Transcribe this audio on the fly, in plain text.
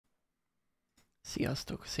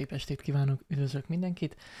Sziasztok! Szép estét kívánok, üdvözlök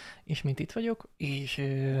mindenkit! Ismét itt vagyok, és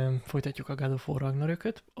folytatjuk a God of War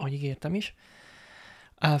Ragnarököt, ahogy ígértem is.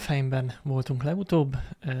 Álfheimben voltunk legutóbb,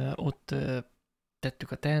 ott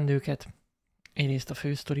tettük a teendőket, egyrészt a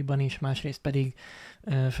fősztoriban is, másrészt pedig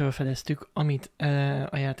felfedeztük, amit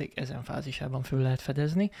a játék ezen fázisában föl lehet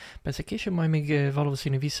fedezni. Persze később majd még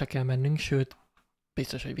valószínű vissza kell mennünk, sőt,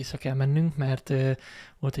 biztos, hogy vissza kell mennünk, mert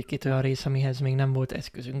volt egy-két olyan rész, amihez még nem volt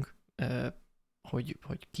eszközünk,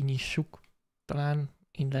 hogy kinyissuk, talán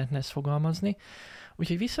így lehetne ezt fogalmazni.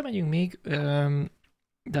 Úgyhogy visszamegyünk még,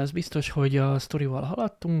 de az biztos, hogy a sztorival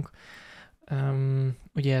haladtunk.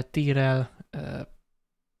 Ugye Tyrrel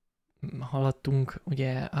haladtunk,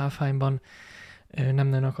 ugye Alfheimban nem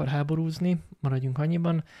nagyon akar háborúzni, maradjunk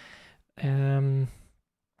annyiban.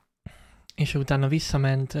 És utána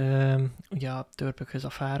visszament ugye a törpökhöz, a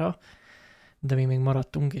fára, de mi még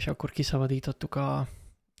maradtunk, és akkor kiszabadítottuk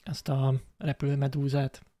ezt a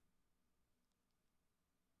repülőmedúzát.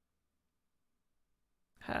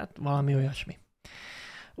 Hát valami olyasmi.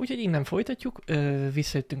 Úgyhogy innen folytatjuk,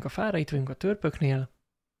 visszajöttünk a fára, itt vagyunk a törpöknél,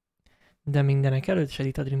 de mindenek előtt,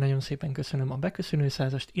 Sedit Adri, nagyon szépen köszönöm a beköszönő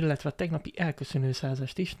százast, illetve a tegnapi elköszönő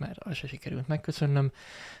százast is, mert az se sikerült megköszönnöm.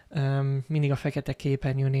 Mindig a fekete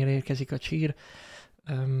képernyőnél érkezik a csír.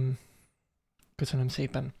 Köszönöm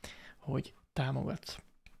szépen, hogy támogatsz.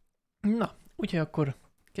 Na, úgyhogy akkor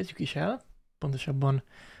kezdjük is el, pontosabban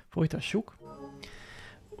folytassuk.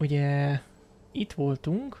 Ugye itt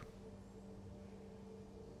voltunk,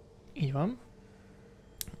 így van,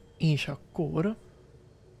 és akkor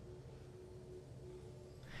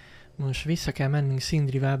most vissza kell mennünk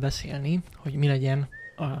Sindrivel beszélni, hogy mi legyen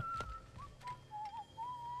a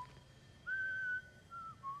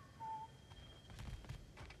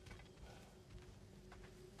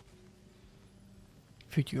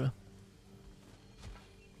fütyül.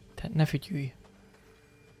 Tehát ne fütyülj.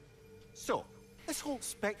 So, this whole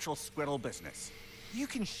spectral squirrel business, you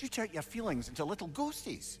can shoot out your feelings into little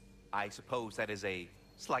ghosties. I suppose that is a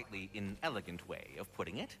slightly inelegant way of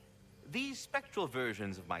putting it. These spectral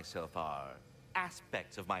versions of myself are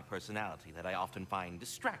aspects of my personality that I often find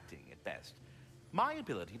distracting at best. My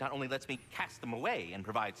ability not only lets me cast them away and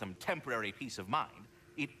provide some temporary peace of mind,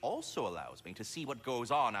 it also allows me to see what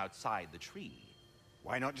goes on outside the tree.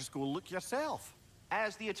 Why not just go look yourself?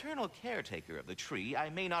 As the eternal caretaker of the tree, I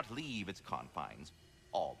may not leave its confines.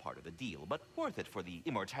 All part of the deal, but worth it for the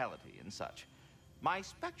immortality and such. My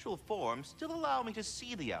spectral forms still allow me to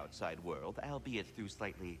see the outside world, albeit through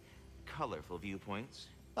slightly colorful viewpoints.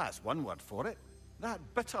 That's one word for it. That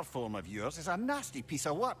bitter form of yours is a nasty piece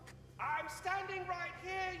of work. I'm standing right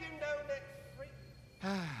here, you know-it freak.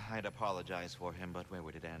 I'd apologize for him, but where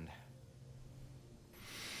would it end?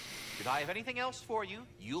 If I have anything else for you,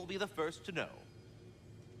 you'll be the first to know.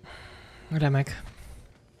 Remek.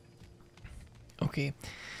 Oké.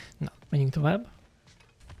 Na, menjünk tovább.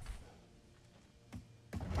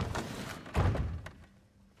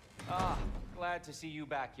 Ah, glad to see you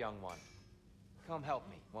back, young one. Come help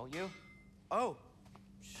me, won't you? Oh,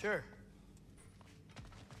 sure.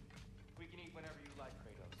 We can eat whenever you like,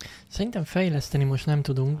 Kratos. Szerintem fejleszteni most nem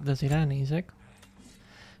tudunk, de azért ránézek.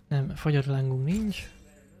 Nem, fagyarlángunk nincs.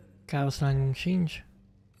 Káoszlángunk sincs.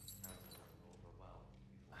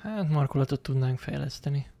 Hát markolatot tudnánk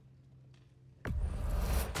fejleszteni.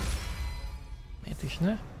 Miért is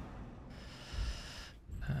ne?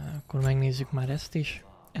 Akkor megnézzük már ezt is.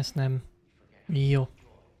 Ezt nem. Jó.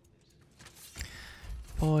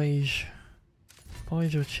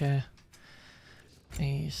 Pajzsot se.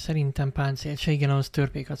 És szerintem páncélt se. Igen, ahhoz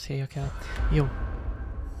törpékacélja kell. Jó.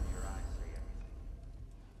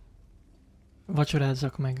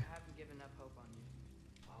 Vacsorázzak meg.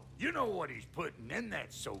 You know what he's putting in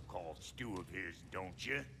that so-called stew of his, don't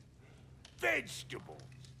you? Vegetables.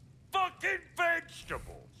 Fucking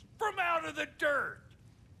vegetables! From out of the dirt!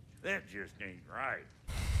 That just ain't right.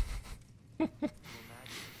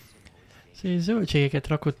 Szóval zöldségeket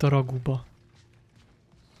rakott a raguba.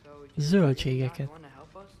 Zöldségeket.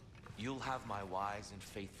 You'll have my wise and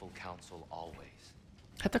faithful counsel always.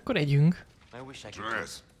 Hát akkor együnk. I wish I could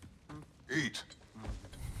Dress. Eat.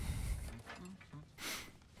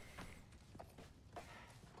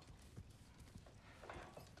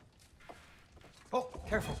 Oh,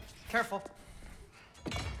 careful, careful.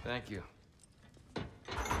 Thank you.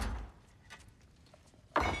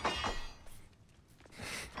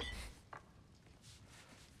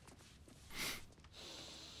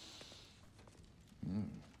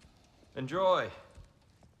 Enjoy.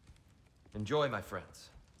 Enjoy, my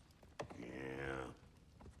friends. Yeah.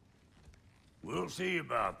 We'll see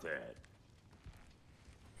about that.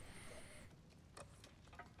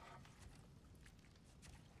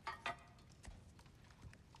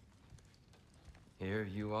 Here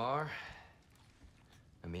you are.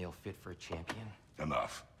 A meal fit for a champion.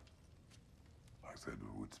 Enough. I said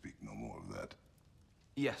we would speak no more of that.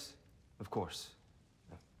 Yes, of course.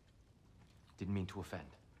 Didn't mean to offend.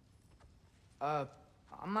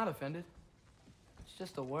 I'm not offended. It's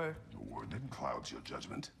just a word. The word that clouds your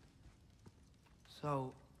judgment.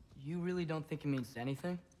 So, you really don't think it means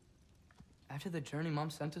anything? After the journey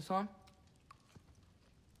Mom sent us on?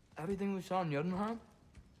 Everything we saw in Jötunheim?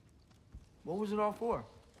 What was it all for?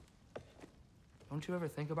 Don't you ever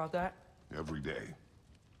think about that? Every day.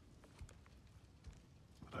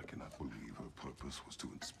 But I cannot believe her purpose was to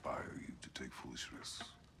inspire you to take foolish risks.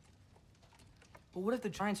 But what if the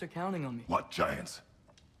Giants are counting on me? What giants?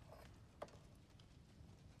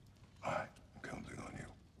 I'm counting on you.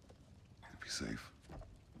 To be safe,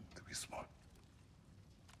 to be smart.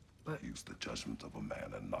 But- Use the judgment of a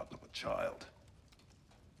man and not of a child.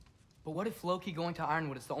 But what if Loki going to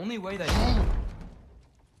Ironwood is the only way that...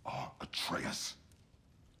 Atreus?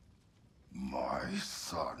 My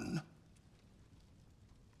son?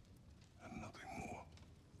 And nothing more.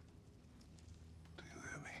 Do you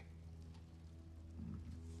hear me?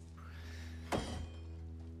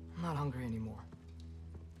 I'm not hungry anymore.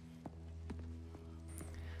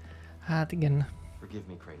 Hát igen. Forgive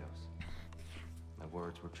me, Kratos. My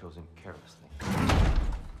words were chosen carelessly.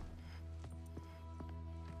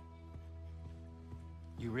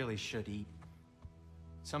 You really should eat.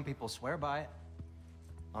 Some people swear by it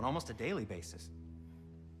on almost a daily basis.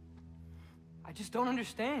 I just don't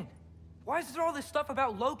understand. Why is there all this stuff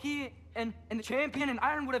about Loki and the champion and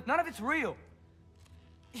Ironwood if none of it's real?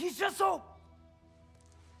 He's just so...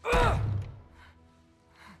 Ugh!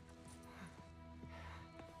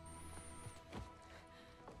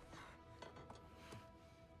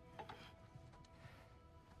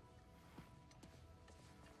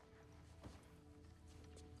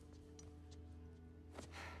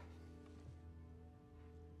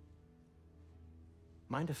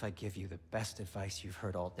 Mind if I give you the best advice you've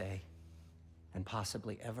heard all day, and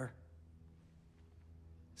possibly ever?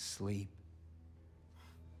 Sleep.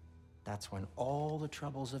 That's when all the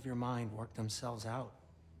troubles of your mind work themselves out.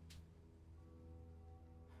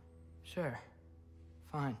 Sure.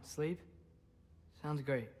 Fine. Sleep? Sounds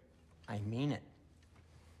great. I mean it.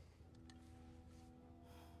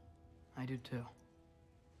 I do too.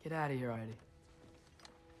 Get out of here, Heidi.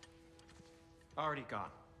 Already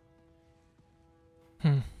gone.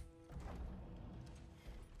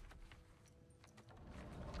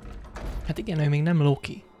 Hát igen, ő még nem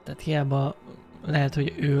Loki. Tehát hiába lehet,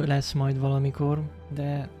 hogy ő lesz majd valamikor,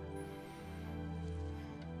 de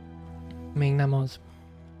még nem az.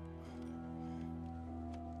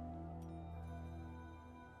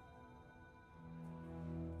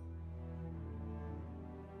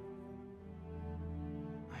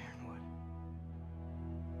 Ironwood.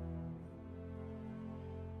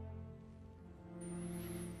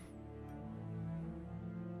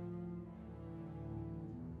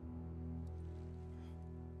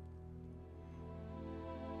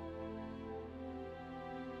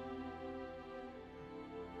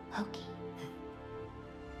 Loki.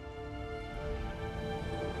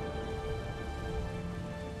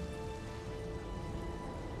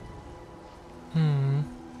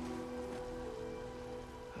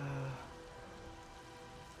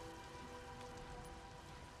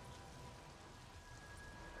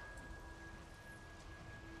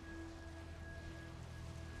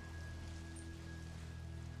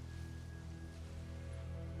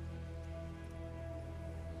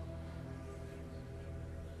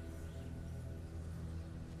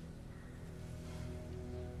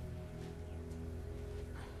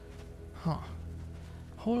 Ha.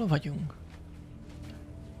 Hol vagyunk?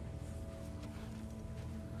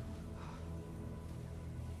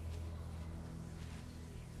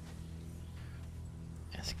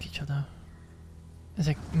 Ez kicsoda?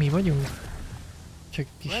 Ezek mi vagyunk? Csak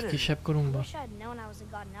kisebb I korunkban? wish I'd known I was a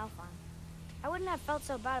god in Alfheim. I wouldn't have felt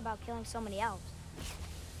so bad about killing so many elves.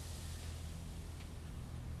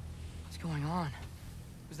 What's going on?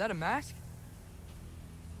 Was that a mask?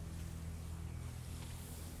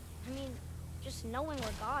 I mean, just knowing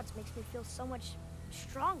we're gods makes me feel so much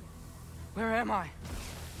stronger. Where am I?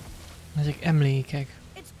 Ezek emlékek.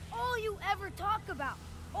 It's all you ever talk about,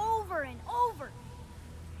 over and over.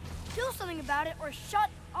 Do something about it or shut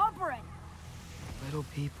up already. Little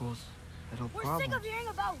people's little We're problems. sick of hearing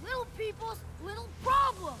about little people's little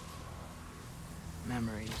problems.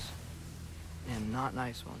 Memories. And not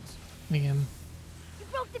nice ones. Igen. You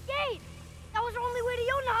broke the gate. That was our only way to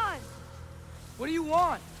Jötunheim. What do you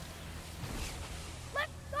want?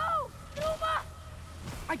 Let's go, Duma.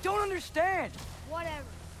 I don't understand.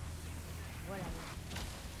 Whatever. Whatever.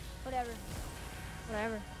 Whatever.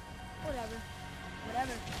 Whatever. Whatever.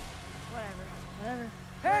 Whatever. Whatever. Whatever.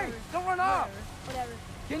 Hey, Whatever. don't run off! Whatever.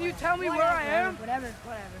 Can you tell me where I am? Whatever.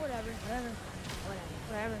 Whatever. Whatever. Whatever.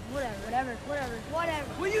 Whatever. Whatever. Whatever. Whatever. Whatever.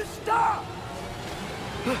 Will you stop?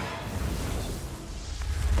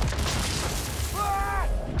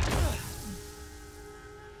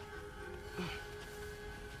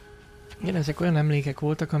 Igen, ezek olyan emlékek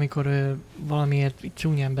voltak, amikor valamiért így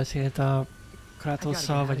csúnyán beszélt a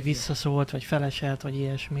Kratosszal, vagy visszaszólt, vagy feleselt, vagy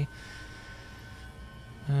ilyesmi.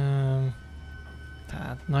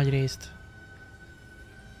 Tehát nagy részt.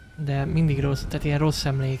 De mindig rossz, tehát ilyen rossz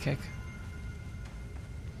emlékek.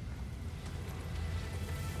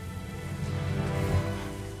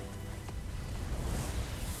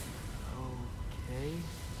 Okay.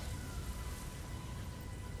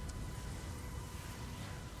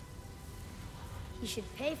 He should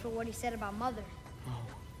pay for what he said about Mother.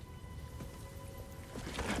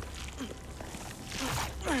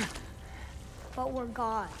 But we're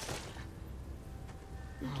gods.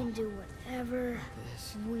 We can do whatever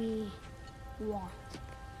we want.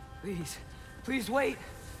 Please. Please wait.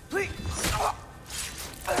 Please.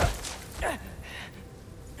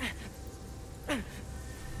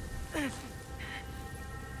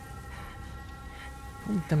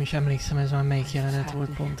 Nem is emlékszem, ez már melyik jelenet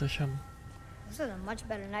volt pontosan. This is a much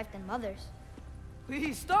better knife than Mother's.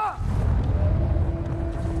 Please stop!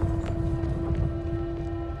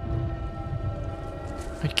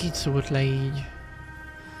 Hogy kit szólt le így?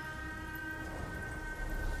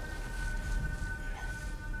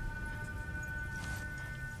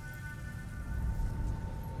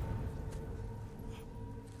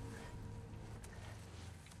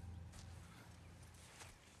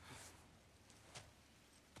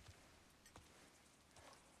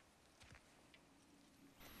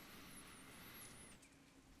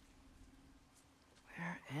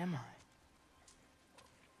 Where am I?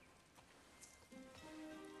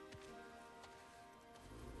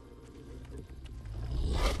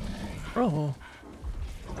 Oh.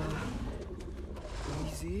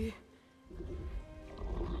 Easy.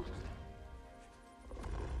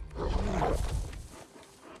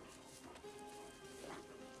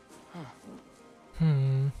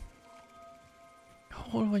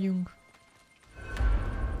 Hol vagyunk?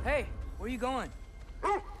 Hey, where are you going?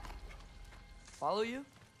 Follow you?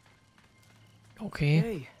 Okay.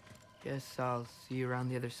 Hey, guess I'll see you around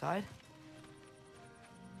the other side.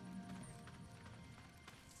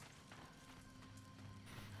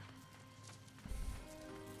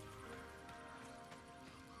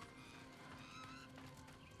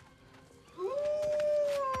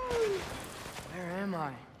 Where am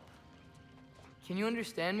I? Can you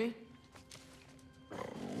understand me?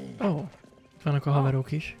 Oh, itt vannak a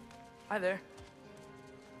haverok is. Hi there.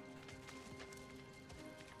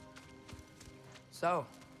 So,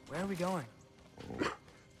 where are we going?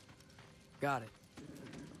 Got it.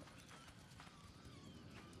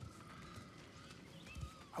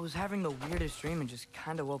 I was having the weirdest dream and just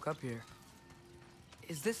kind of woke up here.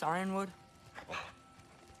 Is this Ironwood?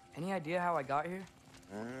 Any idea how I got here?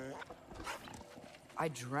 I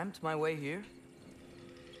dreamt my way here?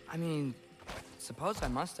 I mean, suppose I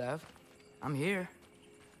must have. I'm here.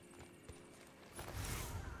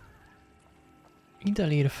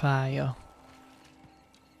 Idalír fája.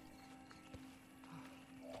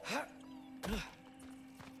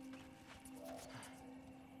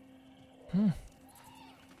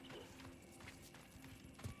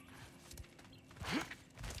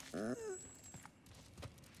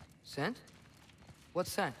 Scent? What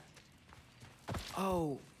scent?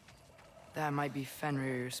 Oh, that might be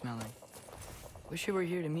Fenrir you're smelling. Wish he were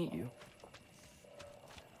here to meet you.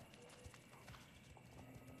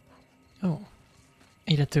 Ó,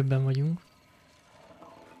 egyre többen vagyunk.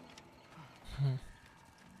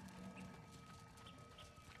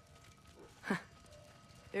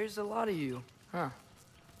 There's a lot of you, huh?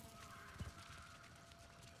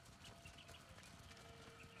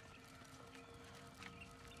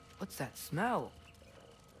 What's that smell?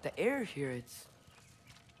 The air here,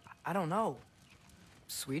 I don't know.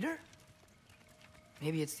 Sweeter?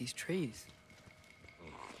 Maybe it's these trees.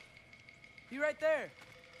 Be right there.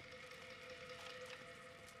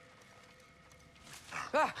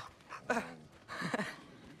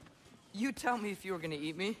 You tell me if you were gonna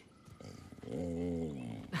eat me.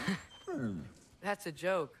 That's a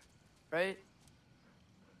joke, right?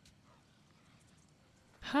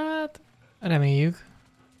 Hát, reméljük.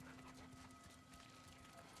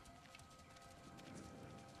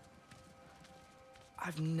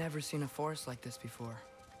 I've never seen a forest like this before.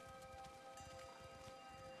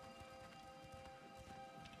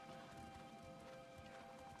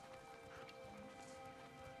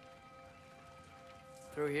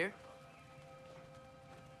 Through here?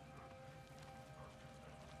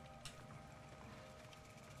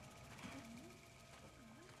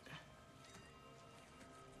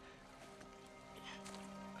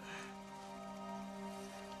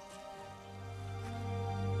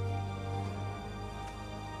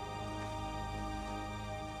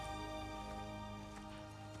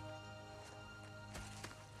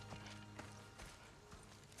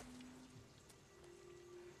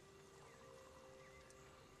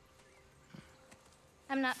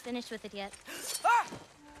 I'm not finished with it yet. Ah!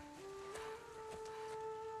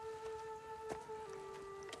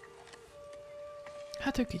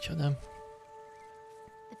 Hát ő kicsoda.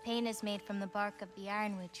 The paint is made from the bark of the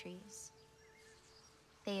ironwood trees.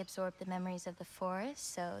 They absorb the memories of the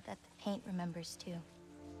forest so that the paint remembers too.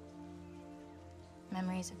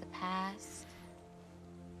 Memories of the past.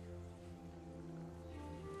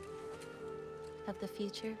 Of the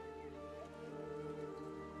future.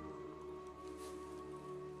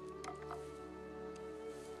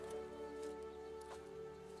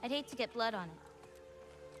 I'd hate to get blood on it.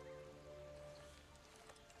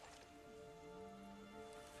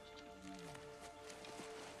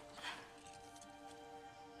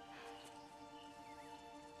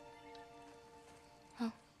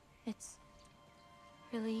 Oh, it's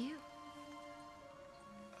really you.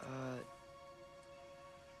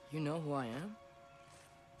 You know who I am?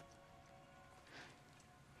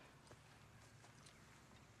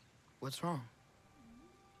 What's wrong?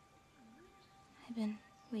 I've been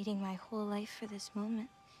waiting my whole life for this moment.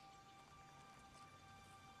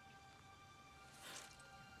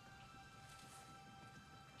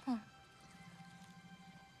 Huh.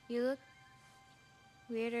 You look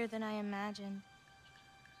weirder than I imagined.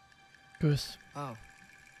 Kösz. Oh.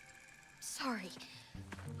 Sorry.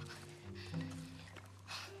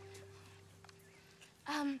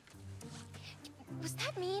 Was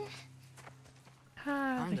that mean?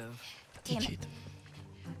 Kind of. Damn it. Kicsit.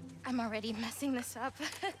 I'm already messing this up.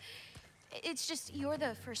 It's just you're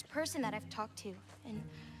the first person that I've talked to in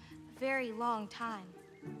a very long time.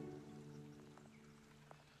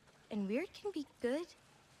 And weird can be good.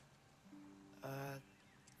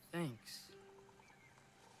 Thanks.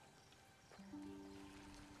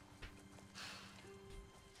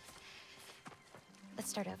 Let's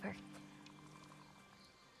start over.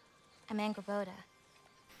 I'm Angerboda.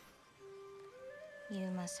 You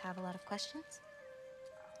must have a lot of questions?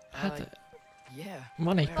 Hát Yeah.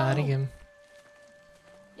 van egy pár, igen.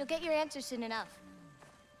 You'll get your answers soon enough.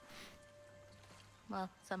 Well,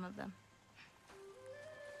 some of them.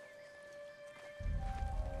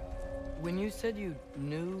 When you said you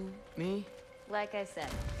knew me? Like I said,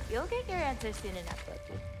 you'll get your answers soon enough,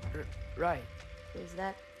 Loki. Right. Is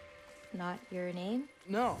that not your name?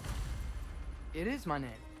 No. It is my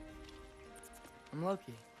name. I'm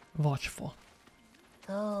Loki. Watchful.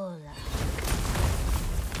 Lola.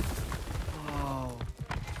 Oh.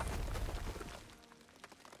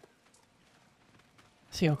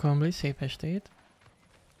 Szia, Kambli, szép estét.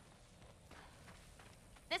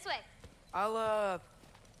 This way. I'll,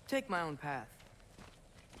 take my own path.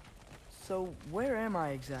 So, where am I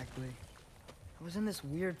exactly? I was in this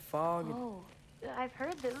weird fog. Oh, I've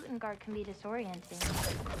heard the Utengard can be disorienting.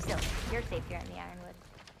 Still, you're safe here in the Ironwood.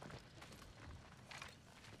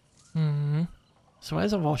 Szóval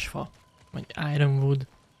ez a vasfa. Vagy Ironwood.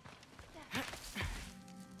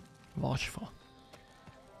 Vasfa.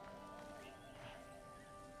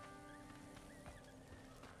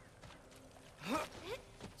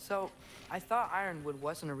 So, I thought Ironwood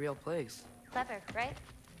wasn't a real place. Clever, right?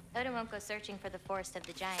 Odin won't go searching for the Forest of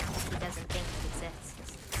the Giants if he doesn't think it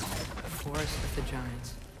exists. The Forest of the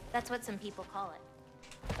Giants. That's what some people call it.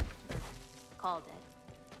 Or called it.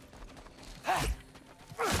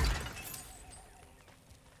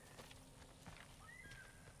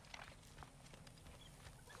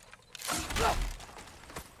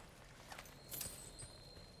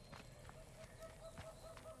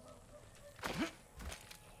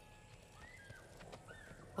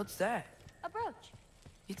 What's that? A brooch.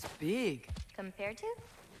 It's big. Compared to?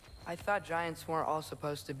 I thought giants weren't all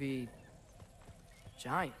supposed to be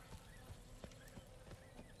giant.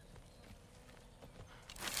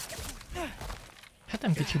 Hát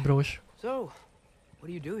nem kicsi brós. So, what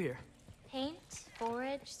do you do here? Paint,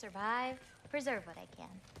 forage, survive, preserve what I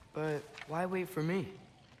can. But why wait for me?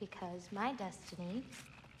 Because my destiny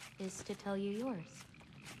is to tell you yours.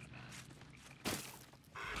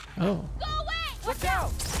 Oh. Go away! Watch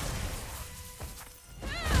out!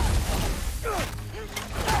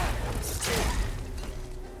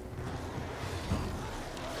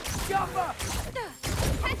 Jump up!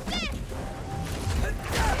 Catch this!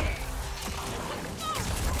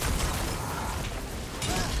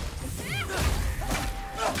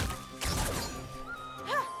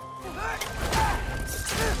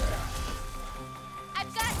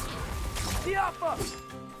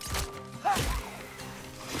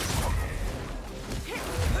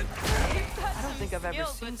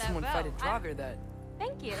 seen with that someone fight a bow. Draugr that...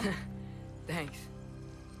 Thank you. Thanks.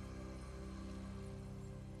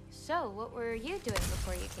 So, what were you doing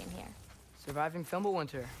before you came here? Surviving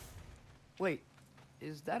Fimbulwinter. Wait,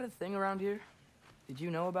 is that a thing around here? Did you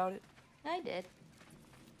know about it? I did.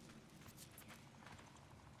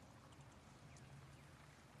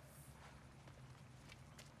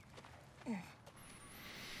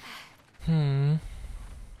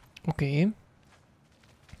 Oké.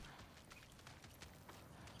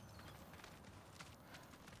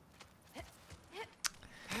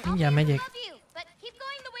 Mindjárt megyek. Love you, but keep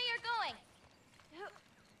going the way you're going.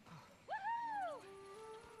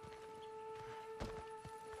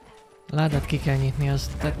 Ládát ki kell nyitni,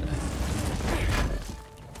 azt...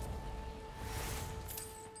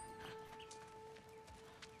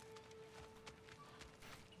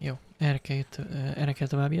 Jó, erre kell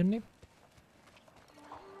tovább írni.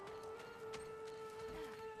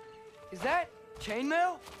 Is that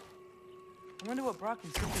chainmail? I wonder what Brock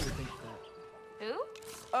and Cynthia would think of that. Who?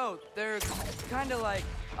 Oh, they're kind of like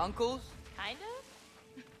uncles. Kind of?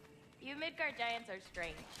 You Midgard giants are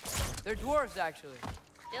strange. They're dwarves, actually.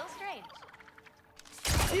 Still strange.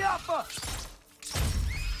 Yappa!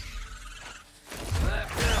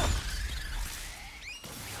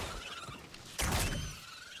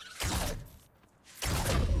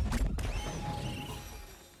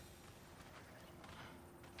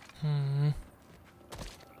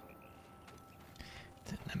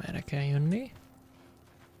 Nem erre kell jönni.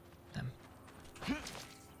 Nem.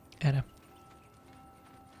 Erre.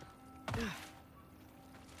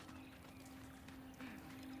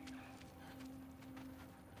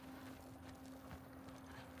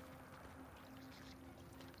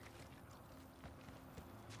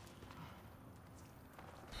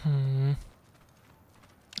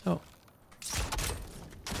 Oh.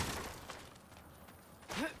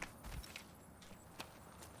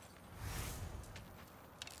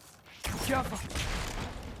 Yappa!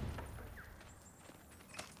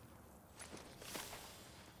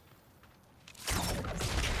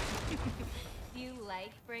 Do you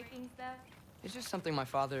like breaking stuff? It's just something my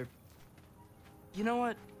father... You know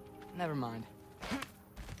what? Never mind.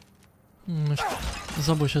 Most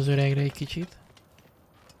zabos az öregre egy kicsit.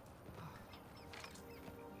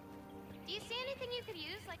 Do you see anything you could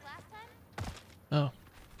use like last time? Oh.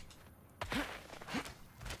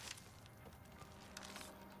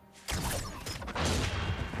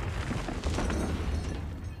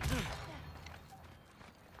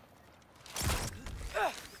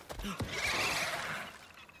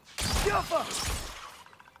 Yappa!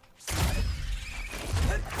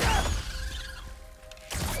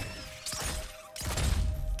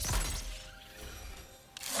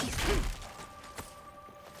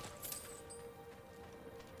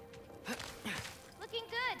 Looking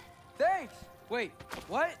good. Thanks! Wait,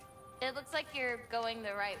 what? It looks like you're going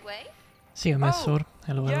the right way. Szia, Messzor.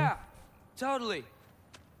 Hello, hello. Yeah, totally.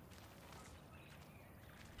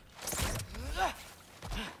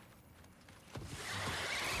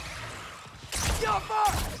 Yappa!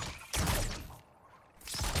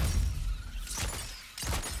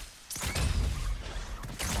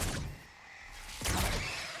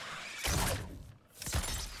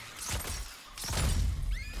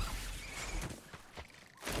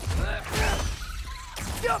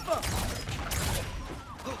 Yappa!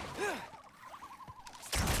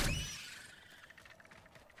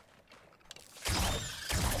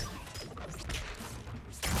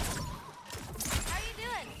 How are you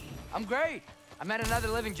doing? I'm great. I met another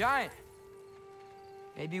living giant.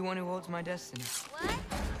 Maybe one who holds my destiny.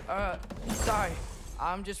 What? Sorry.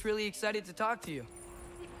 I'm just really excited to talk to you.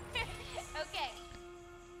 Okay.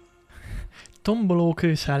 Tomboló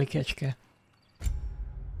kőszáli kecske.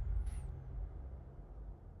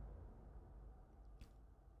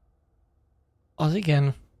 Az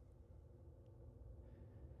igen.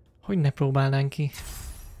 Hogy ne próbálnánk ki?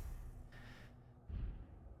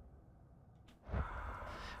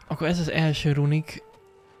 Akkor ez az első runik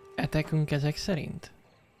etekünk ezek szerint?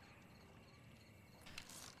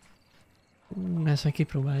 Ezt meg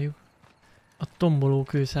kipróbáljuk. A tomboló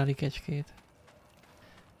kőszáli kecskét.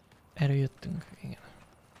 Erről jöttünk, igen.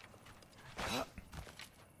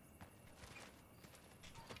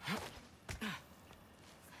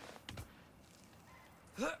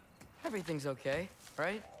 Everything's okay,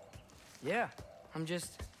 right? Yeah, I'm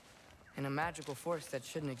just in a magical force that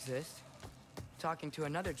shouldn't exist. Talking to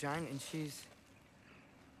another giant and she's...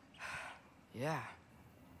 Yeah.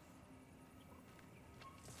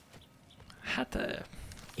 Hát,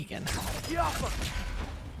 igen. Yappa!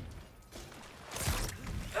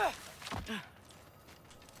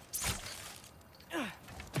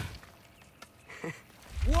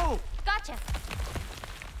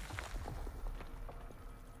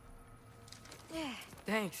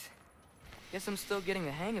 Thanks. Guess I'm still getting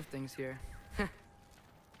the hang of things here.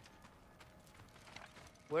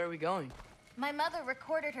 Where are we going? My mother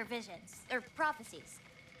recorded her visions, or prophecies.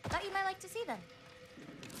 Thought you might like to see them.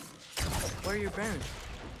 Where are your parents?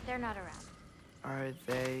 They're not around. Are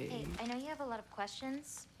they... Hey, I know you have a lot of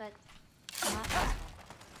questions, but not this one.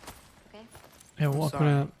 Okay? Jó, akkor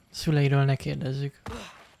a szüleiről ne kérdezzük.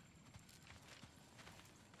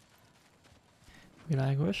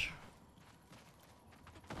 Világos.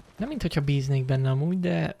 Nem mint hogyha bíznék benne amúgy,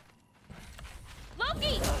 de...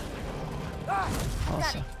 Loki!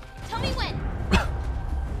 Alsza. Tell me when.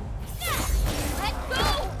 Let's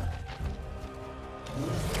go!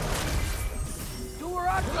 Do where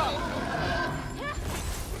I go!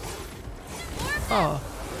 Ah.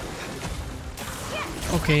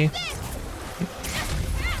 Oké.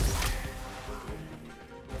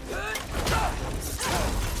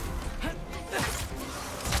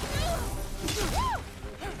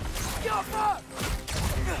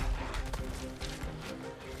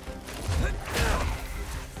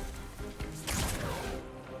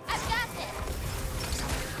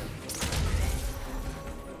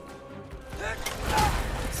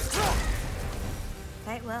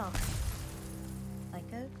 Quite well.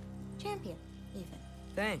 Like a champion, even.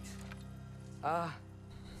 Thanks.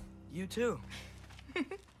 You too.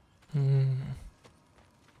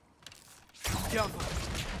 Jump.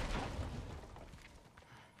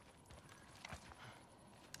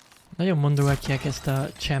 Nagyon mondogatják ezt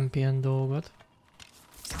a champion dolgot.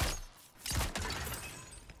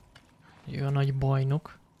 Ő a nagy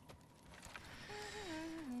bajnok.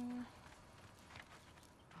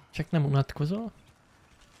 Csak nem unatkozol.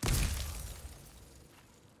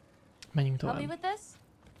 Menjünk Help me tovább. with this?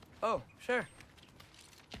 Oh, sure.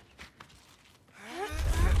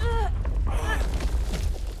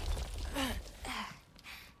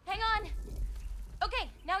 Hang on. Okay,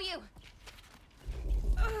 now you.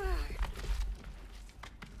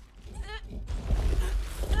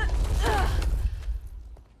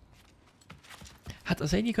 Hát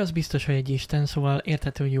az egyik az biztos, hogy egy isten, szóval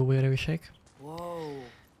érthető, hogy jó erősek. Whoa.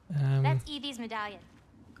 That's Evie's medallion.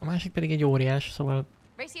 A másik pedig egy óriás, szóval...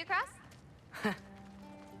 Race you across?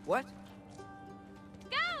 What?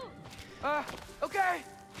 Go! Okay.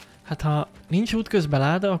 Hát ha nincs útközben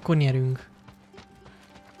láda, akkor nyerünk.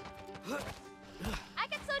 I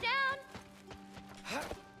can slow down.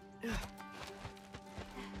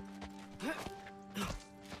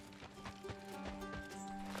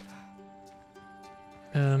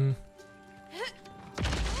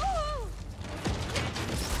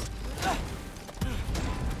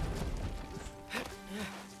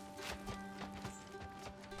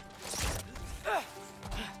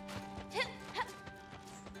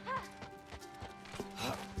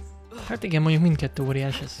 Hát igen, mondjuk mindkettő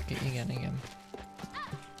óriás, ez igen, igen.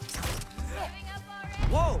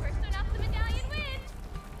 Whoa! First one off the medallion wins.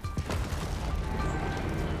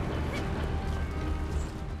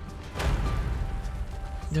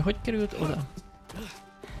 De hogy került oda?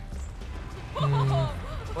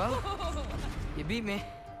 Well, you beat me.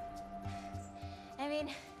 I mean,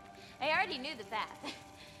 I already knew the path. It's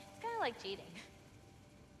kind of like cheating.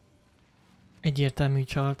 Egyértelmű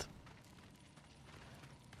csalt.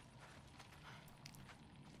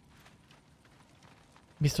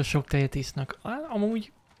 Biztos sok tejet isznak.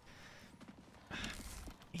 Amúgy...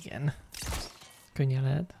 Igen. Könnyen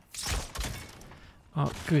lehet. A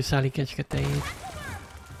kőszáli kecske tejét.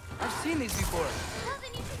 I've seen these before. Well,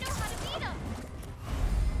 then you should know how to beat them.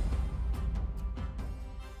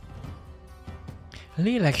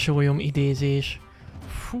 Léleksólyom idézés.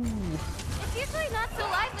 Fú. It's usually not so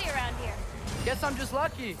lively around here. Guess I'm just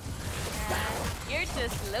lucky. You're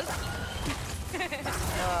just Loki.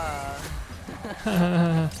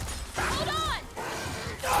 Hold on!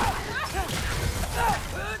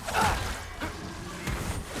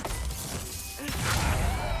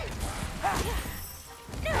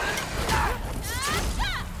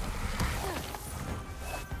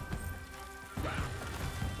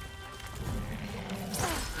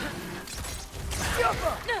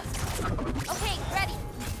 Okay, ready.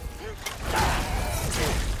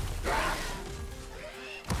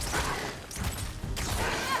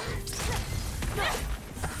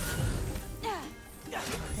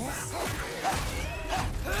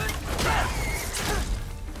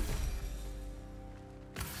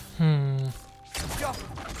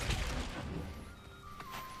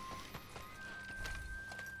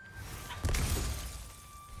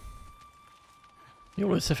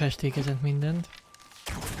 Jól összefestékezett mindent.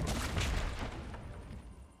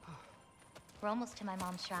 We're almost to my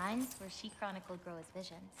mom's shrines, where she chronicled Groa's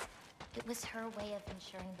visions. It was her way of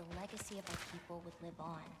ensuring the legacy of our people would live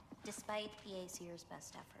on, despite the Aesir's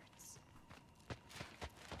best efforts.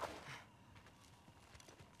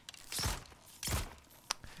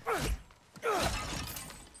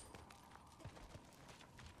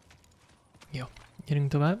 Jó, gyerünk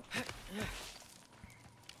tovább.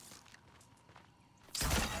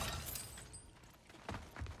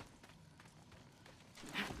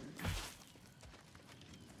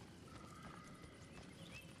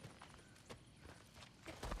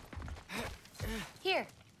 Here.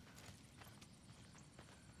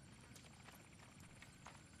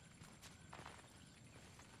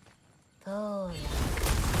 Oh, yeah.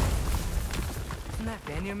 Isn't that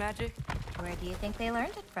Vanir magic? Where do you think they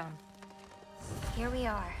learned it from? Here we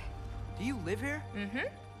are. Do you live here? Mm-hmm.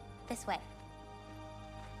 This way.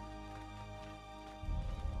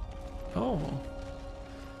 Ó.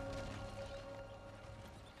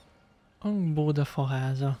 Angbóda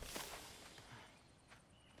faháza.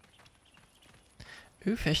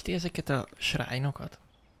 Ő festi ezeket a shrine-okat?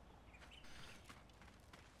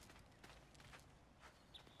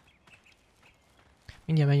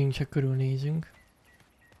 Mindjárt megyünk, csak körülnézünk.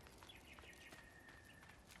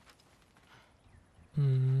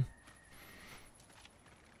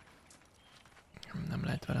 Nem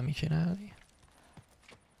lehet vele mit csinálni.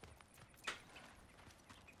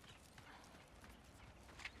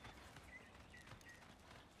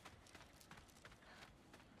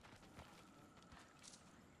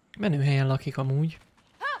 Menő helyen lakik amúgy.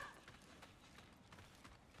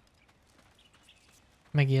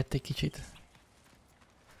 Megijedt egy kicsit.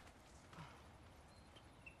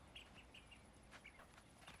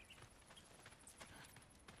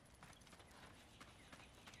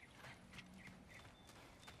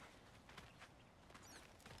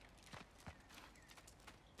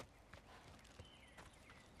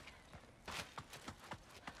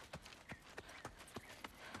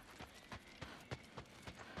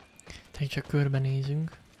 Csak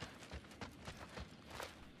körbenézünk.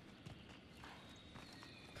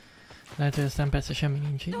 Lehet, hogy aztán persze semmi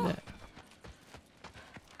nincs itt, de...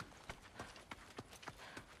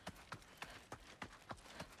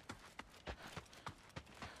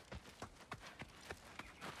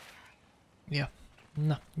 Ja.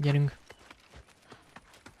 Na, gyerünk.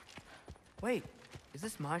 Wait, is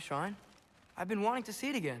this my shrine? I've been wanting to see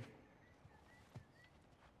it again.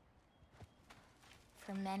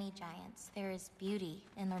 For many giants, there is beauty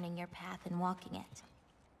in learning your path and walking it.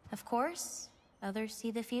 Of course, others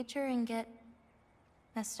see the future and get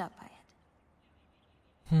messed up by it.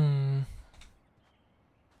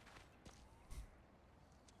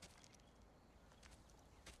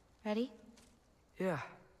 Ready? Yeah,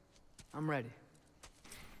 I'm ready.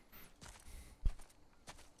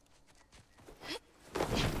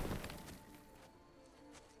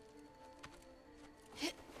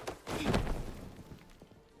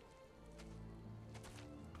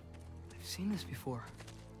 I've seen this before,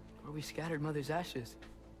 where we scattered Mother's ashes.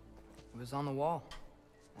 It was on the wall.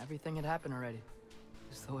 Everything had happened already,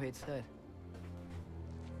 just the way it said.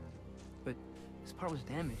 But this part was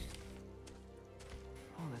damaged.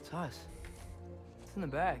 Oh, that's us. It's in the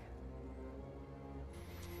bag.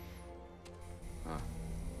 Huh.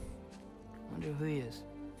 Wonder who he is.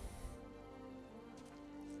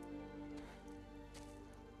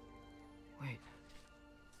 Wait.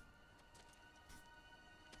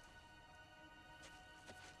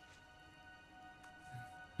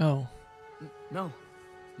 Oh. No.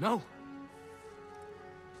 No!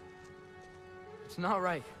 It's not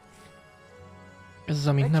right. Ez az,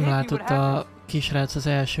 amit nem látott a kisrác az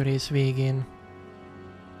első rész végén.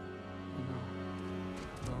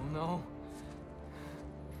 No.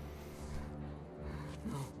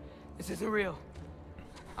 This isn't real.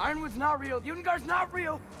 Ironwood's not real. Jötunheim's not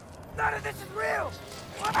real. None of this is real!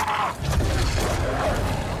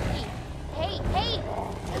 Hey!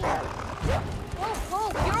 Whoa,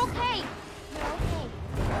 you're okay! You're okay.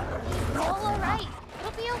 It's all alright.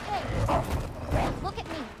 It'll be okay. Look at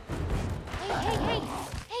me.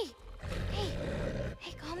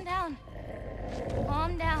 Hey, calm down.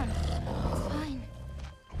 Calm down. It's fine.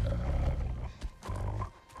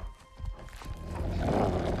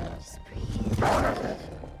 Just breathe.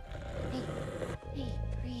 Hey,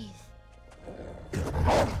 breathe.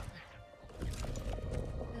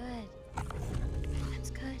 Good.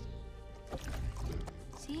 That's good.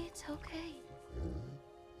 See, it's okay.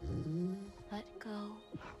 Let go.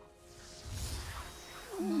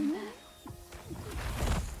 Come on back.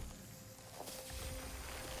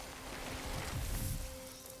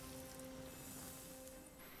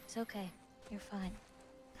 It's okay. You're fine.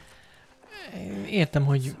 Értem,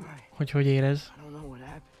 hogy érez. I don't know what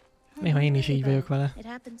happened. Néha én is így vagyok vele. It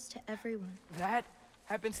happens to everyone. That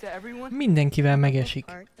happens to everyone? Mindenkivel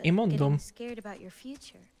megesik. Én mondom. Scared about your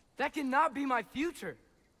future. That cannot be my future.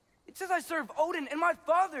 It says I serve Odin and my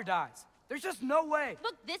father dies. There's just no way.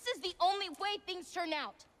 Look, this is the only way things turn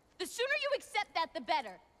out. The sooner you accept that, the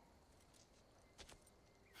better.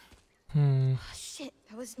 Oh, shit,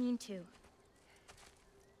 that was mean too.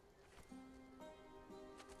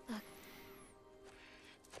 Look.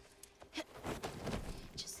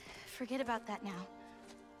 Just forget about that now.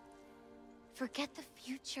 Forget the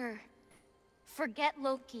future. Forget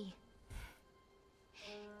Loki.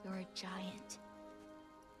 You're a giant.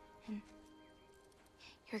 And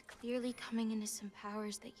you're clearly coming into some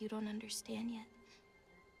powers that you don't understand yet.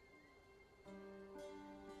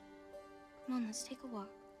 Come on, let's take a walk.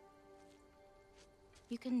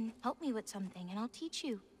 You can help me with something and I'll teach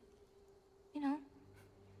you. You know,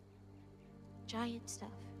 giant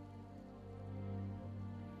stuff.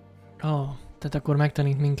 Tehát akkor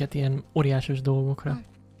megtanít minket ilyen óriásos dolgokra.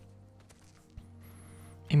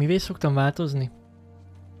 Én mivé szoktam változni?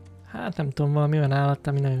 Hát nem tudom, valami olyan állat,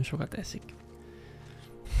 ami nagyon sokat eszik.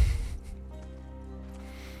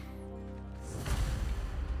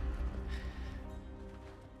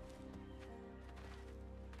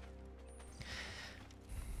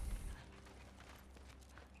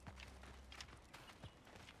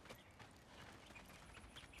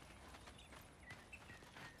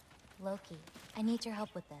 Loki, I need your help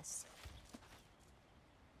with this.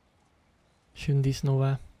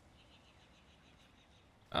 Sündisznóvá.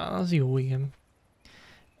 Az jó, igen.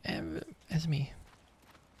 Ez mi?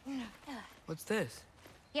 What's this?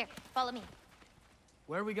 Here, follow me.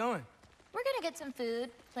 Where are we going? We're gonna get some food,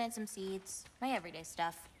 plant some seeds, my everyday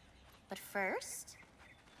stuff. But first,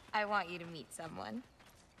 I want you to meet someone.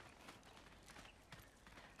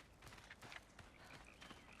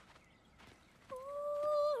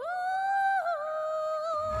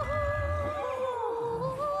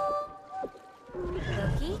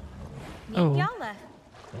 Loki, meet Yala.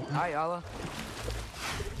 Hi, Yala.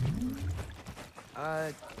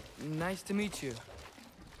 Nice to meet you.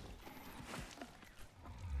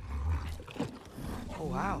 Oh,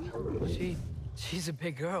 wow. She's a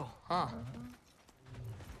big girl, huh?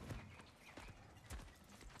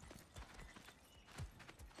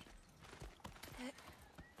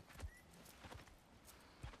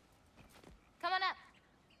 Come on up.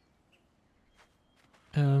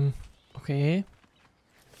 Okay.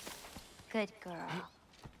 Good girl.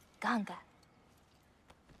 Ganga.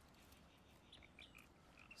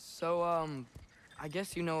 So, I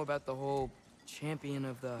guess you know about the whole champion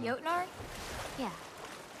of the... Jötunheim? Yeah.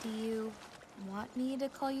 Do you want me to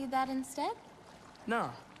call you that instead?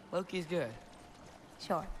 No, Loki's good.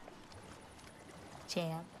 Sure.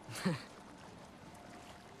 Champ.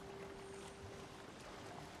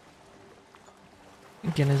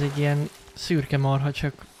 Igen, ez egy ilyen szürke marha,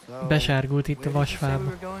 csak besárgult itt a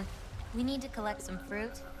vasfába. We need to collect some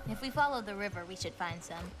fruit. If we follow the river, we should find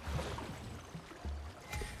some.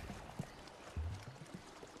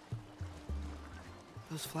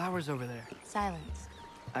 Those flowers over there. Silence.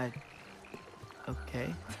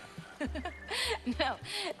 Okay. No,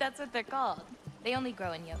 that's what they're called. They only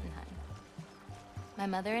grow in Jötunheim. My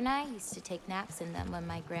mother and I used to take naps in them when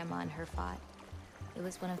my grandma and her fought. It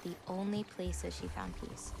was one of the only places she found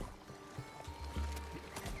peace.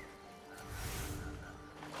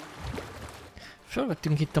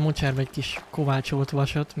 Fölvettünk itt a mocsárba egy kis kovácsolt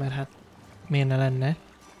vasat, mert hát miért ne lenne.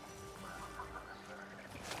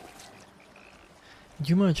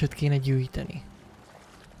 Gyümölcsöt kéne gyűjteni.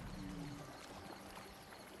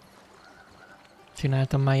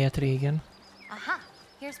 Csináltam már ilyet régen. Aha,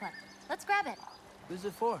 here's one. Let's grab it. Who's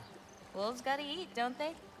it for? Wolves gotta eat, don't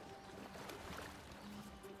they?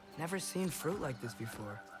 Never seen fruit like this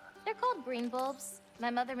before. They're called green bulbs.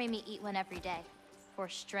 My mother made me eat one every day. For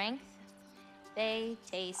strength, they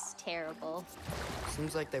taste terrible.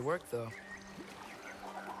 Seems like they work though.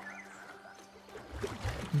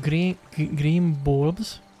 Green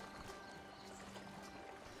bulbs.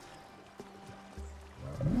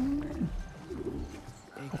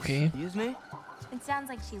 Okay. Excuse me? It sounds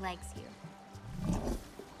like she likes you.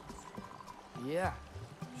 Yeah,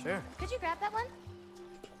 sure. Could you grab that one?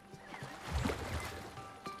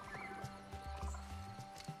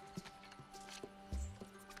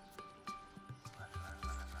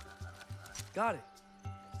 Got it.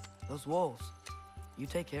 Those wolves. You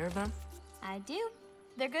take care of them? I do.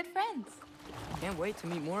 They're good friends. Can't wait to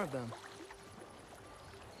meet more of them.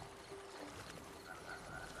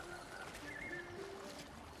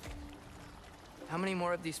 How many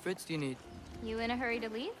more of these fruits do you need? You in a hurry to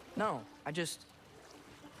leave? No, I just...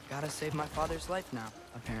 Gotta save my father's life now,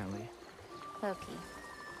 apparently. Loki,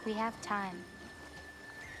 we have time.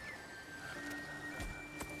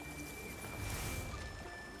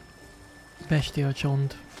 Bestia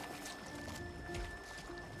csont.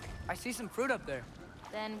 I see some fruit up there.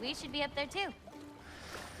 Then we should be up there too.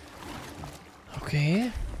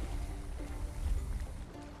 Oké.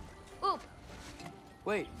 Ooh,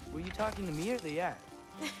 Wait, were you talking to me or the yak?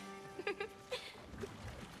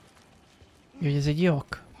 Jó, hogy ez egy jog.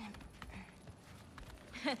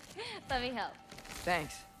 let me help.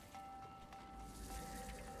 Thanks.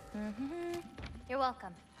 You're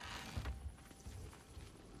welcome.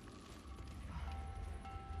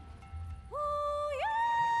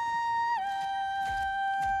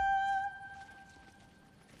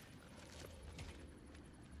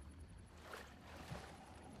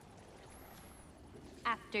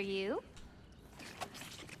 After you.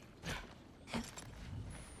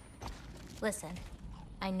 Listen,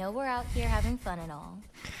 I know we're out here having fun and all.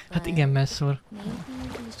 Hát igen, messzor. Maybe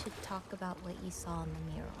we should talk about what you saw in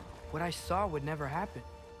the mural. What I saw would never happen.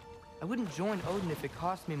 I wouldn't join Odin if it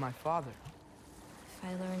cost me my father. If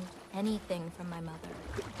I learned anything from my mother,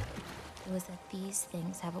 it was that these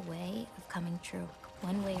things have a way of coming true,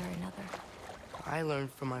 one way or another. I learned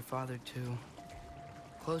from my father too.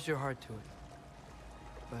 Close your heart to it.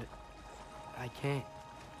 But I can't.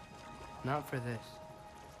 Not for this.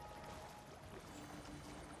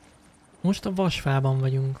 Most a vasfában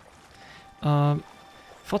vagyunk. A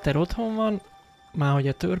fater otthon van, már hogy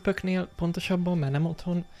a törpöknél pontosabban, mert nem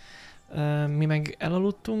otthon. Mi meg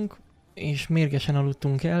elaludtunk, és mérgesen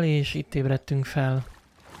aludtunk el, és itt ébredtünk fel.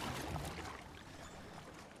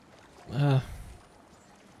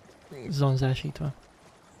 Zonzásítva.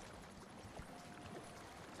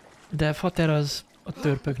 De fater az a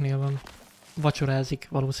törpöknél van. Vacsorázik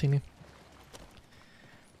valószínű.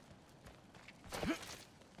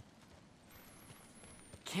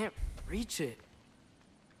 Can't reach it.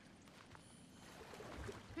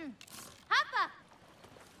 Hoppa!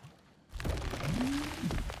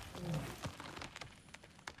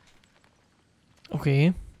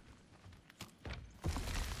 Oké.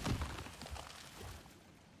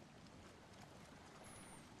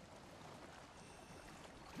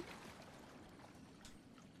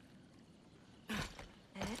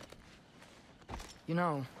 You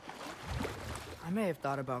know, I may have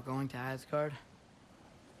thought about going to Asgard,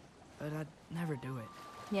 but I'd never do it.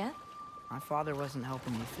 Yeah? My father wasn't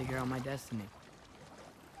helping me figure out my destiny.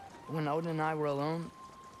 When Odin and I were alone,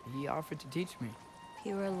 he offered to teach me. If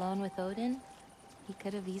you were alone with Odin, he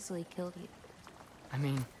could have easily killed you. I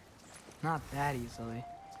mean, not that easily.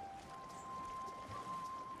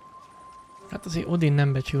 Hát azért Odin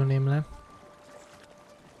nem becsülném le.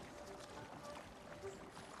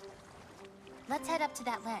 Let's head up to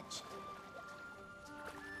that ledge.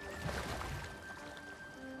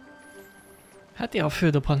 Hát ja,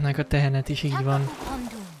 földobhatnák a tehenet is, így van.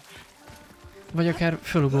 Vagy akár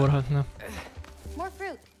fölugorhatna. More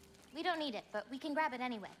fruit. We don't need it, but we can grab it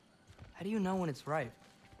anyway. How do you know when it's ripe?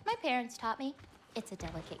 My parents taught me. It's a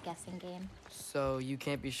delicate guessing game. So you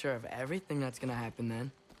can't be sure of everything that's gonna happen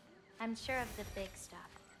then? I'm sure of the big stuff.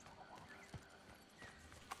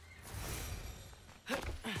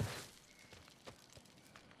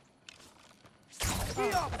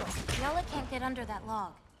 Oh, Yella can't get under that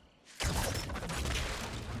log.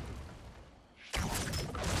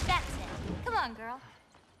 That's it. Come on, girl.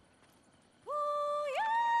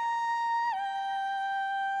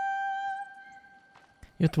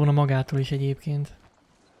 Jött volna magától is egyébként.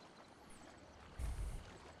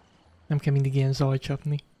 Nem kell mindig ilyen zajt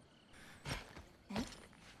csapni.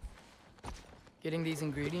 Getting these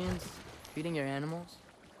ingredients, feeding your animals.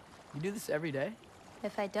 You do this every day?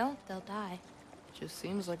 If I don't, they'll die. Just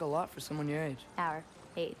seems like a lot for someone your age. Our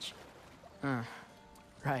age.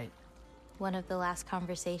 Right. One of the last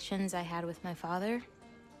conversations I had with my father,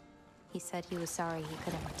 he said he was sorry he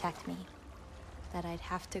couldn't protect me. That I'd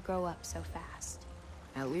have to grow up so fast.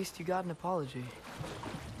 At least you got an apology.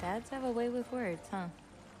 Dads have a way with words, huh?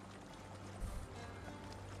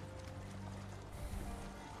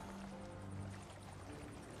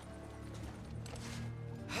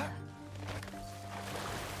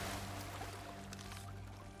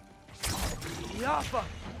 Yappa!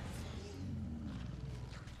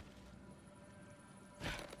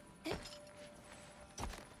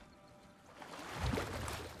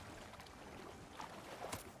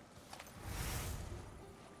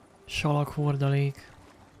 Salak hordalék.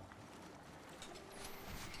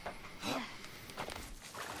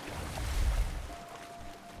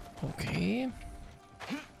 Oké.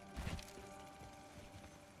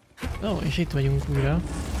 Ó, és itt vagyunk újra.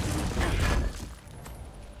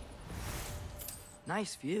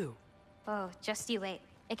 Nice view. Oh, just you wait.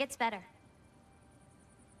 It gets better.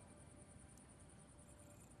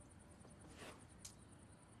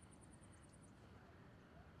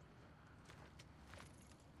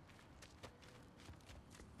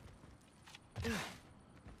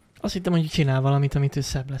 Azt hittem, hogy csinál valamit, amitől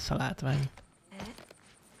szebb lesz a látvány.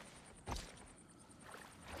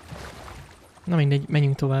 Na mindegy,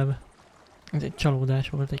 menjünk tovább. Ez egy csalódás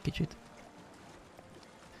volt egy kicsit.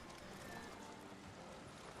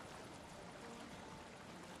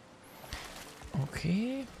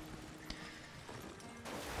 Oké.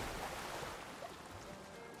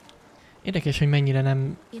 Érdekes, hogy mennyire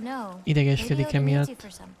nem idegeskedik emiatt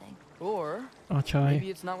Or a csaj. maybe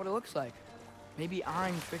it's not what it looks like. Maybe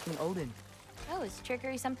I'm tricking Odin. Oh, is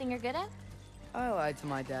trickery something you're good at? I lied to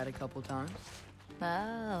my dad a couple times.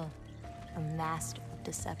 Oh, a master of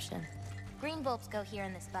deception. Green bulbs go here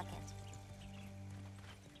in this bucket.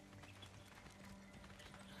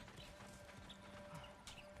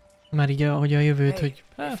 Már így, ahogy a jövőt, hogy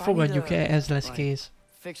fogadjuk el, ez lesz kész.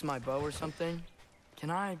 Fix my bow or something.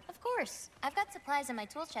 Can I? Of course. I've got supplies in my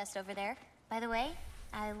tool chest over there. By the way,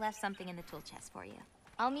 I left something in the tool chest for you.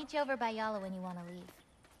 I'll meet you over by Yala when you want to leave.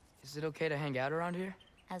 Is it okay to hang out around here?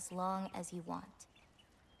 As long as you want.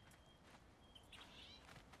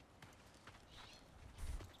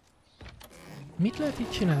 Mit lehet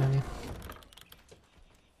itt csinálni?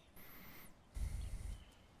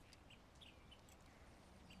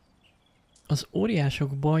 Az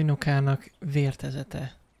óriások bajnokának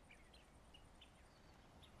vértezete.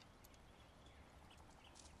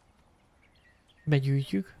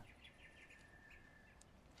 Begyűjtjük.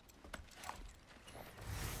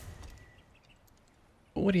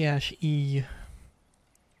 Óriás íj.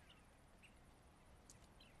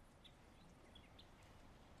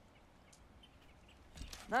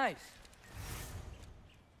 Nice.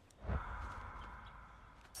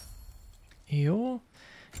 Jó.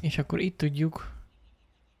 És akkor itt tudjuk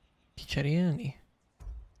kicserélni.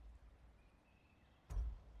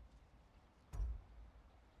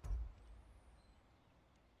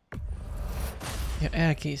 Ja,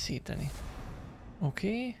 elkészíteni.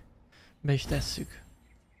 Oké. Be is tesszük.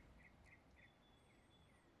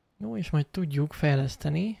 Jó, és majd tudjuk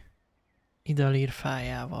fejleszteni idalír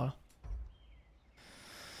fájával.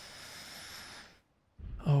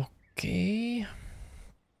 Oké.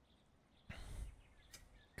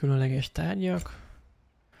 Különleges tárgyak.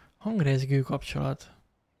 Hangrezgő kapcsolat.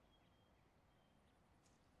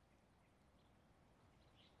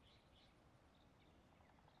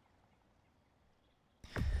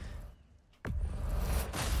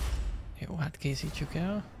 Jó, hát készítsük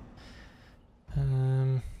el.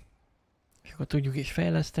 És akkor tudjuk is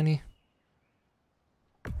fejleszteni.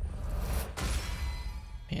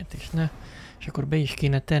 Miért is ne? És akkor be is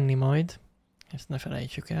kéne tenni majd. Ezt ne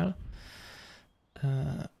felejtsük el.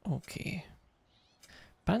 Oké.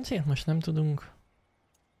 Páncélt most nem tudunk.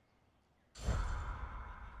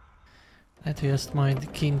 Lehet, hogy ezt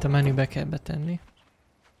majd kint a menübe kell betenni.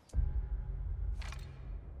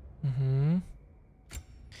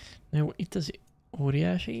 Jó, itt az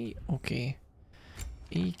óriási. Oké.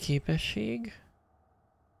 Így képesség.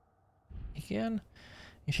 Igen.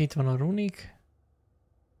 És itt van a runik.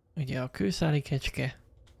 Ugye a kőszáli kecske.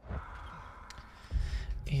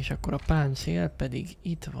 És akkor a páncél pedig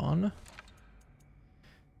itt van.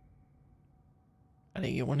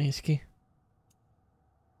 Elég jól néz ki.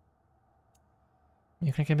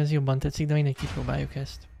 Mondjuk nekem ez jobban tetszik, de mindegy, kipróbáljuk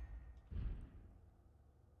ezt.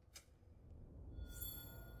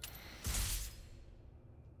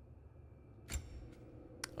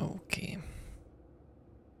 Oké.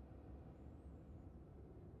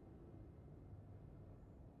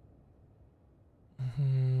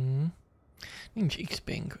 Nincs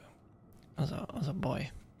XP-nk. Az a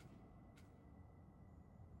baj.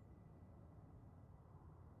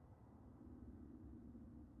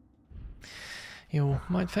 Jó,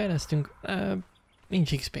 majd fejlesztünk.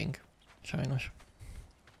 Nincs XP-nk. Sajnos.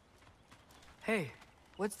 Hey,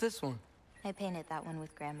 what's this one? I painted that one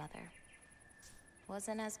with grandmother.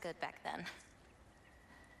 Wasn't as good back then.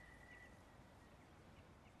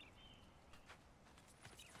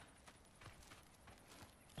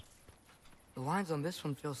 The lines on this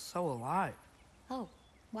one feel so alive. Oh,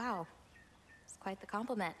 wow. It's quite the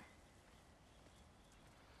compliment.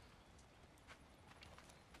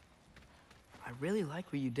 I really like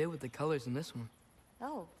what you did with the colors in this one.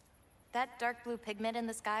 Oh, that dark blue pigment in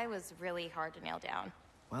the sky was really hard to nail down.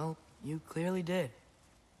 Well, you clearly did.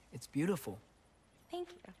 It's beautiful. Thank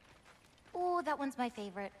you. Oh, that one's my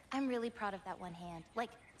favorite. I'm really proud of that one hand.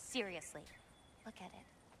 Like, seriously. Look at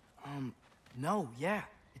it. No, yeah.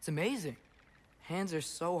 It's amazing. Hands are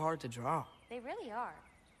so hard to draw. They really are.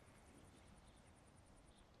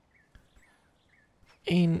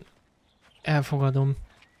 Én elfogadom.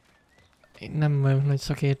 Én nem vagyok nagy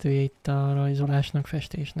szakértője itt a rajzolásnak,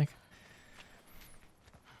 festésnek.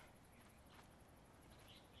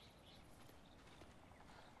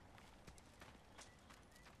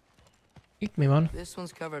 Itt mi van? This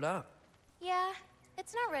one's covered up. Yeah,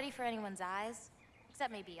 it's not ready for anyone's eyes.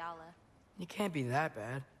 Except maybe Yala. You can't be that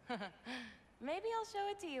bad. Maybe I'll show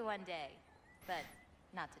it to you one day. But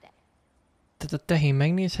not today. Tehát a tehén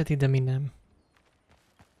megnézheti, de mi nem.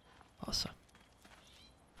 Assza.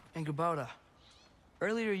 And Gabota,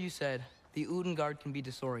 earlier you said the Udengard can be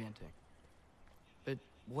disorienting. But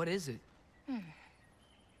what is it?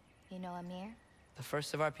 You know Amir? The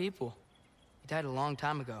first of our people. He died a long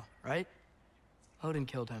time ago, right? Odin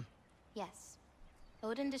killed him. Yes.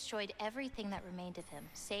 Odin destroyed everything that remained of him,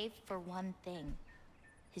 save for one thing.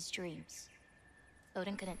 His dreams.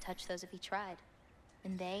 Odin couldn't touch those if he tried.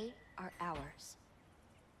 And they are ours.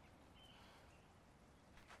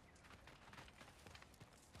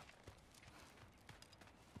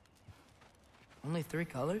 Only 3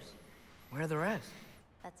 colors? Where are the rest?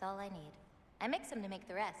 That's all I need. I mix them to make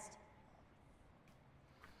the rest.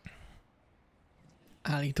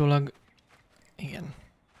 Állítólag, igen,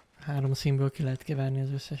 3 színből ki lehet keverni az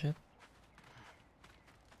összeset.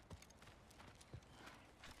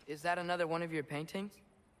 Is that another one of your paintings?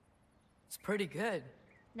 It's pretty good.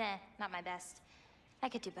 Nah, not my best. I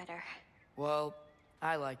could do better. Well,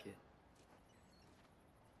 I like it.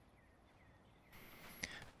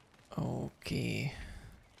 Oké.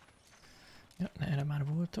 Ja, erre már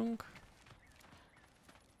voltunk.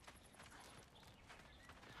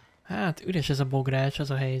 Hát, üres ez a bogrács, az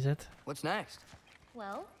a helyzet. What's next?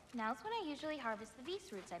 Well, now's when I usually harvest the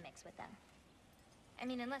beast roots I mix with them. I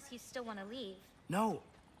mean, unless you still want to leave. No,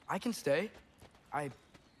 I can stay. I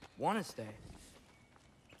want to stay.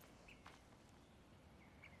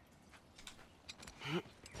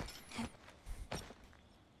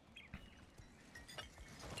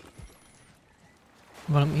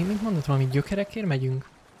 Valami, mint mondott, valami gyökerekért megyünk?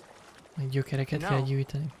 Meg gyökereket kell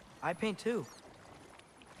gyűjteni. I paint too.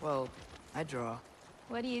 Well, I draw.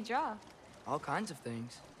 What do you draw? All kinds of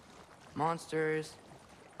things. Monsters,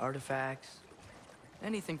 artifacts,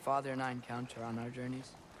 anything Father and I encounter on our journeys.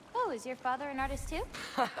 Oh, is your father an artist too?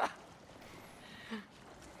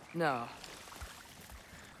 No.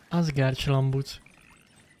 Asgard slambuc.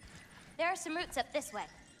 There are some roots up this way.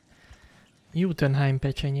 Jötunheim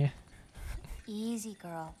pecsenye. Easy,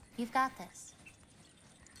 girl. You've got this.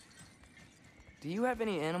 Do you have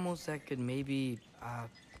any animals that could maybe,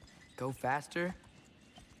 go faster?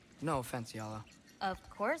 No offense, Yala. Of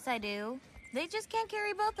course I do. They just can't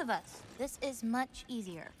carry both of us. This is much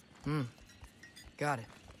easier. Got it.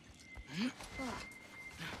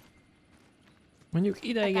 Mondjuk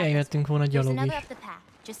ideig eljöttünk volna There's gyalog another is. up the path.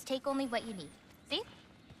 Just take only what you need. See?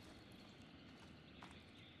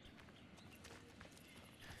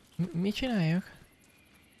 Mit csináljak?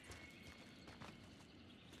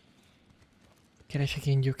 Keresek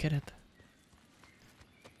én gyökeret?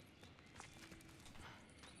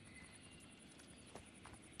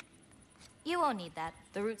 You won't need that.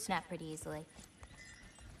 The roots snap pretty easily.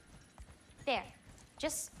 There.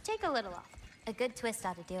 Just take a little off. A good twist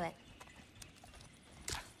ought to do it.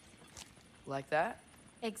 Like that?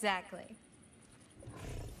 Exactly.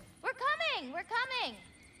 We're coming! We're coming!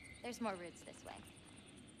 There's more roots this way.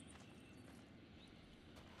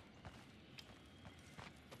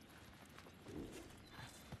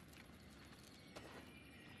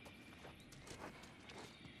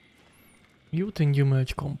 Jötun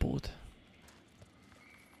gyümölcs kompót.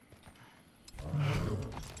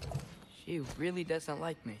 She really doesn't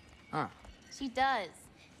like me, huh? She does.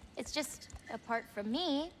 It's just, apart from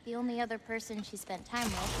me, the only other person she spent time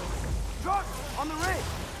with is... Truck! On the ridge!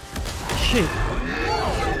 Shit!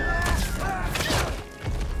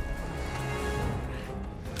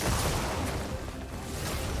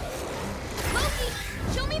 Loki!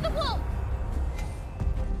 Show me the wolf!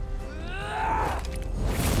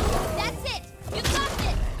 That's it! You got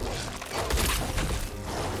it!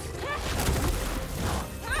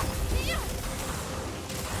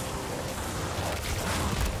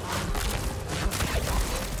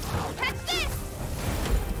 Catch this!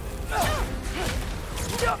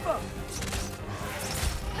 Jump up!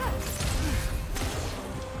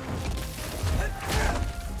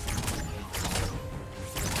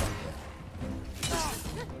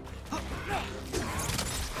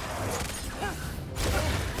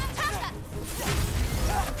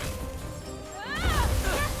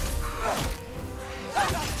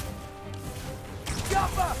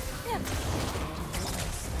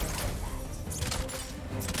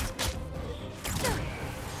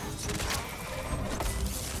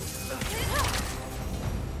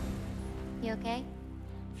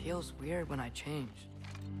 weird when I change.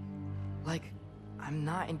 Like, I'm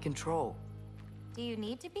not in control. Do you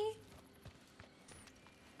need to be?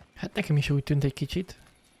 Hát nekem is úgy tűnt egy kicsit.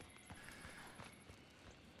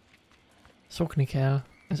 Szokni kell.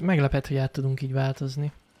 Ez meglepett, hogy át tudunk így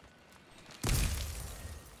változni.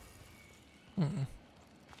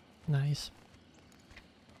 Nice.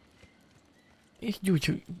 És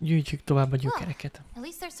gyűjtsük tovább a gyökereket. At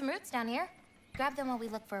least there's some roots down here. Grab them while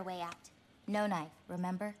we look for a way out. No knife,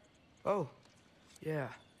 remember? Oh, yeah.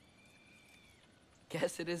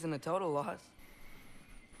 Guess it isn't a total loss.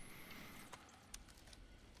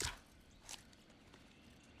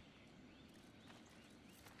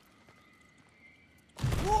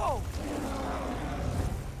 Whoa!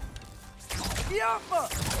 Yappa!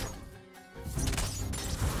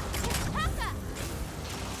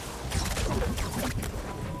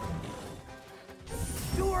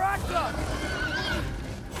 Duraka!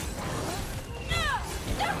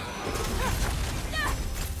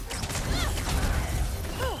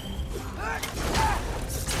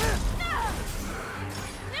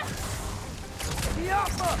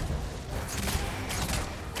 Yappa!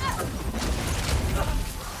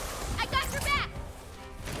 I got your back!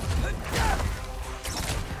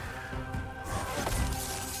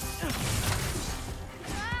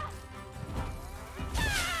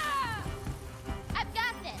 I've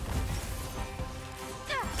got this!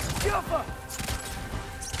 Yappa!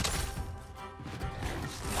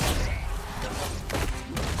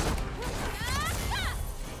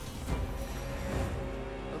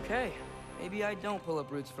 Okay, maybe I don't pull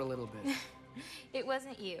up roots for a little bit. It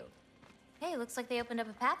wasn't you. Hey, looks like they opened up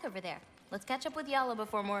a path over there. Let's catch up with Yala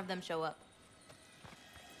before more of them show up.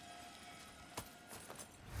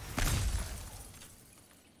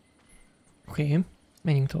 Oké,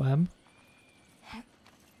 menjünk tovább.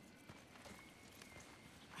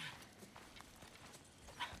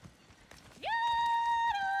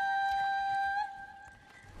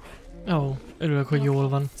 Ó, örülök, hogy jól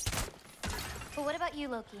van. But what about you,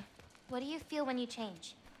 Loki? What do you feel when you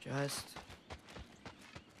change? Just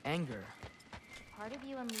anger. Part of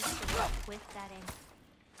you unleashes the work with that anger.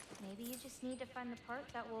 Maybe you just need to find the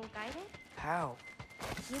part that will guide it? How?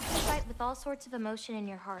 You can fight with all sorts of emotion in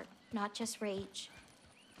your heart, not just rage.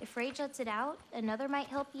 If rage lets it out, another might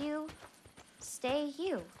help you stay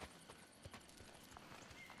you.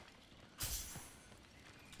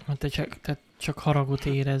 Te csak haragot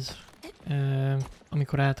érez,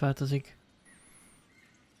 amikor átváltozik.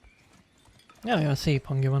 Ja, olyan szép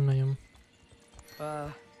hangja van nagyon.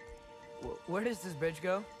 Where does this bridge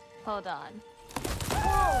go? Hold on.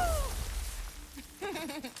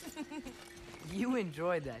 You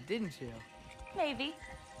enjoyed that, didn't you? Maybe.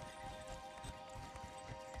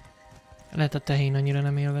 Lehet a tehén annyira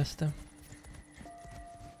nem élvezte.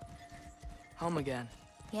 Home again.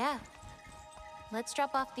 Yeah. Let's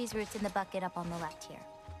drop off these roots in the bucket up on the left here.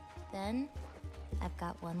 Then, I've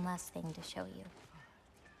got one last thing to show you.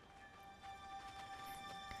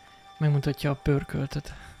 Megmutatja a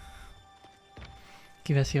pörköltet.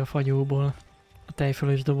 Kiveszi a fagyóból a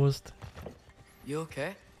tejfölös dobozt. You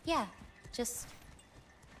okay? Yeah, just...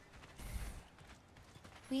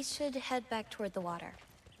 We should head back toward the water.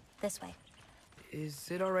 This way. Is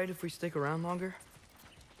it alright if we stick around longer?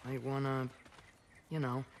 Might wanna, you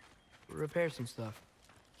know, repair some stuff.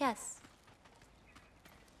 Yes.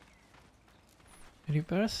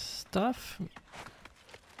 Repair stuff?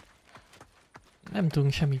 Nem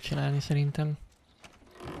tudunk semmit csinálni szerintem.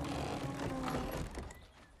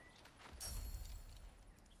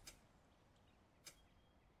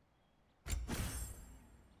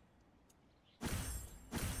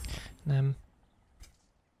 Nem.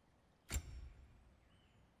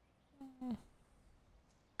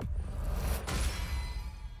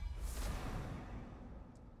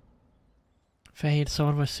 Fehér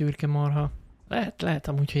szarvas, szürke marha. Lehet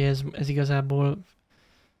amúgy, hogy ez igazából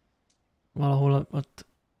valahol ott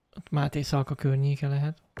Máté Szalka környéke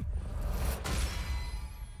lehet.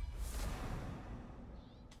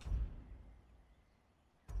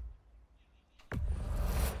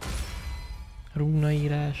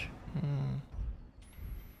 Rúnaírás.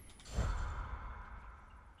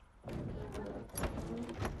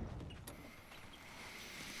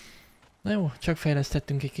 Na jó, csak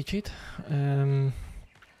fejlesztettünk egy kicsit.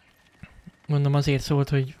 Mondom, azért szólt,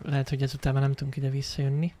 hogy lehet, hogy ezután már nem tudunk ide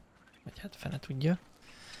visszajönni. Vagy hát fene tudja.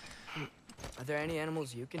 Are there any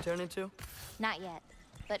animals you can turn into? Not yet.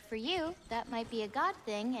 But for you, that might be a god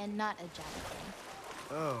thing and not a giant thing.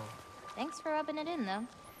 Oh. Thanks for rubbing it in, though.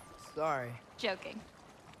 Sorry. Joking.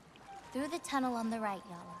 Through the tunnel on the right,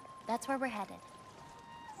 Yala. That's where we're headed.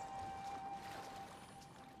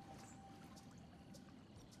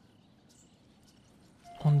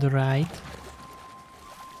 On the right.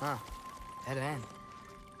 Huh. Dead end.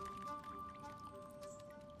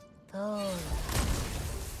 Those.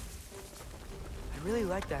 I really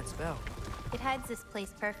like that spell. It hides this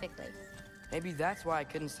place perfectly. Maybe that's why I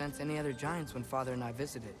couldn't sense any other giants when Father and I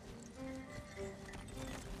visited.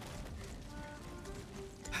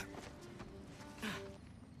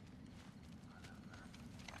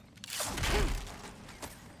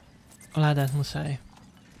 A ládát muszáj.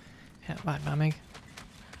 Ja, várj már meg.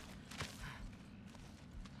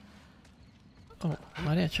 Ó,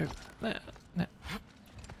 várjál csak. Ne.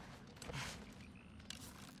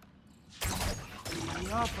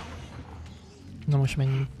 Na most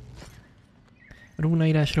menjünk.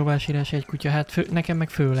 Rúnaírás, rovásírás, egy kutya. Hát nekem meg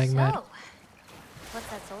főleg, mert... So, what's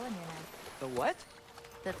that soul in your knife? The what?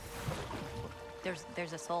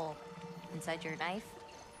 There's a soul inside your knife.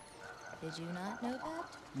 Did you not know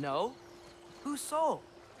that? No. Whose soul?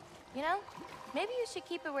 You know, maybe you should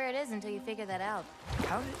keep it where it is until you figure that out.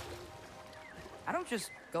 How did... I don't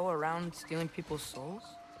just go around stealing people's souls.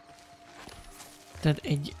 Tehát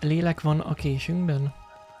egy lélek van a késünkben?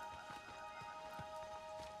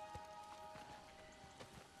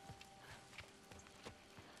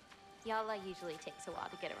 Yalla usually takes a while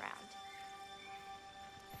to get around.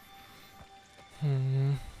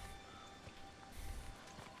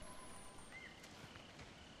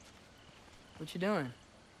 What you doing?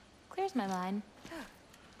 Clears my mind.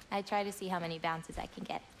 I try to see how many bounces I can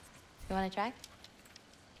get. You want to try?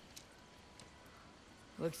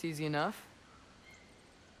 Looks easy enough.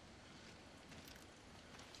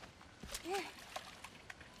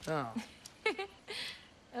 Oh.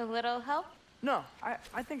 A little help? No,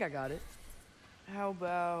 I think I got it. How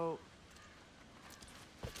about...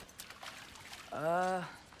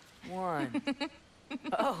 one.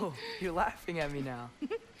 Oh, you're laughing at me now.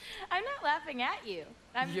 I'm not laughing at you.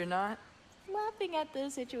 You're not? Laughing at the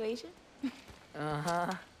situation.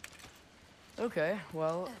 Uh-huh. Okay,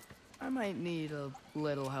 well, I might need a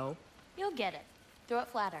little help. You'll get it. Throw it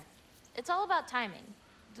flatter. It's all about timing.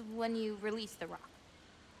 When you release the rock.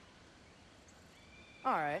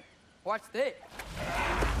 All right. Watch this.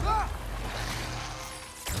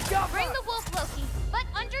 Bring the wolf, Loki, but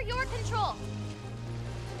under your control.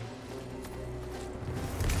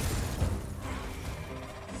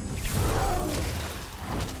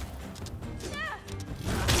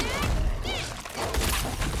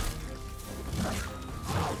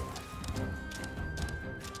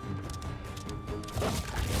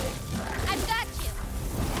 I've got you.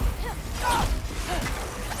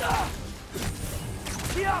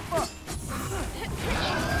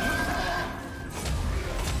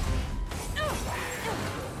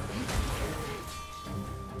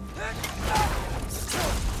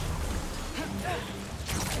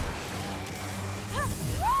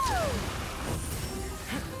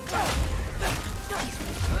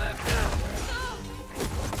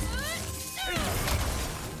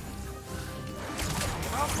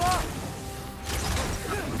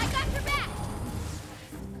 I got your back.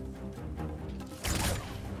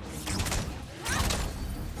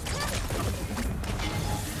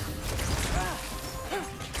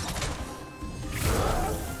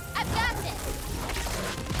 I've got this.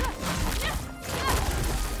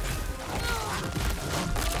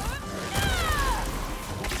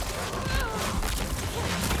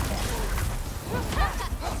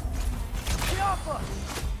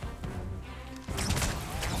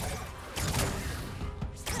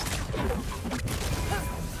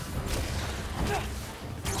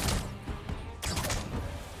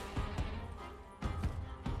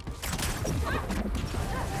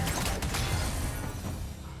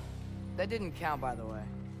 That didn't count, by the way.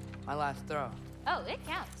 My last throw. Oh, it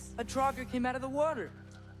counts. A Trogger came out of the water.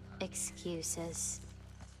 Excuses.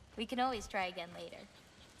 We can always try again later.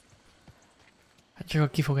 Hát csak a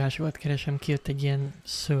kifogásokat keresem, kijött egy ilyen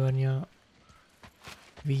szörny a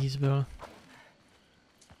vízből.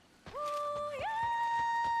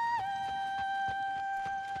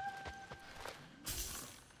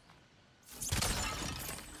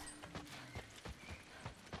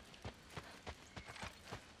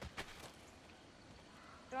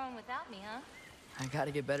 Throwing without me, huh? I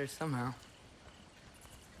gotta get better somehow.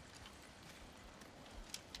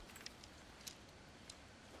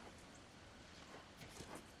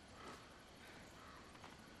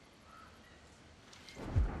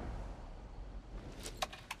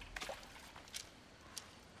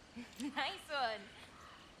 Nice one.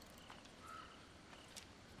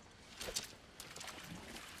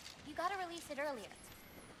 You gotta release it earlier.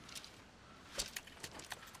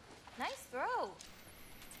 Nice throw.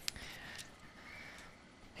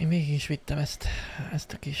 Én végig is vittem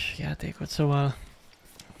ezt a kis játékot, szóval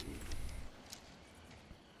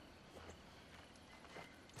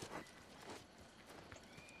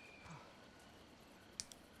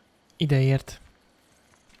Ideért.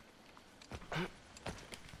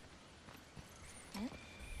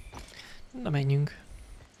 Na menjünk.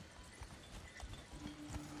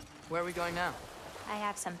 Where are we going now? I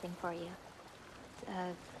have something for you.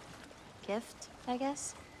 A gift, I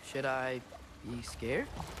guess? Should I be scared?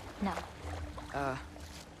 No.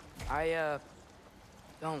 I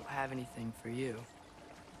don't have anything for you.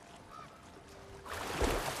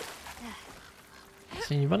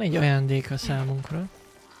 Szóval van egy ajándék a számunkra.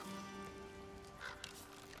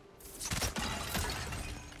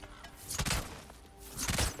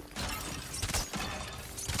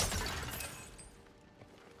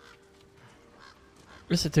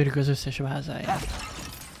 Összetörjük az összes vázáját.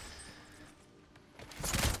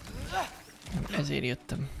 Ezért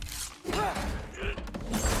jöttem.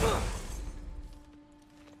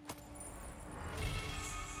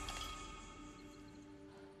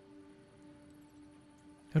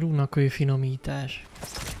 Rúnakő finomítás.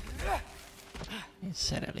 Egy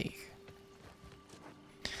szerelék.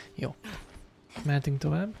 Jó. Mehetünk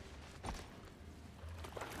tovább.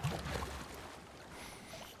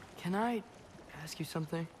 Can I ask you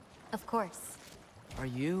something? Of course.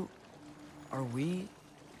 Are we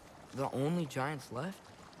the only giants left?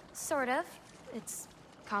 Sort of. It's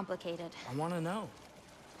complicated. I want to know.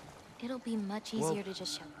 It'll be much easier to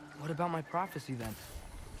just show. What about my prophecy then?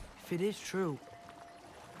 If it is true,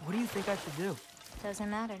 what do you think I should do? Doesn't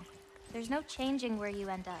matter. There's no changing where you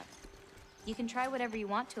end up. You can try whatever you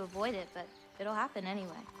want to avoid it, but it'll happen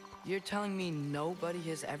anyway. You're telling me nobody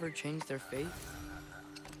has ever changed their faith?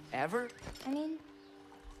 Ever? I mean,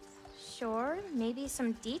 sure, maybe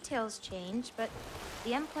some details change, but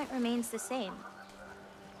the end point remains the same.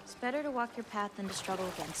 It's better to walk your path than to struggle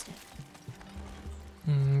against it.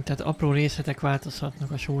 Tehát apró részletek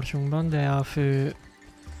változhatnak a sorsunkban, de a fő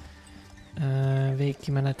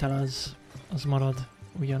végkimenetel az marad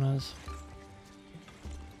ugyanaz.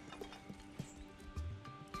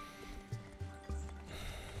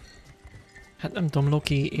 Hát nem tudom,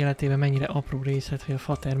 Loki életében mennyire apró részlet, hogy a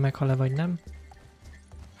fater meghal-e vagy nem.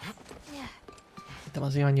 De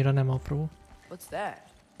azért annyira nem apró. What's that?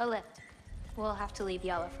 A lift. We'll have to leave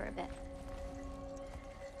Yala for a bit.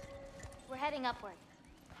 We're heading upward.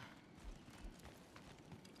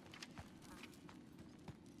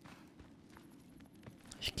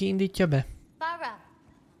 És ki indítja be? Bara.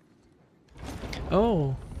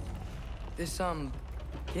 Oh. This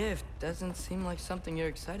gift doesn't seem like something you're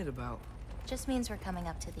excited about. Just means we're coming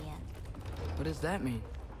up to the end. What does that mean?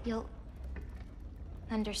 You'll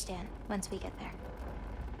understand once we get there.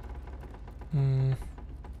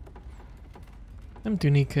 Nem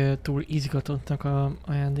tűnik túl izgatottnak a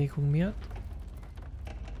ajándékunk miatt.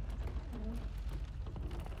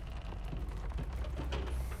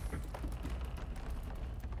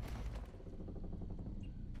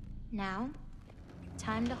 Now,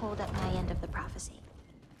 time to hold up my end of the prophecy.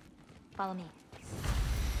 Follow me.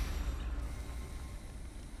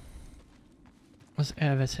 Az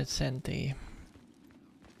elveszett szentély.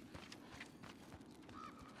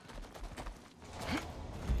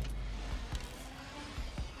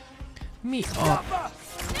 Mi a...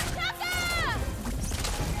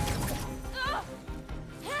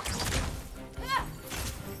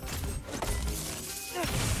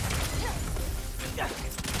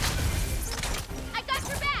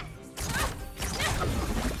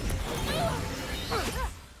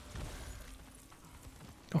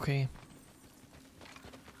 Oké.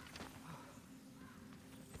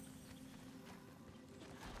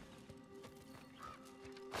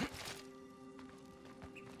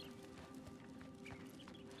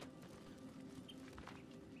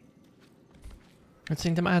 Hát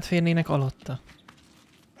szerintem átférnének alatta.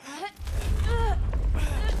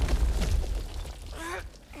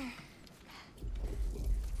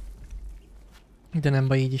 De nem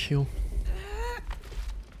baj, így is jó.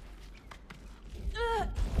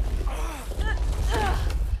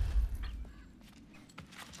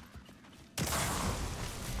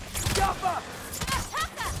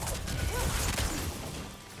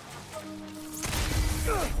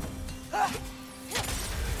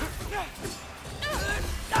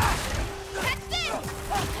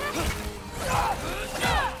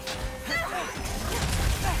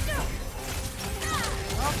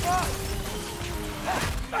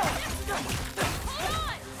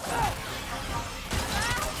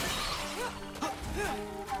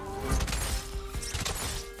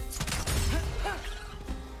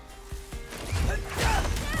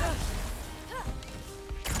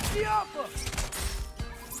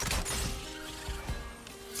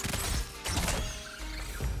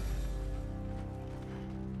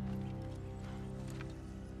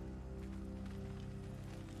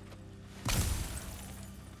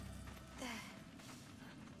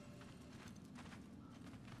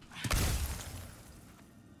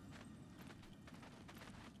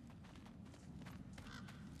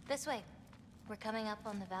 This way. We're coming up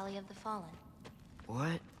on the Valley of the Fallen.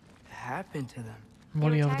 What happened to them?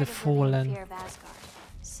 Valley of the Fallen. Fear of Asgard,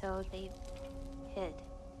 so they hid.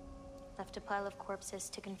 Left a pile of corpses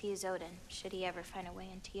to confuse Odin, should he ever find a way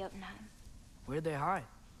into Jötunheim. Where'd they hide?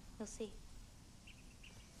 You'll see.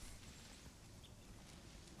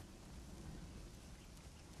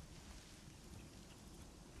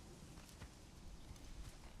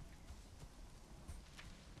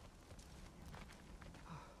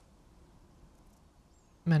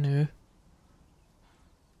 Menő.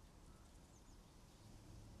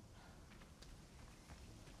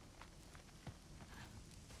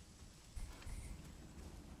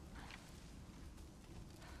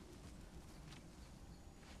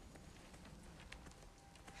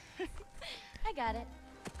 I got it.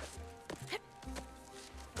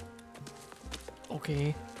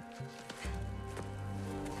 Okay.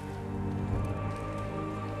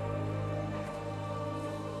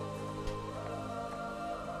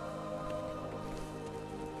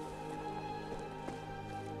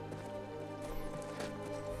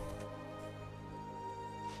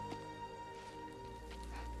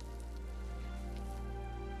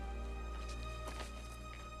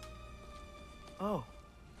 Oh,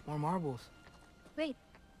 more marbles. Wait,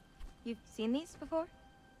 you've seen these before?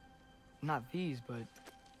 Not these, but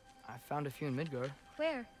I found a few in Midgard.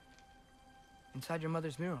 Where? Inside your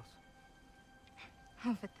mother's murals.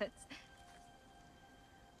 Oh, but that's...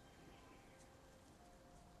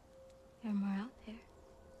 There are more out there.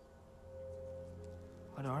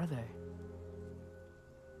 What are they?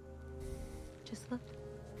 Just look.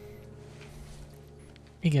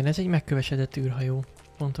 Igen, ez egy megkövesedett űrhajó.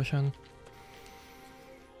 Pontosan.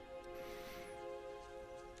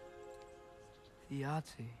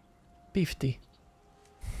 Yahtzee. Pifti.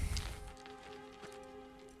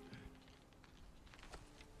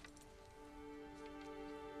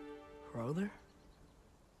 Brother?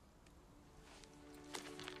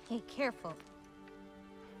 Hey, careful.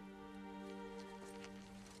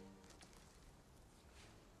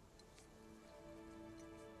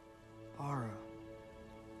 Ara.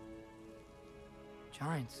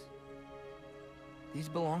 Giants. These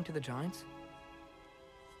belong to the giants?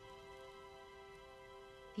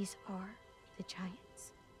 These are the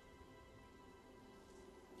giants.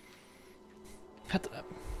 Hát...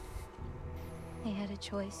 They had a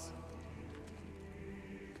choice.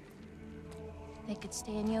 They could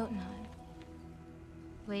stay in Jötunheim,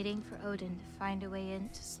 waiting for Odin to find a way in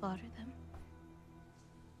to slaughter them.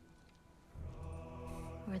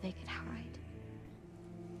 Or they could hide.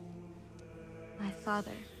 My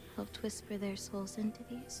father helped whisper their souls into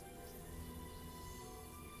these.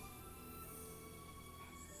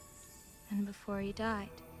 And before he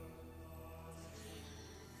died,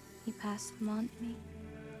 he passed them on to me.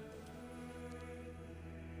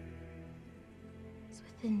 It's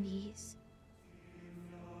within these.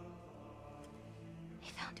 They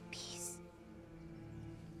found a peace.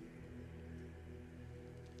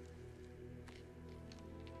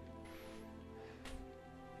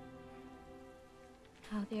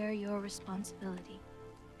 Now they're your responsibility.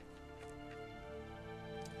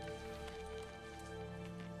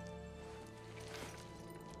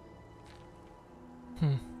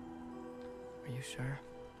 Are you sure?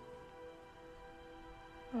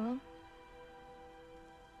 Well,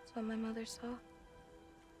 that's what my mother saw.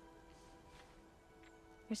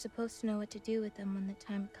 You're supposed to know what to do with them when the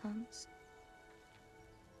time comes.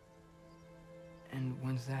 And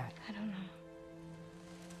when's that? I don't know.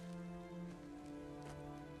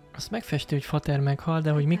 Azt megfestő, hogy Fater meghal,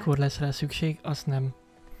 de hogy mikor lesz rá szükség, azt nem.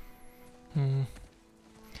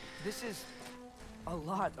 This is a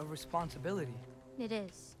lot of responsibility. It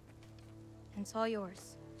is. And it's all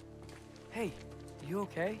yours. Hey, you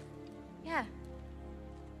okay? Yeah.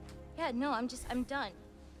 Yeah, no, I'm done.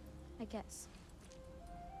 I guess.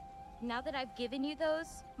 Now that I've given you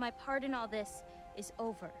those, my part in all this is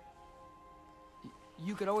over.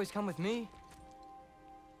 You could always come with me.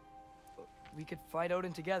 We could fight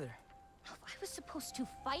Odin together. If I was supposed to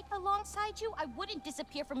fight alongside you, I wouldn't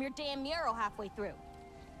disappear from your damn mural halfway through.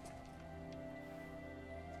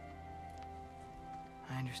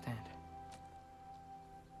 I understand.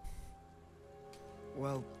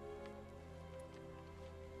 Well,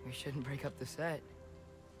 we shouldn't break up the set.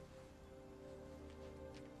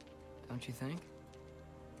 Don't you think?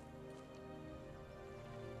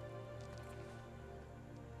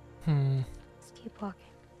 Let's keep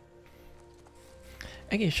walking.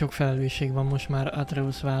 Egész sok felelősség van most már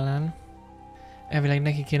Atreus vállán. Elvileg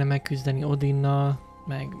neki kéne megküzdeni Odinnal,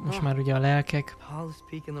 meg most már ugye a lelkek. Tallest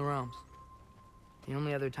peak in the realms. The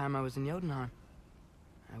only other time I was in Jötunheim.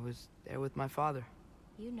 I was there with my father.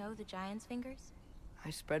 You know the Giant's fingers?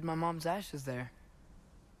 I spread my mom's ashes there.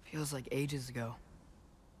 Feels like ages ago.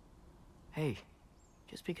 Hey,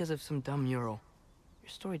 just because of some dumb mural,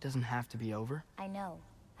 your story doesn't have to be over. I know.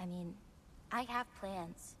 I mean, I have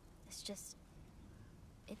plans. It's just...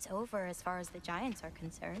 it's over as far as the Giants are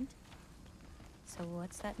concerned. So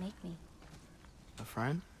what's that make me? A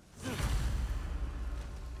friend?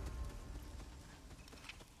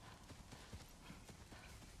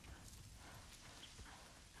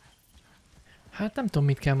 Hát nem tudom,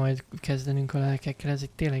 mit kell majd kezdenünk a lelkekkel, ez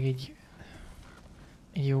itt tényleg egy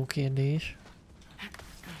jó kérdés.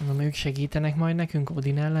 Mondom, ők segítenek majd nekünk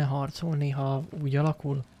Odin ellen harcolni, ha úgy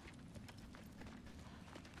alakul?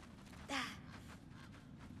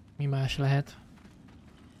 Mi más lehet?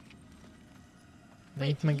 De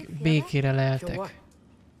itt meg békére leltek.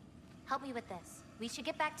 Help me with this. We should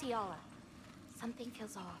get back to Yala. Something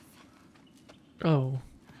feels off. Oh.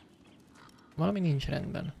 Valami nincs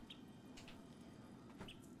rendben.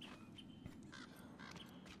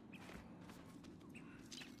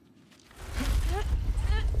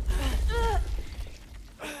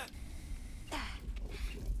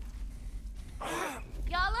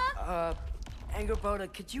 Yala? Angerboda,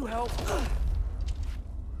 could you help?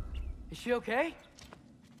 Is she okay?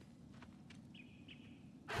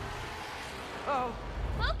 Oh.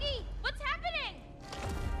 Loki, what's happening?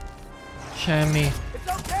 Semmi. It's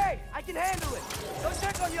okay. I can handle it. Go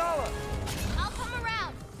check on Yala. I'll come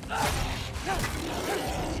around.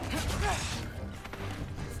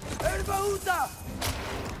 Erbahuta!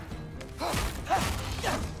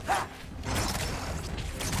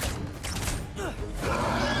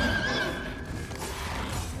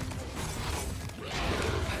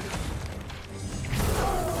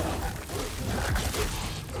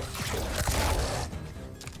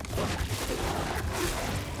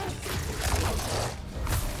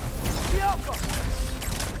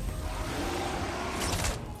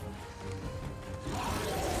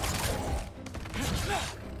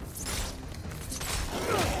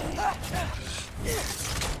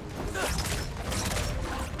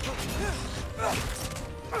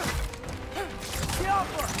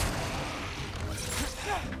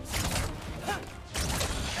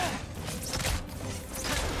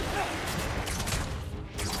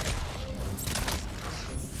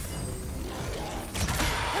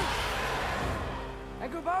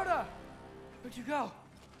 Angerboda! Where'd you go?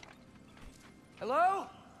 Hello?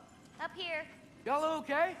 Up here. Yala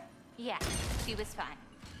okay? Yeah, she was fine.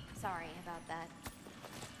 Sorry about that.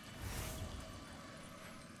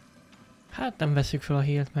 Hát nem veszük fel a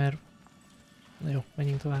hírt, mert... Jó,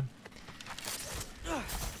 menjünk tovább.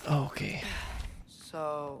 Okay.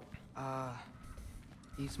 So,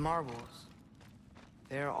 these marbles,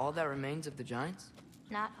 they're all that remains of the Giants?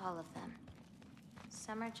 Not all of them.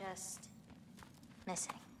 Some are just...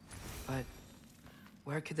 missing. But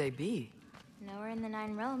where could they be? Nowhere in the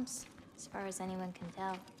Nine Realms, as far as anyone can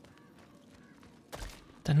tell.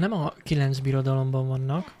 Tehát nem a 9 birodalomban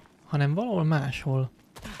vannak, hanem valahol máshol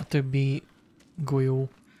a többi golyó.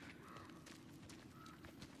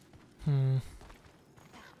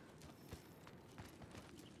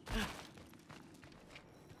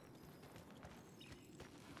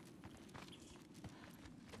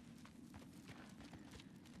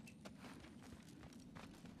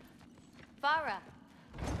 Farah!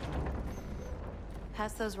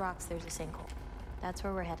 Past those rocks, there's a sinkhole. That's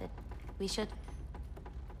where we're headed. We should...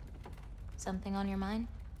 Something on your mind?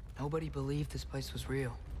 Nobody believed this place was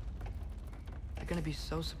real. They're gonna be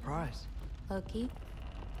so surprised. Loki,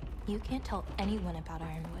 you can't tell anyone about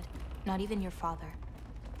Ironwood. Not even your father.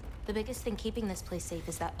 The biggest thing keeping this place safe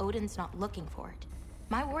is that Odin's not looking for it.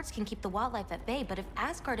 My wards can keep the wildlife at bay, but if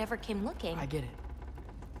Asgard ever came looking... I get it.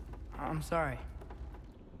 I'm sorry.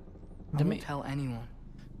 De I won't tell anyone.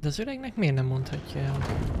 De az öregnek miért nem mondhatja el?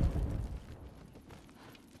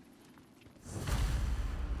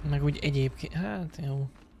 Meg úgy egyébként... Hát jó.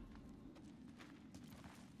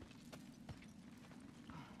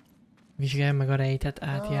 Vizsgálj meg a rejtett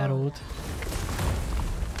átjárót.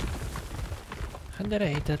 Hát de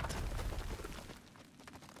rejtett.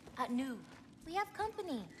 Nu, we have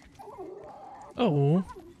company. Oh.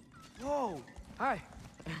 Whoa! Hi.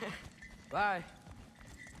 Bye.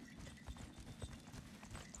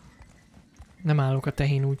 Nem állok a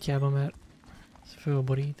tehén útjába, mert ez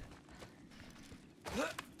fölborít.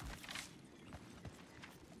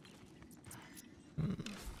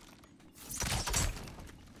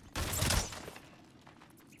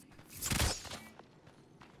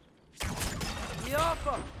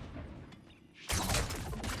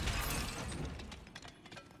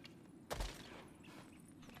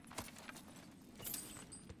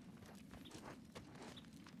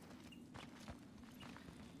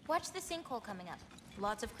 Watch the sinkhole coming up.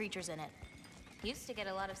 Lots of creatures in it. Used to get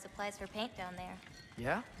a lot of supplies for paint down there.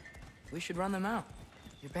 Yeah? We should run them out.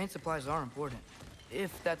 Your paint supplies are important.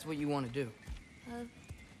 If that's what you want to do.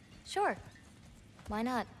 Sure. Why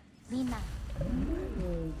not? Lima.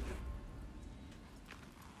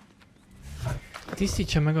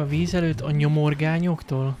 Tisztítsa meg a víz előtt a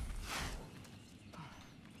nyomorgányoktól.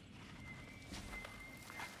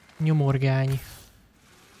 Nyomorgány.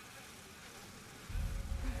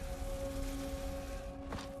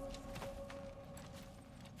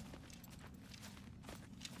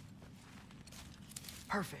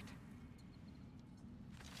 Perfect.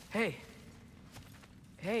 Hey.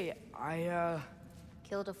 Hey,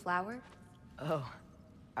 Killed a flower? Oh,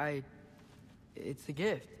 it's a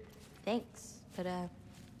gift. Thanks, but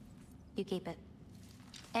you keep it.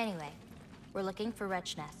 Anyway, we're looking for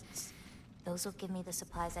wretch nests. Those will give me the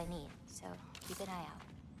supplies I need, so keep an eye out.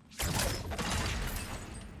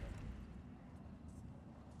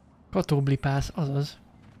 Katóblipász, azaz.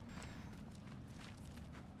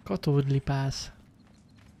 Katódlipász.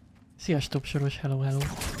 Szia, stopsoros, hello, hello.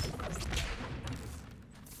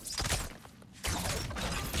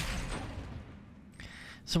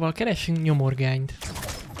 Szóval keressünk nyomorgányt.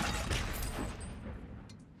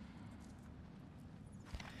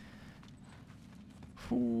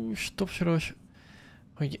 Hú, stopsoros,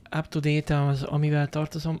 hogy up to date az, amivel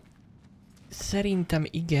tartozom. Szerintem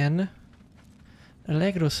igen. A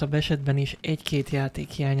legrosszabb esetben is egy-két játék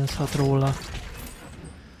hiányozhat róla.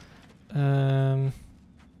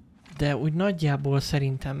 De úgy nagyjából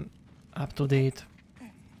szerintem up to date.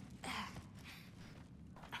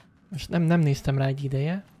 Most nem néztem rá egy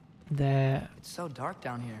ideje, de... It's so dark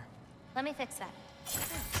down here. Let me fix that.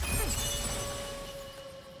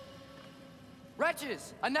 Wretches!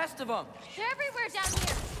 A nest of them! They're everywhere down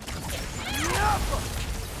here!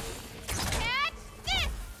 Catch this!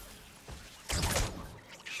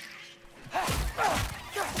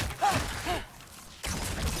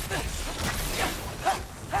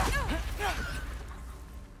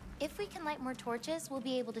 If we can light more torches, we'll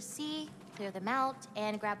be able to see, clear them out,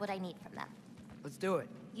 and grab what I need from them. Let's do it.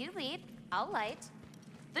 You lead, I'll light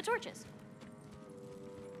the torches.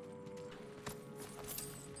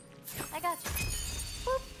 I got you.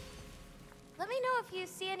 Boop. Let me know if you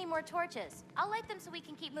see any more torches. I'll light them so we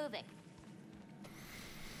can keep moving.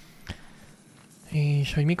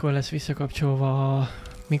 És hogy mikor lesz visszakapcsolva,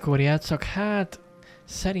 mikor játszak? Hát,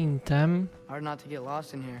 szerintem... Hard not to get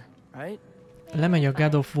lost in here, right? Lemegy a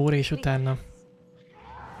God of War és utána.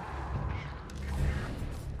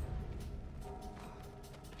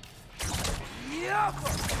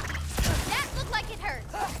 That looked like it hurt!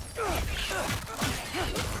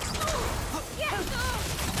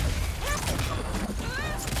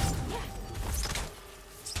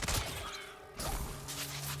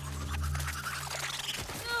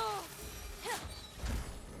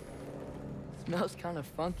 Smells kind of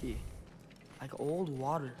funky. Like old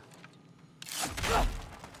water.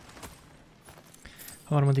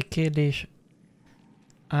 Harmadik kérdés.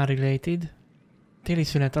 Unrelated. Téli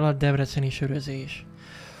szünet alatt debreceni sörözés.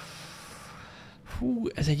 Hú,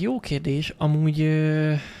 ez egy jó kérdés. Amúgy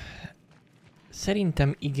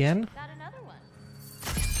szerintem igen.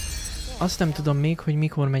 Azt nem tudom még, hogy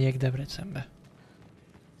mikor megyek Debrecenbe.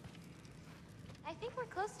 I think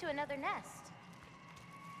we're close to another nest.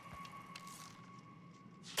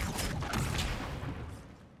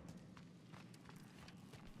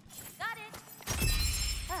 Got it.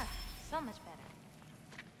 Ah, so much better.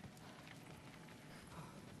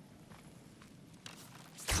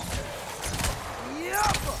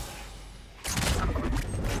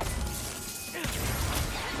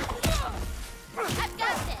 I've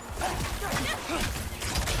got this!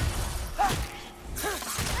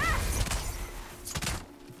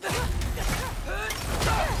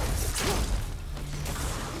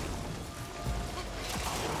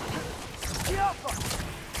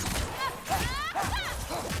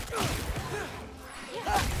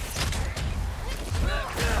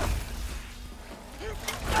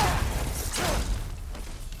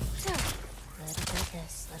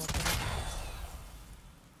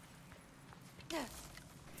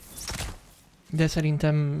 De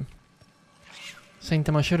szerintem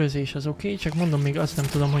a sörözés az oké, csak mondom, még azt nem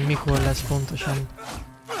tudom, hogy mikor lesz pontosan.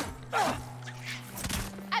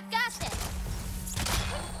 I've got this!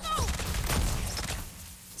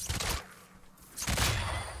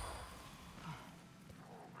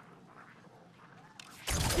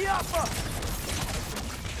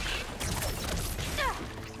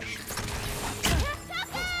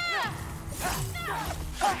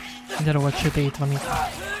 De rohadt sötét van itt.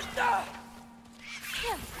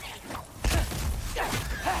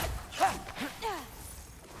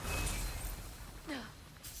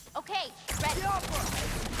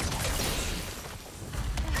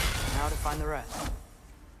 Now to find the rest.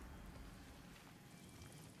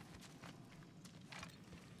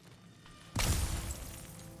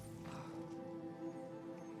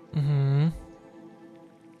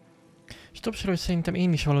 Stopsoros, szerintem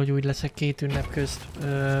én is valahogy úgy leszek két ünnep közt.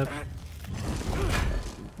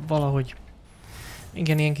 Valahogy.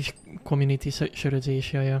 Igen, ilyen kis community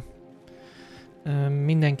sörözés, jaja.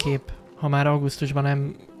 Mindenképp, ha már augusztusban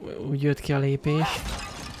nem úgy jött ki a lépés,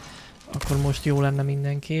 akkor most jó lenne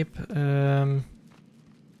mindenképp.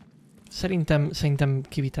 Szerintem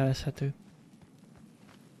kivitelezhető.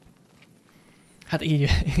 Hát így,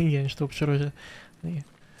 igen, stopsoros.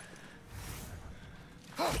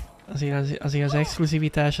 Azért az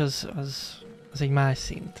exkluzivitás az egy más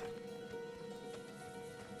szint.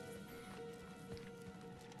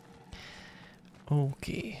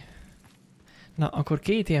 Oké. Na, akkor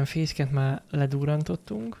két ilyen fészket már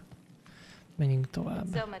ledurrantottunk. Menjünk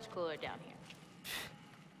tovább. So much cooler down here.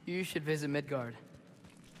 You should visit Midgard.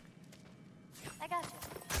 I got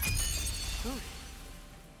you.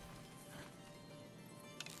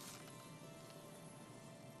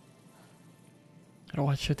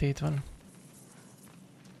 Rohadt sötét van.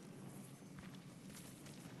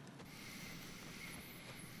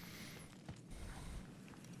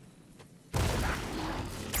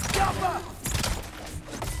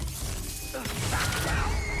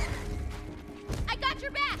 I got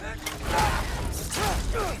your back.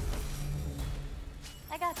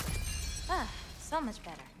 I got you. Ah, so much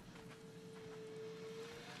better.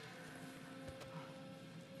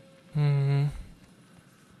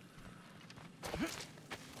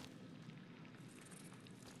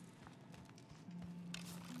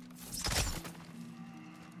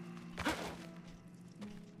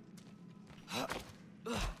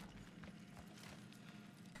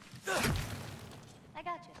 I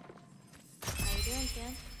got you. How you doing,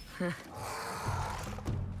 Sam?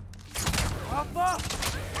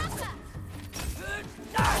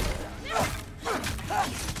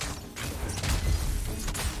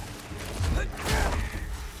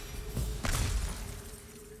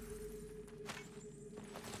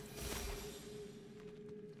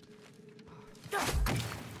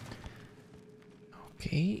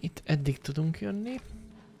 Oké, itt eddig tudunk jönni.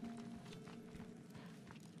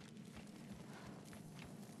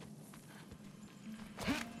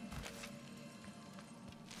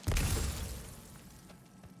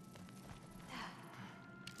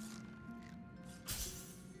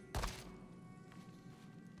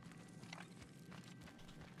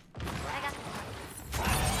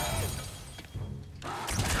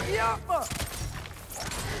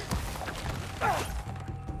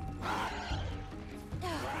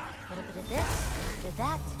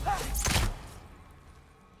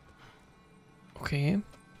 Oké.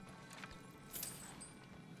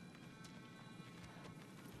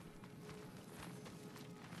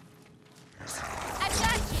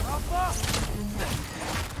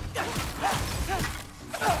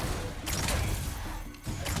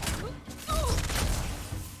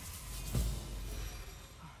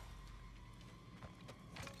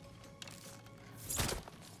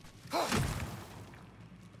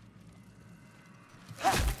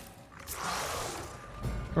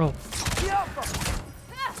 Roll.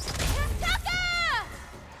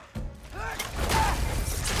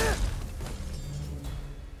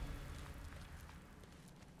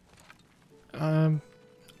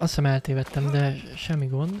 Azt hiszem eltévedtem, de semmi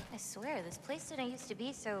gond. I swear, this place didn't used to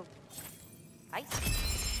be so icy.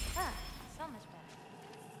 Ah, so much better.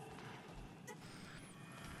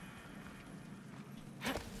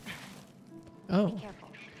 Oh. Be careful.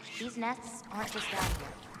 These nests aren't just down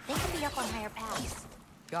here. They can be up on higher paths.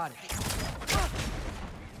 Got it.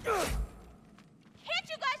 Can't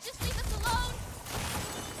you guys just leave us alone?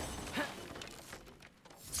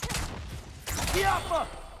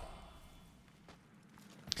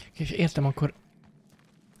 És értem, akkor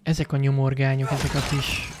ezek a nyomorgányok, ezek a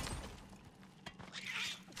kis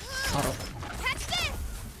szarok.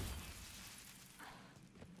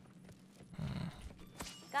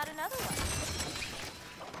 Got another one.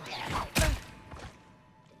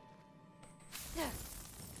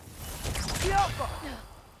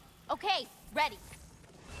 Okay, ready.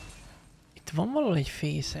 Itt van valahol egy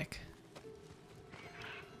fészek.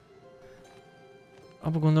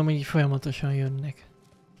 Abba gondolom, hogy így folyamatosan jönnek.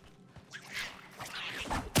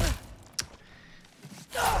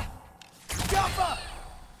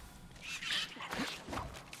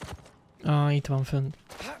 Ah, itt van fönt.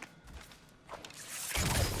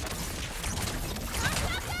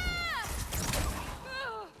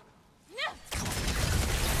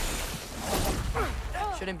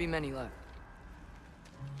 Shouldn't be many left.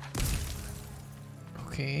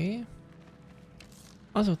 Oké.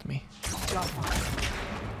 Az ott mi?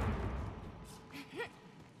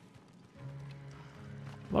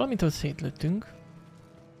 Valamit ott szétlőttünk.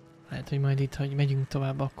 Lehet, hogy majd itt, hogy megyünk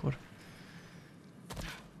tovább, akkor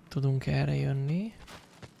tudunk erre jönni.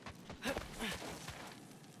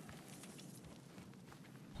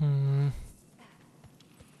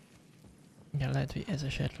 Igen, lehet, hogy ez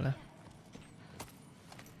esett le.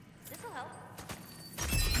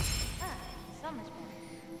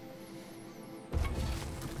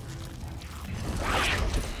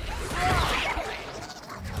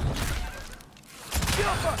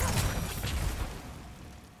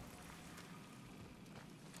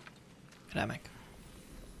 Remek.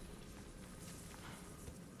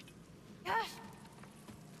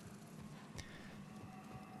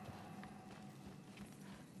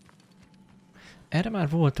 Erre már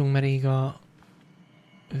voltunk, mert rég a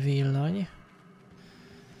villany.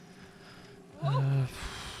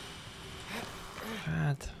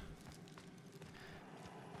 Hát...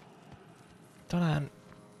 Talán...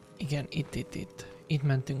 Igen, itt. Itt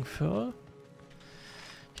mentünk föl.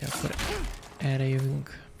 És akkor erre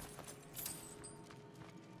jövünk.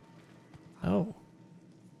 Oh.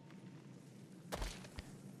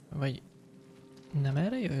 Vagy... Nem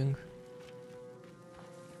erre jövünk?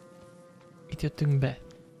 Itt jöttünk be.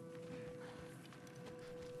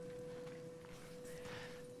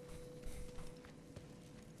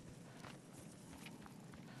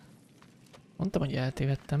 Mondtam, hogy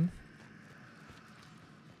eltévedtem.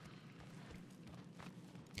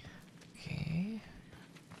 Oké.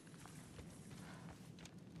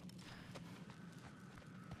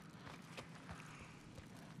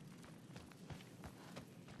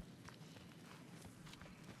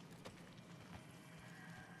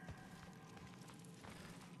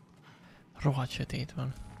 Rohadt sötét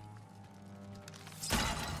van.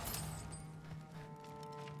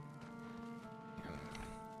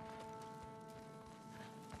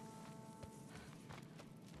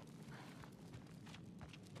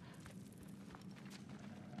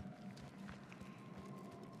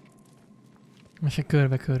 Most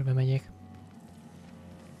körbe-körbe megyek.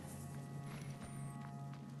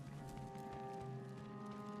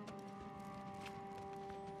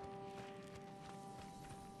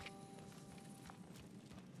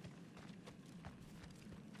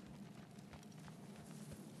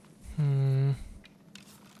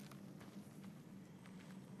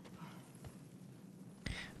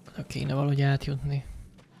 Kéne valahogy átjutni.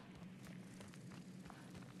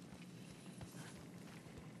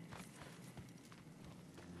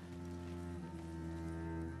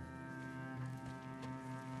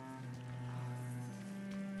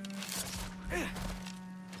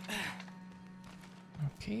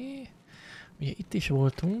 Oké. Ugye itt is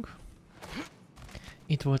voltunk.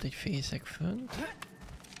 Itt volt egy fészek fönt.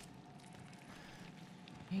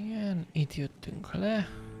 Igen, itt jöttünk le.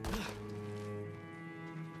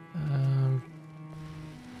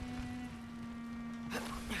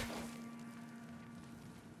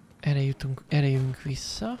 Erre jövünk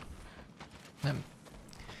vissza. Nem.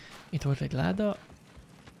 Itt volt egy láda.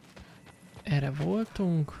 Erre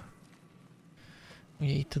voltunk.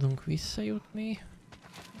 Ugye itt tudunk visszajutni.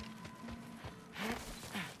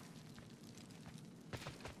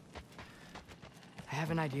 I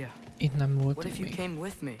have an idea. Itt nem voltunk What if you még. came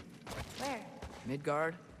with me? Where?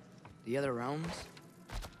 Midgard? The other realms?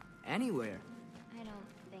 Anywhere. I don't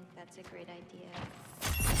think that's a great idea. My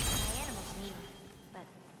animals need me, but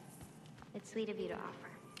it's sweet of you to offer.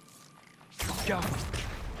 Go.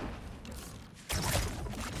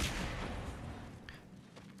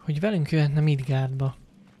 Hogy velünk jöhetne Midgardba.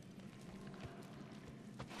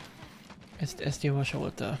 Ezt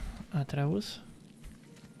javasolta Atreus.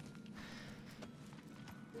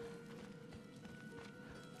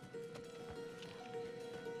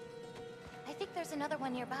 I think there's another one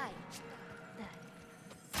nearby.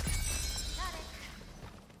 Got it.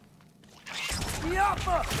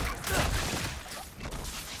 Yappa!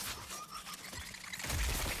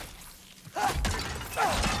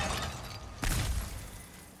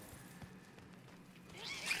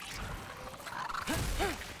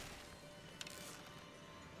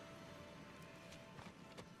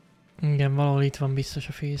 Igen, valahol itt van biztos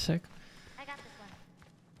a fészek.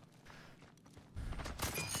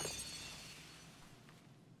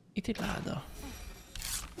 Itt egy láda.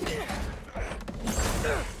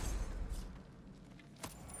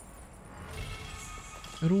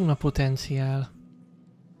 Rúna potenciál.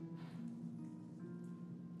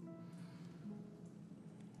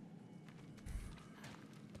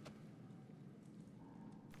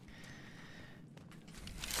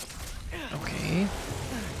 Oké.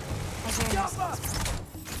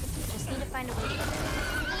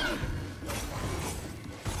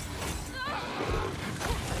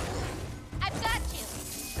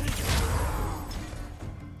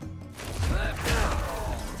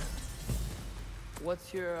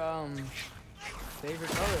 what's your,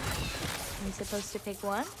 favorite color? Am I supposed to pick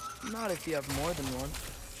one? Not if you have more than one.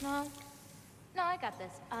 No. No, I got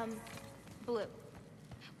this. Blue.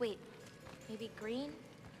 Wait, maybe green?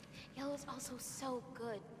 Yellow's also so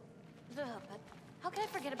good. Ugh, but how can I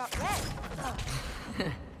forget about red?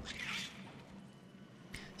 Ugh.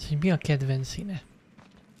 Szóval mi a kedvenc színe?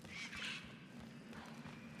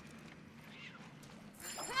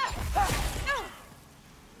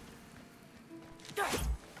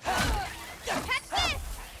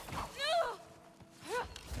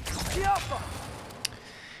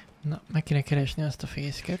 Na, meg kéne keresni azt a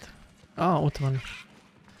fészket. Ah, ott van.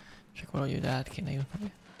 Csak valahogy ide át kéne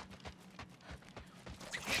jutni.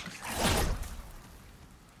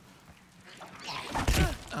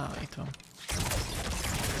 Ah, itt van.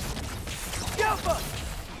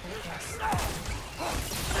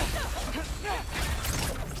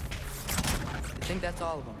 I think that's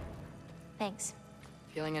all of them. Thanks.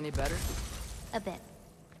 Feeling any better? A bit.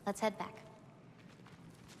 Let's head back.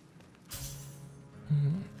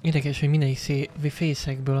 Érdekes, hogy mindegyik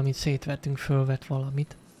fészekből, amit szétvettünk, fölvett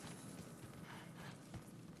valamit.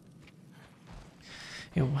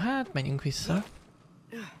 Jó, hát menjünk vissza.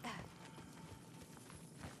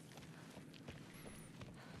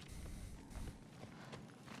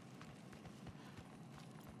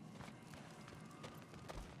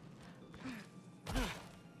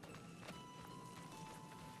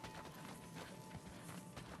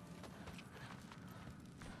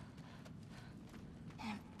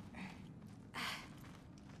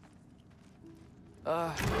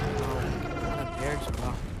 What a bear's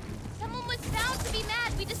rock. Someone was bound to be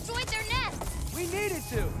mad. We destroyed their nest. We needed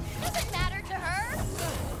to. Doesn't matter to her.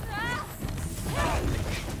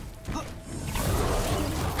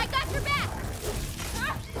 I got your back.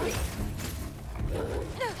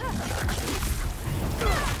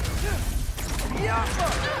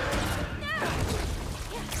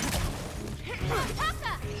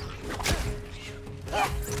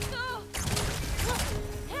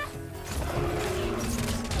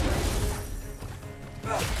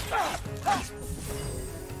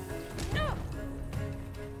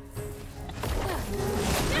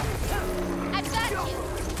 I've got you.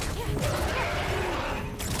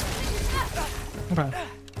 Right.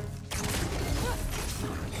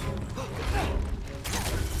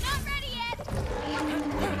 Not ready yet.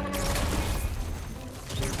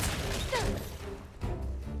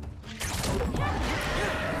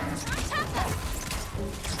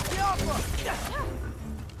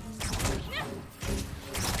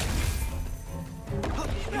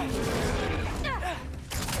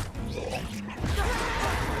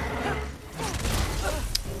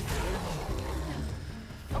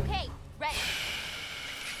 Okay, ready.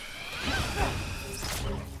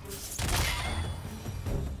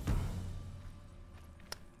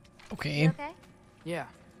 Oké. You okay? Yeah.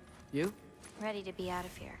 You? Ready to be out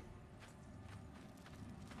of here.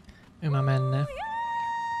 Ő már menne.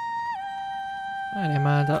 Várjál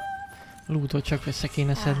már, de a lootot csak össze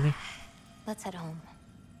kéne szedni. Let's head home.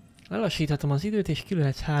 Lelassíthatom az időt, és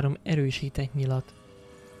kilőhetsz 3 erősített nyilat.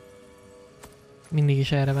 Mindig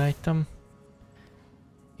is erre vágytam.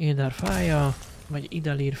 Ildar fája, vagy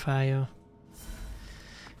Idalir fája.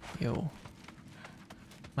 Jó.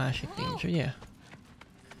 Másik nincs, ugye?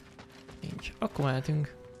 Nincs. Akkor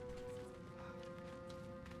mehetünk.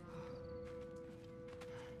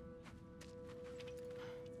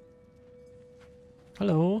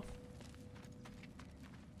 Hello.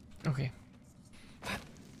 Okay.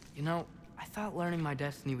 You know, I thought learning my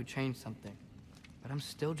destiny would change something. But I'm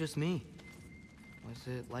still just me. Was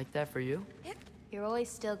it like that for you? You're always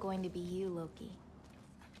still going to be you, Loki.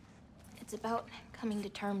 It's about coming to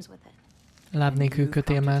terms with it. Láb nélkül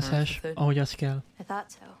kötélmászás, ahogy az kell. I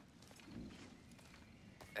thought so.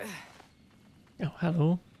 Jó,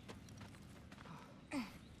 hello.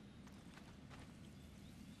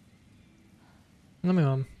 Na mi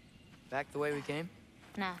van? Back the way we came?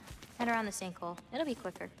 Nah, head around the sinkhole. It'll be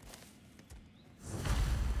quicker.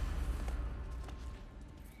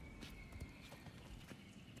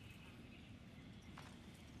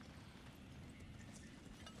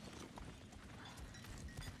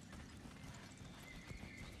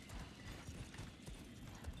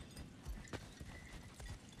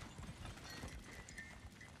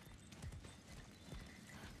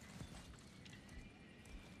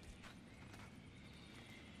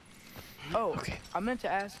 Oh, okay. I meant to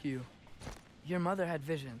ask you. Your mother had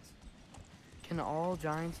visions. Can all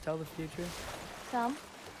giants tell the future? Some.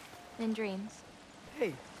 In dreams.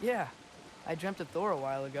 Hey, yeah. I dreamt of Thor a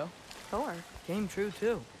while ago. Thor? Came true,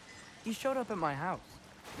 too. He showed up at my house.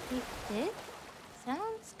 He did?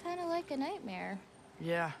 Sounds kind of like a nightmare.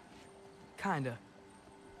 Yeah, kinda.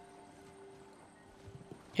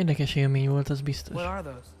 Érdekes élmény volt, az biztos. What are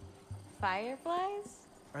those? Fireflies?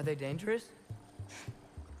 Are they dangerous?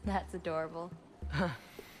 That's adorable.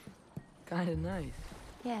 Kinda nice.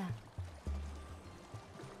 Yeah.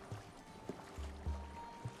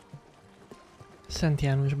 Szent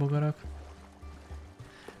János bogarak.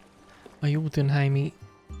 A Jötunheimi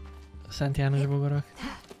Szent János bogarak.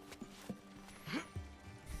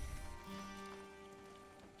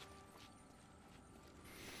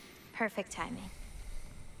 Perfect timing.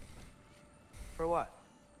 For what?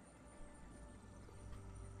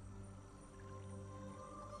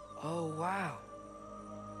 Oh, wow.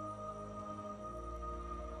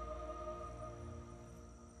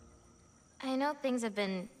 I know things have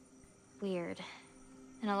been weird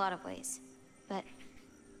in a lot of ways, but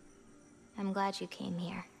I'm glad you came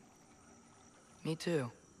here. Me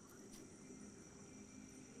too.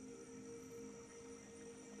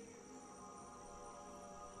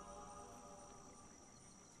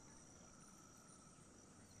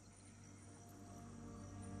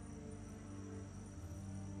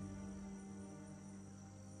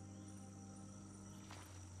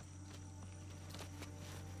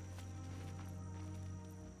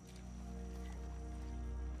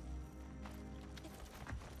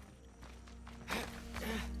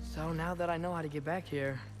 So now that I know how to get back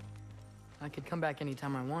here, I could come back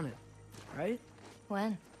anytime I wanted, right?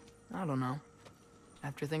 When? I don't know.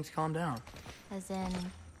 After things calm down. As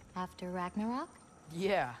in, after Ragnarok?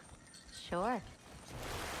 Yeah. Sure.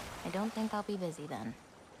 I don't think I'll be busy then.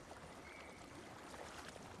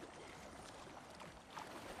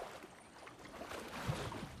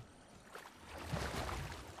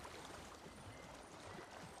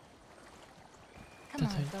 Come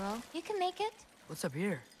on, girl. You can make it. What's up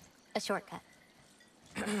here? A shortcut.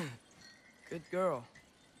 Good girl.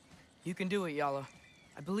 You can do it, Yala.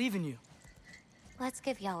 I believe in you. Let's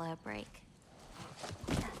give Yala a break.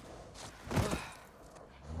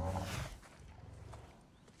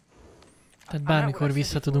 Tehát bármikor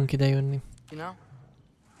vissza tudunk ide jönni. You know?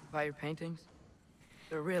 About your paintings?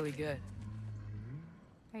 They're really good.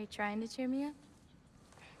 Are you trying to cheer me up?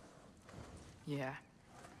 Yeah.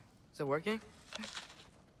 Is it working?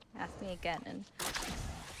 Ask me again and...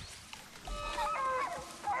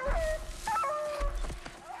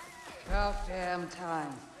 About damn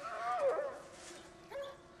time.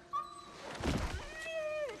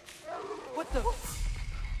 What the?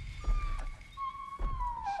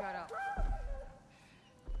 Shut up.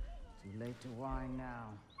 Too late to whine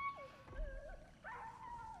now.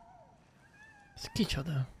 Ez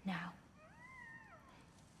kicsoda? Now.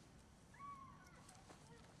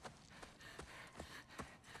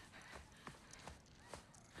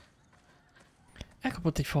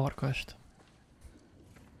 Elkapott egy farkast.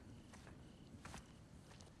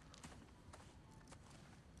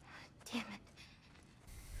 Damn it.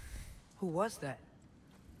 Who was that?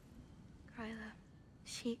 Kryla.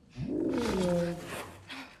 She...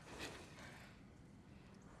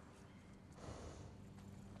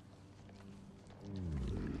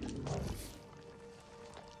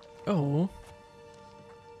 Oh.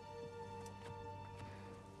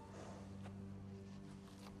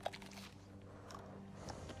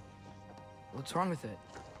 What's wrong with it?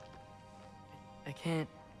 I can't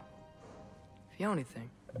feel anything.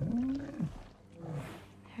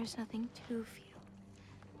 There's nothing to feel.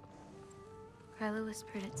 Kryla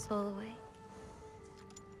whispered its soul away.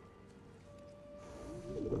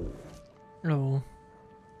 Oh.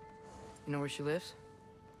 You know where she lives?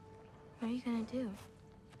 What are you gonna do?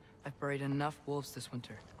 I've buried enough wolves this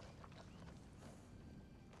winter.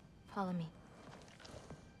 Follow me.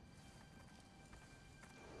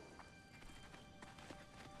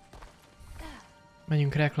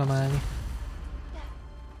 Menjünk reklamálni.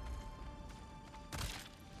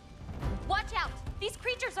 Watch out! These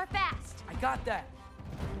creatures are fast! I got that!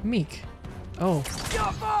 Mik? Oh.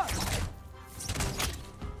 Jumpa!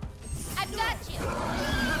 I've got you!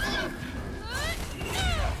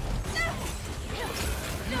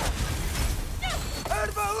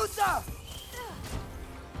 Erba Uta!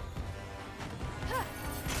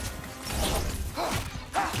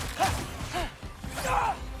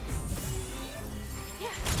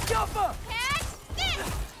 Jumpa! Catch this!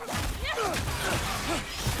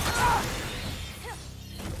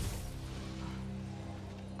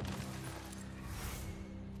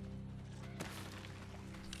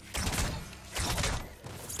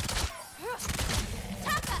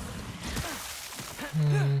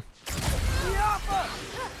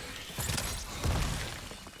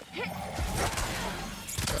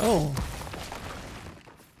 Oh.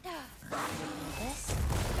 This?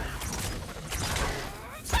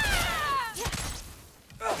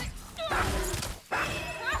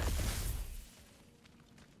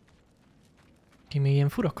 Ki még ilyen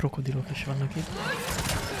fura krokodilok is vannak itt.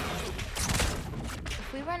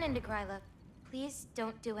 If we run into Gryla, please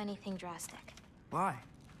don't do anything drastic. Why?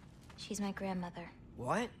 She's my grandmother.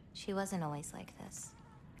 What? She wasn't always like this.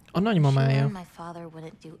 A nagymamája. My father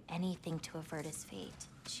wouldn't do anything to avert his fate.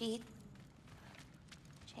 She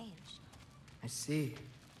changed. I see.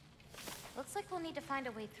 Looks like we'll need to find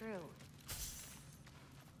a way through.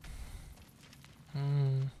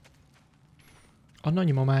 A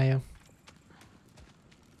nagymamája.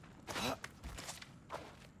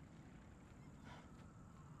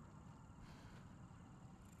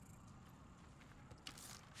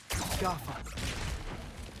 Jaffa.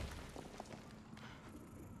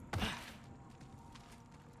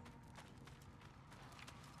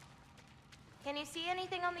 Can you see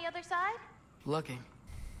anything on the other side? Looking.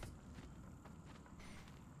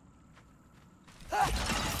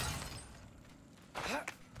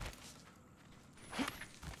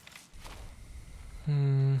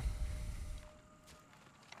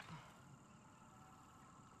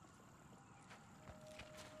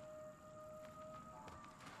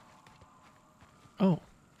 Oh.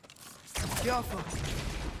 Jaffa.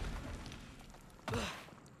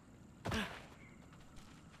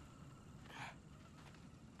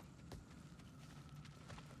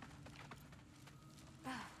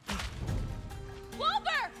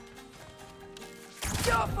 Wilbur!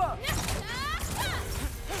 Jaffa!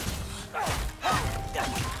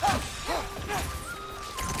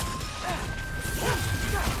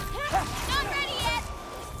 Not ready yet!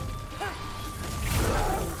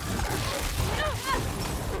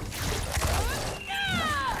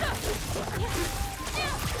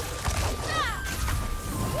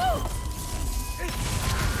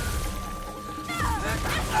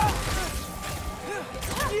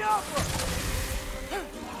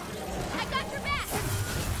 I got your back!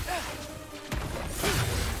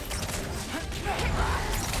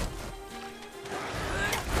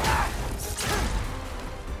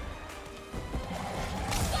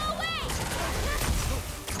 Go away!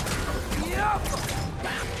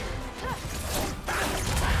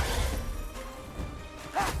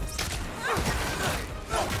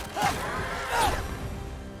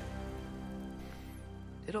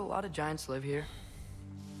 Did a lot of giants live here?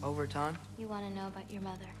 Over time? You want to know about your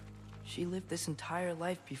mother? She lived this entire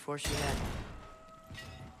life before she had me.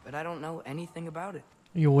 But I don't know anything about it.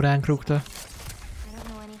 Jó ránk rúgta. I don't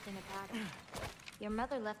know anything about it. Your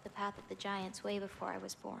mother left the path of the giants way before I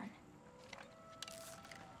was born.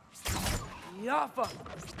 Jaffa!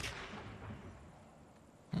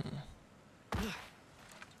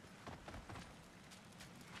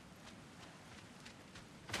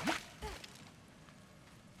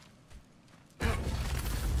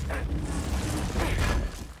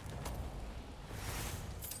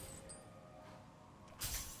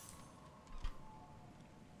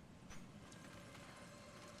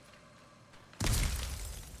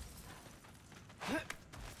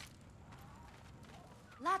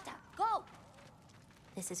 Lata, go!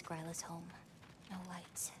 This is Gryla's home. No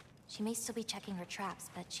lights. She may still be checking her traps,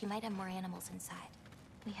 but she might have more animals inside.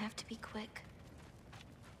 We have to be quick.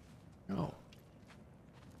 Jó.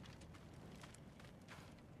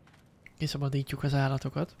 Kiszabadítjuk az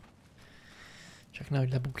állatokat. Csak nehogy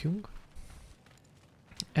lebukjunk.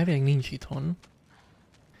 Elvileg nincs itthon.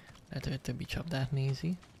 Lehet, hogy a többi csapdát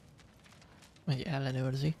nézi. Vagy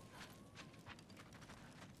ellenőrzi.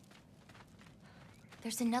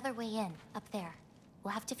 There's another way in, up there.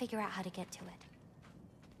 We'll have to figure out how to get to it.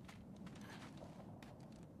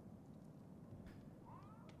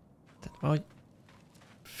 Tehát vagy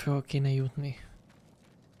föl kéne jutni.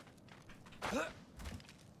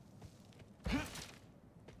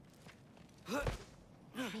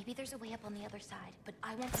 Maybe there's a way up on the other side, but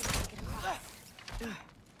I won't be able to get across.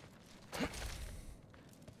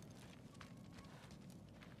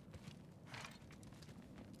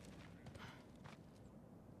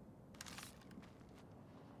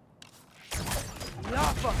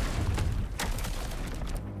 Jaffa!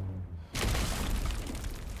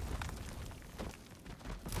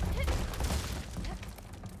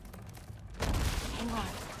 Hang on,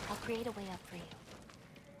 I'll create a way up for you.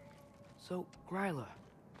 So, Gryla,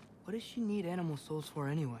 what does she need animal souls for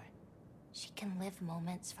anyway? She can live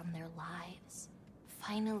moments from their lives.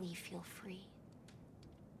 Finally feel free.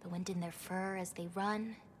 The wind in their fur as they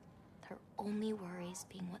run. Their only worries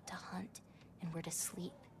being what to hunt and where to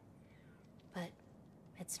sleep. But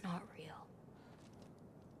it's not real.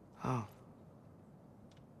 Oh.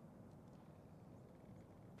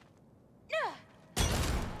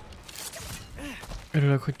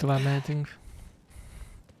 Örülök, hogy tovább mehetünk.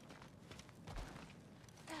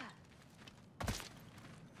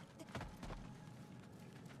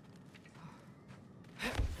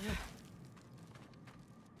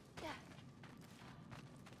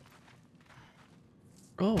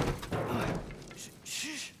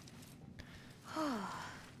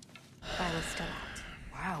 still out.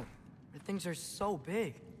 Wow, your things are so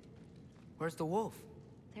big. Where's the wolf?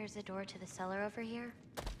 There's a door to the cellar over here.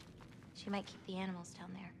 She might keep the animals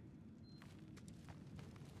down there.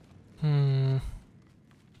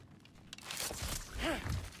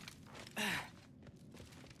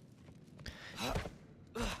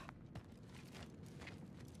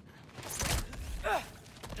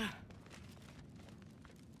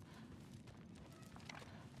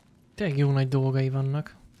 Tényleg jó nagy dolgai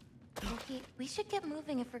vannak. Loki, we should get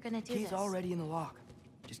moving if we're gonna do Key's this. already in the lock.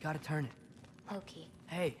 Just gotta turn it. Loki.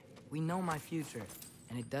 Hey, we know my future,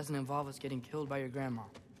 and it doesn't involve us getting killed by your grandma.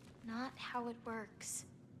 Not how it works.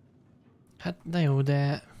 Hát de jó,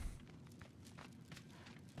 de...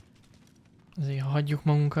 Azért hagyjuk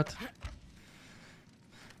magunkat.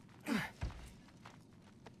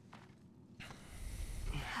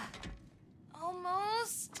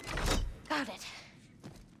 Almost. Got it.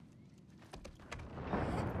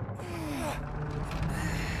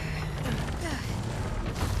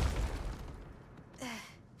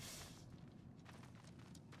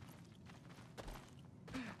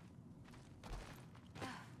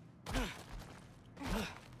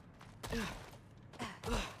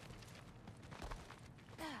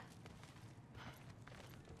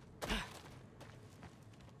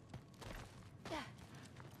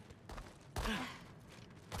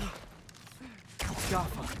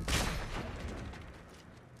 Jaffa.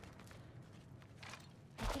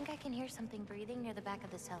 I think I can hear something breathing near the back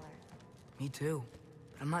of the cellar. Me too,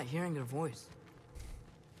 but I'm not hearing their voice.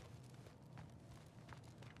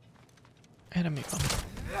 Erre még van.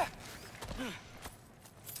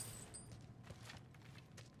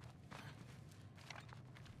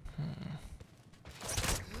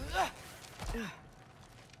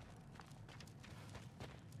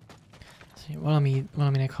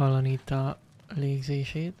 Valaminek hallani itt a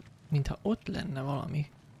légzését, mintha ott lenne valami.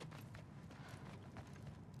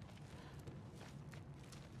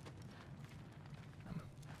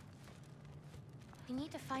 We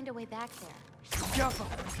need to find a way back there. Jaffa!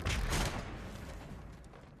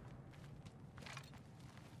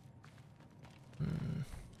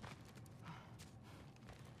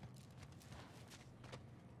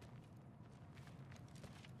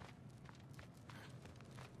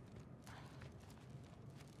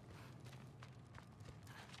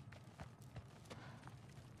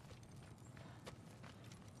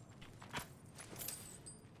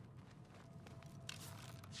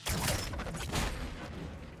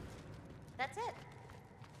 That's it.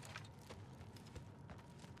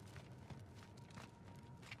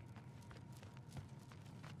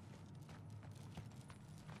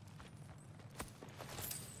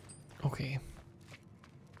 Okay.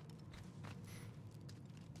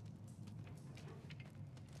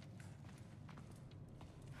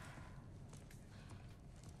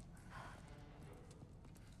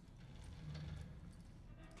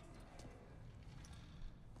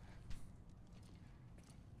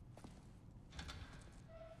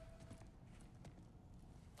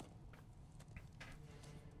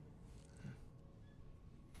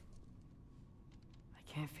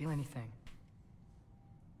 I can't feel anything.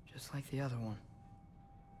 Just like the other one.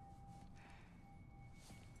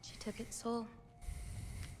 She took its soul.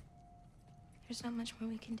 There's not much more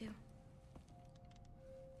we can do.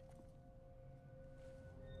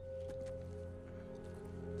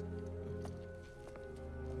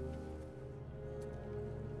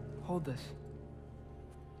 Hold this.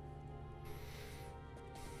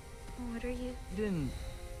 What are you? You didn't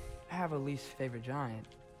have a least favorite giant,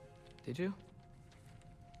 did you?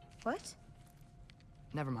 What?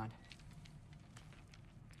 Never mind.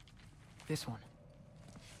 This one.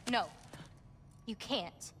 No. You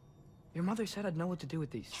can't. Your mother said I'd know what to do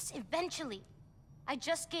with these. Yes, eventually. I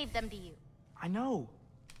just gave them to you. I know.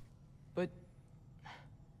 But...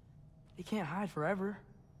 they can't hide forever.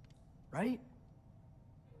 Right?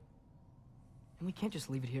 And we can't just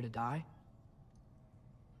leave it here to die.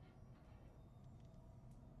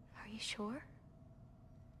 Are you sure?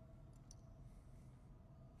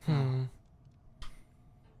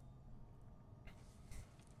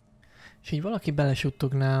 És így valaki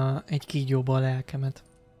belesuttogná egy kígyóba a lelkemet.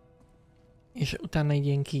 És utána egy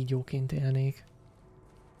ilyen kígyóként élnék.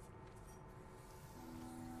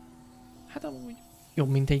 Hát amúgy jobb,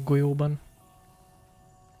 mint egy golyóban.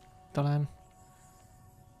 Talán.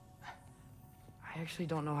 I actually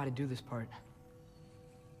don't know how to do this part.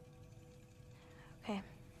 Okay.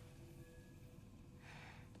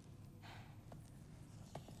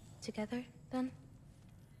 Together, then?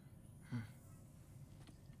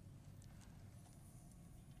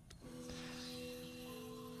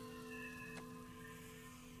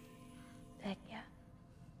 Heck yeah.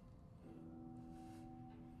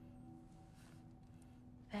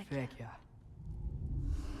 Vecchia.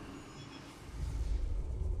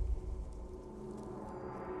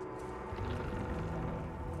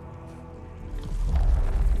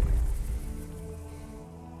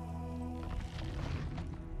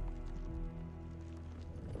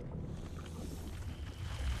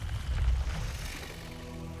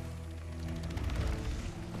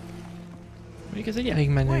 Mondjuk ez egy elég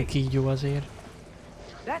menő kígyó azért.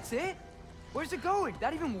 That's it? Where's it going?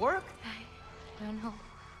 That even work? I don't know.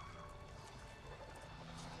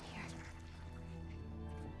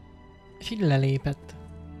 És így lelépett.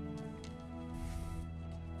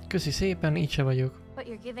 Köszi szépen, így se vagyok. But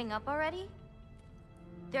you're giving up already?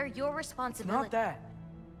 They're your It's responsibility. not that.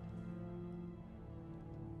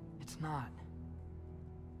 It's not.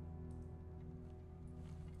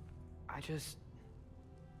 I just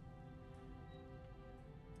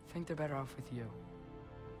think they're better off with you.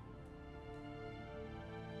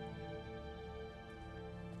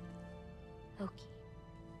 Loki.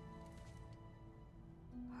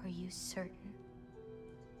 Are you certain?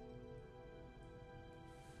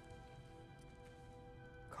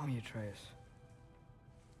 Call me Atreus.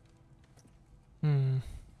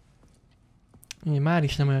 Már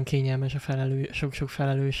is nem olyan kényelmes a sok-sok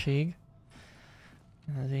felelősség.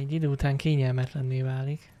 Ez egy idő után kényelmetlenné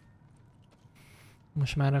válik.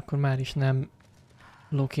 Most már akkor már is nem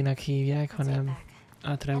Lokinek hívják, hanem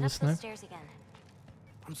Atreusnak.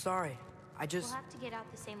 I'm sorry. I just... We'll have to get out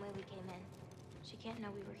the same way we came in. She can't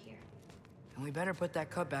know we were here. And we better put that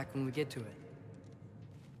cut back when we get to it.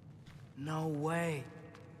 No way.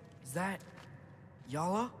 Is that...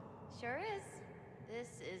 Yala? Sure is. This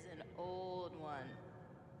is an old one.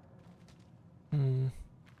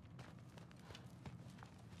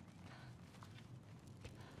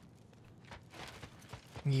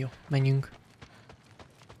 Jó, menjünk.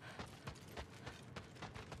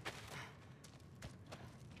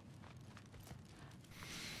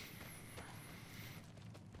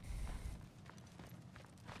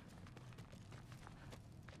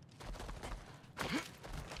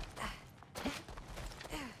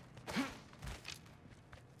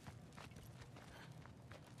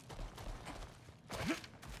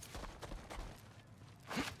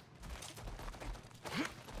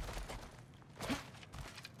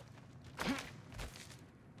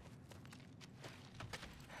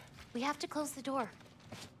 We have to close the door.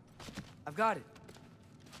 I've got it.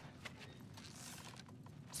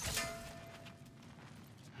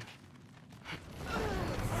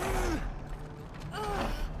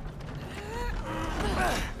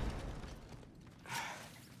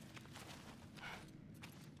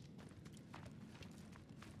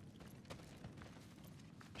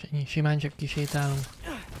 Ennyi, simán csak kisétálunk.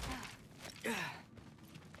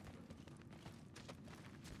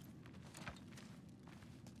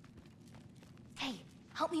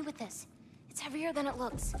 Help me with this. It's heavier than it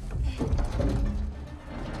looks.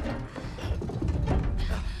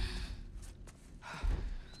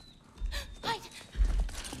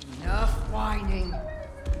 Enough whining.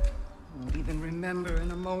 Won't even remember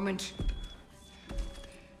in a moment.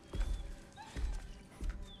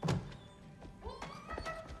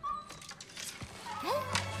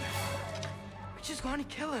 We're just going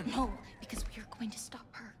to kill him. No, because we are going to stop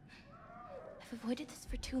her. I've avoided this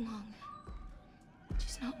for too long.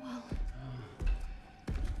 She's not well.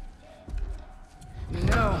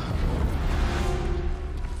 No.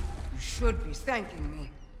 You should be thanking me.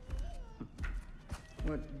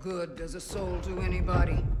 What good does a soul do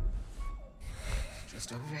anybody?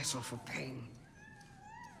 Just a vessel for pain.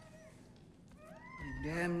 I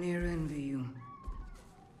damn near envy you.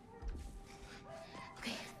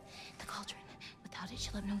 Okay, the cauldron. Without it,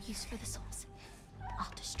 she'll have no use for the souls.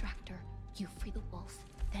 I'll distract her. You free the wolf.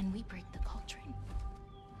 Then we break the cauldron.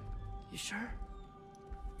 You sure?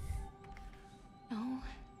 No.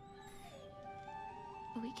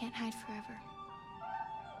 But we can't hide forever.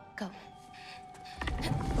 Go.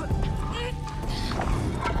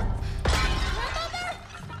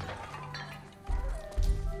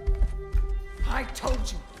 I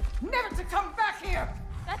told you never to come back here!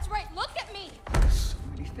 That's right, look at me! So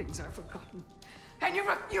many things I've forgotten. And you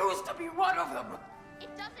refuse to be one of them! It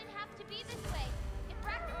doesn't have to be this way. If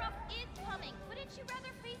Ragnarok is coming, wouldn't you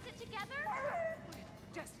rather face it together? What did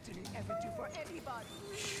destiny ever do for anybody?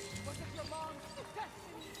 Was it your mom's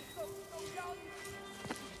destiny to go so young?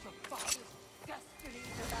 Was it your father's destiny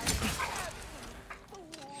to marry a fool?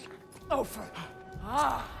 Oh, for...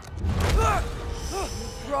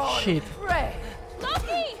 Shit. Prey!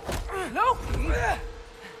 Loki! Loki?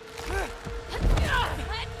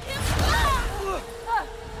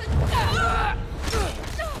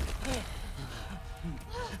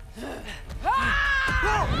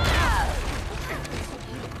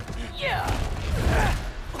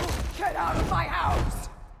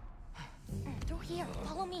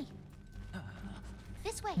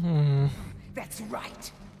 That's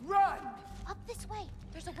right. Run! Up this way.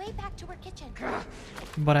 There's a way back to her kitchen.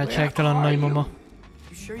 Barátságtalan nagymama.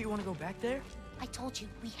 You sure you want to go back there? I told you,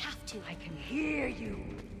 we have to. I can hear you.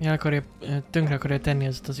 El akarja, tönkre akarja tenni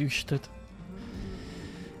ezt az üstöt.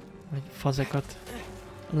 Vagy fazekat.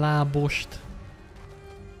 Lábost.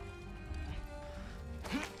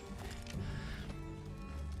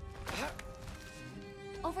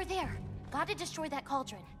 Over there. Gotta destroy that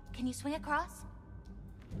cauldron. Can you swing across?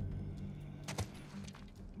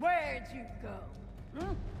 Where'd you go?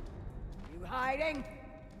 Hmm? You hiding?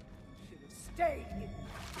 Should have stayed here.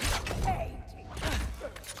 Hating.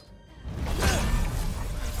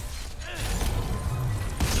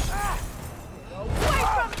 Away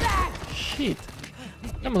from that! Shit.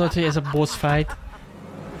 Nem mondod, hogy ez a boss fight.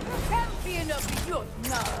 Champion of the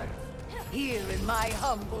Jötunheim, here in my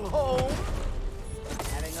humble home.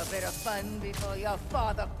 Having a bit of fun before your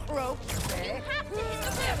father croaks, eh? You have to hit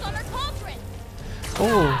the wheels on her cauldron!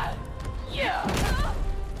 Oh. Yeah!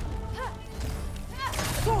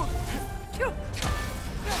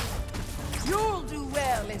 You'll do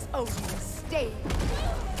well as Odin's stay.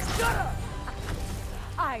 Shut up!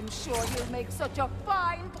 I'm sure you'll make such a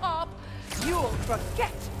fine pop, you'll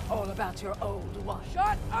forget all about your old one.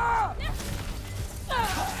 Shut up!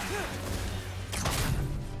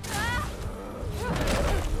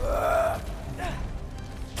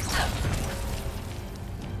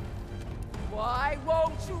 Why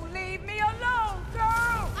won't you leave me alone,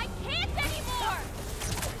 girl? I can't anymore!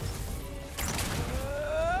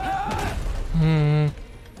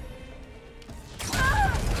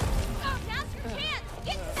 Now's your chance!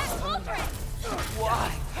 Get to that cauldron! Why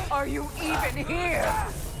are you even here?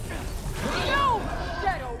 No!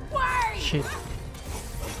 Get away! Shit.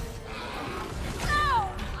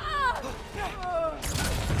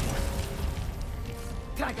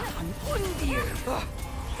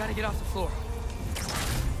 Gotta get off the floor.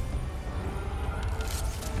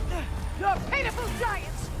 You're pitiful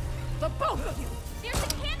giants! The both of you! There's a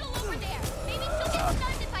candle over there! Maybe she'll get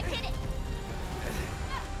stunned if I hit it!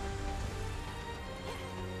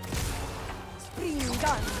 Spring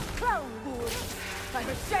gun, clown wood. I'm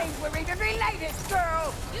ashamed we're even related,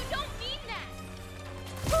 girl! You don't mean that!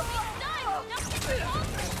 You'll be stunned! Now hit the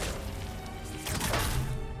cauldron!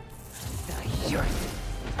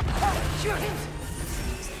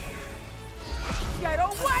 Get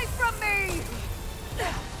away from me!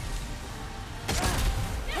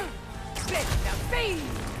 Spit the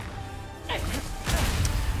fiend!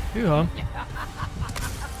 Hűha.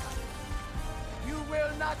 You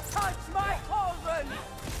will not touch my cauldron!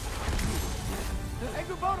 Hey,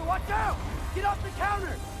 Kubota, watch out! Get off the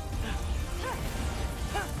counter!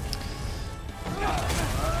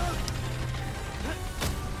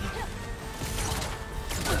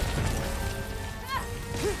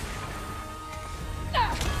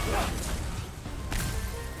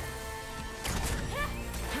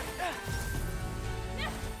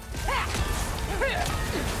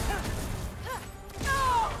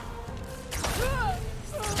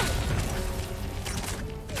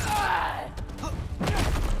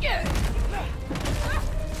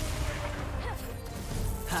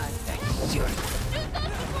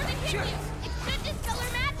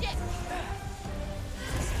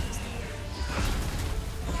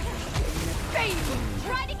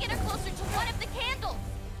 Try to get her closer to one of the candles!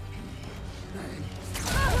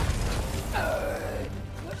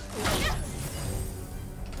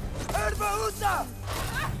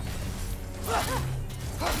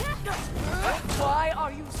 Why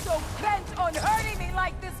are you so bent on hurting me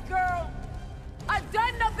like this, girl? I've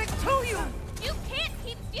done nothing to you! You can't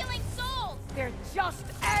keep stealing souls! They're just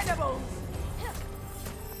animals!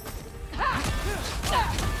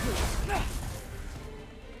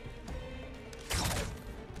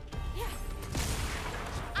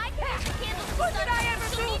 I can make the candles to What did I sun, ever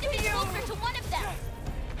so do need to to be you? closer to one of them!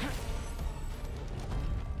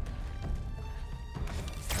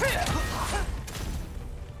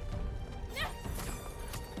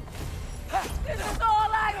 This is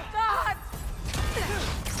all I've got!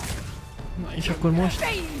 Na és akkor most?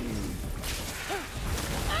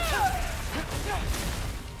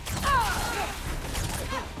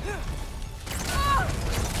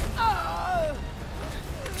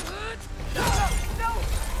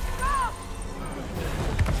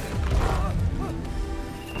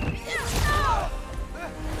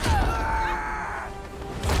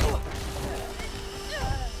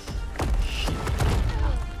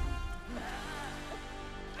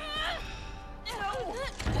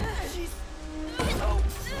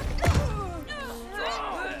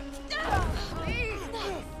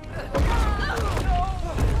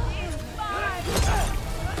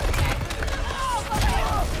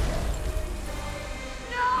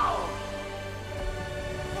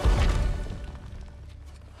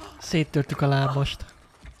 Széttörtük a lábast.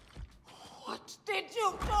 What did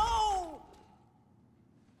you do?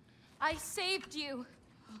 I saved you.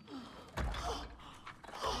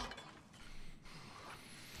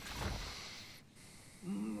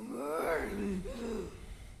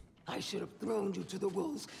 I should have thrown you to the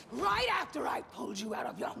wolves right after I pulled you out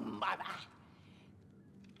of your mother.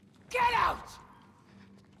 Get out!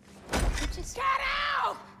 Just get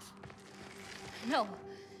out! No.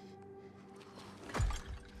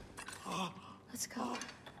 Let's go.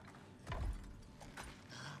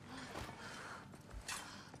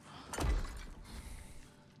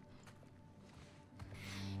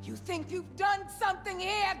 You think you've done something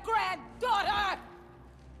here, granddaughter?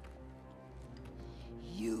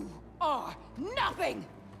 You are nothing!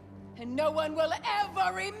 And no one will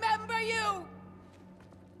ever remember you!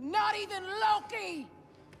 Not even Loki!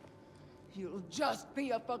 You'll just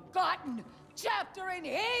be a forgotten chapter in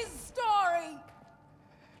his story!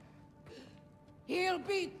 He'll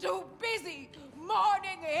be too busy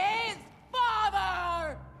mourning his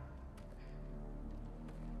father!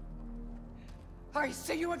 I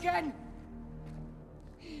see you again!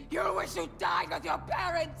 You'll wish you died with your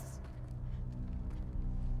parents!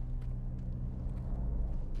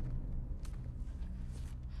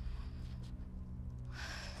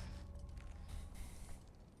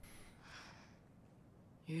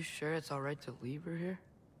 You sure it's all right to leave her here?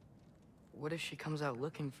 What if she comes out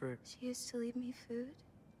looking for... She used to leave me food.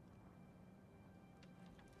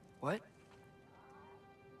 What?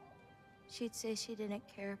 She'd say she didn't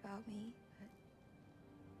care about me, but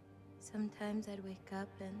sometimes I'd wake up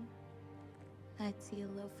and I'd see a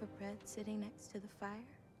loaf of bread sitting next to the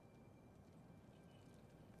fire.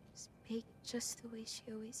 Just baked just the way she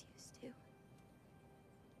always used to.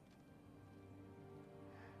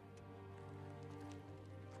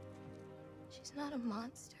 She's not a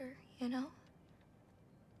monster, you know?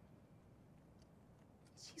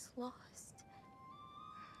 She's lost.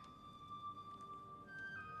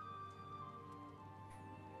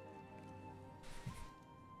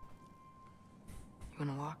 You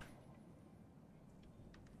wanna walk?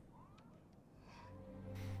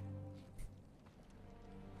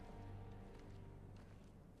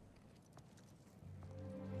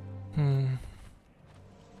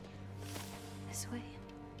 This way.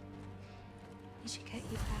 We should get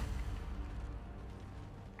you back.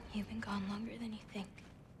 You've been gone longer than you think.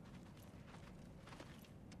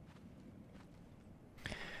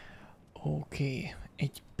 Oké.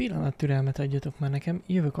 Egy pillanat türelmet adjatok már nekem,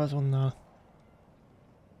 jövök azonnal.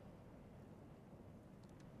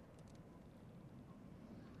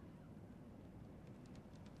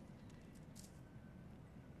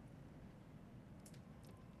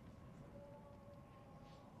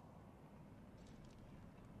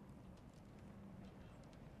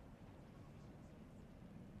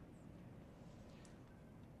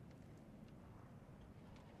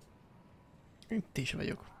 Itt is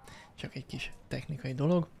vagyok. Csak egy kis technikai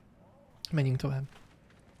dolog. Menjünk tovább.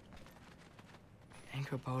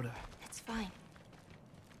 Anchor It's fine.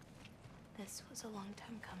 This was a long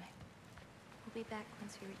time coming. We'll be back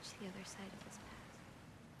once we reach the other side of this pass.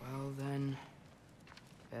 Well then,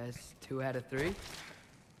 that's 2 out of 3.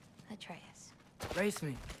 Atreus. Race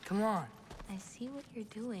me, come on. I see what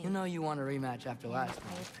you're doing. You know you want a rematch after last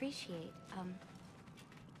time. I appreciate.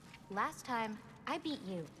 Last time, I beat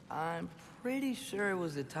you. I'm pretty sure it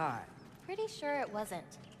was a tie. Pretty sure it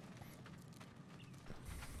wasn't.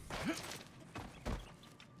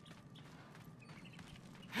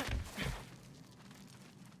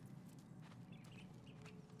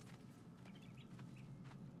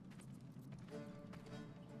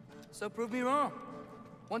 So prove me wrong.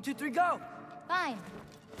 1, 2, 3, go! Fine.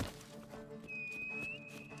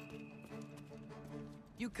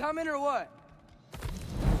 You coming or what?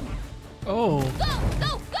 Oh. Go!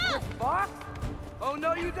 Go! Go! Fuck? Oh,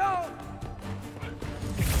 no, you don't!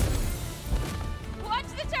 Watch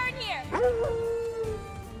the turn here!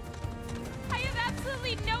 I have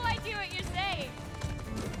absolutely no idea what you're saying.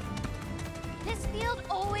 This field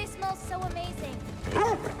always smells so amazing.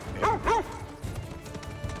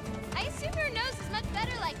 I assume your nose is much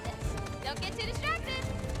better like this. Don't get too distracted.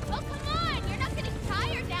 Oh, come on! You're not getting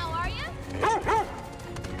tired now, are you?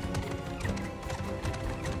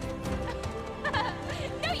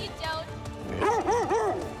 No, you don't.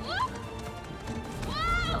 Whoa!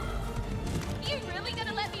 Whoa! You really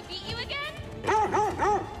gonna let me beat you again?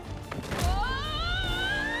 Whoa!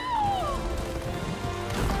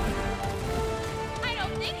 I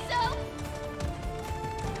don't think so.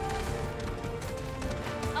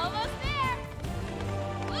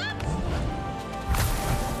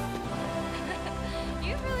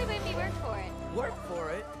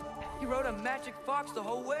 rocks the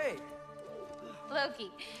whole way.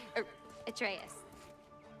 Loki, or Atreus.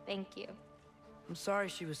 Thank you. I'm sorry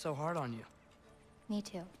she was so hard on you. Me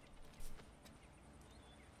too.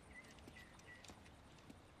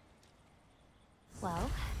 Well,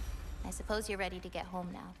 I suppose you're ready to get home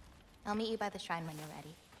now. I'll meet you by the shrine when you're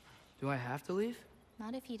ready. Do I have to leave?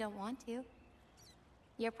 Not if you don't want to.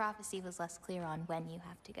 Your prophecy was less clear on when you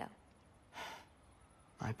have to go.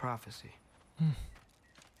 My prophecy.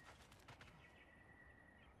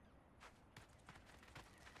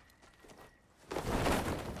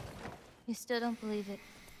 You still don't believe it,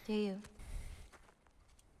 do you?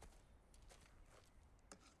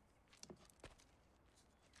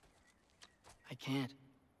 I can't.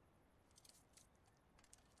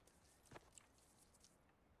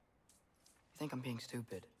 I think I'm being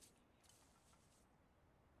stupid.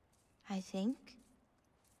 I think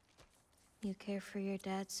you care for your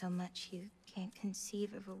dad so much you can't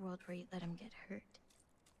conceive of a world where you let him get hurt.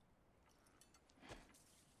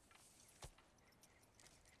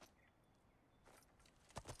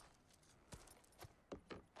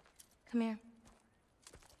 Come here.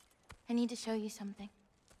 I need to show you something.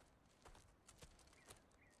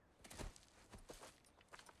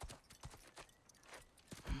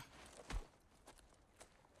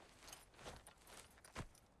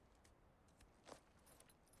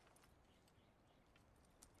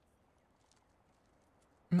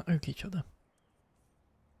 Na, ő kicsoda?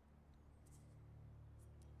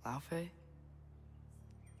 Laufey?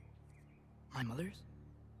 My mother's?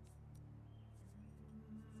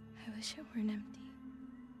 I wish it weren't empty,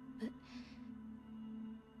 but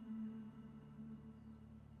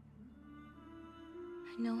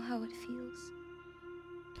I know how it feels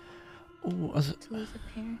Ó, to lose a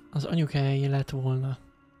parent, az anyukája lett volna.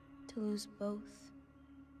 to lose both.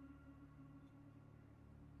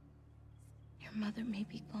 Your mother may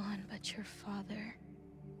be gone, but your father,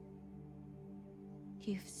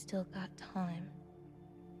 you've still got time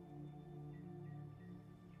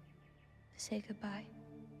to say goodbye.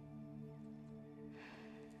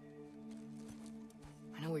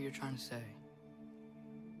 I know what you're trying to say.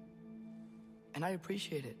 And I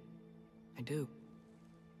appreciate it. I do.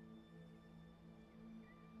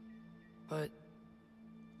 But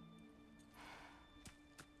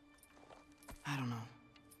I don't know.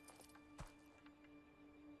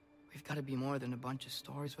 We've got to be more than a bunch of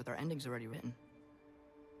stories with our endings already written.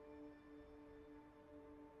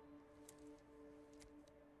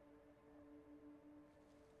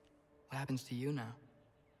 What happens to you now?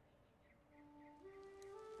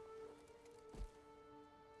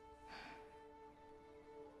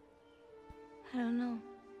 I don't know.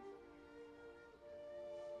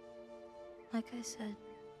 Like I said,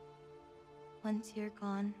 once you're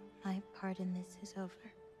gone, my part in this is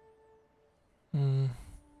over.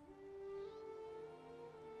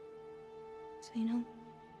 So, you know,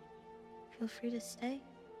 feel free to stay.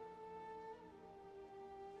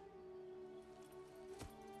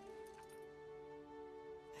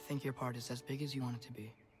 I think your part is as big as you want it to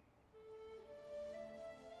be.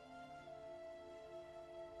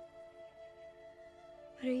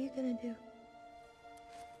 What are you gonna do?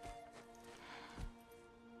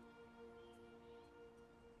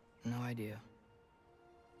 No idea.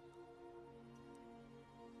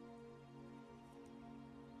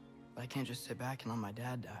 But I can't just sit back and let my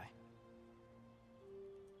dad die.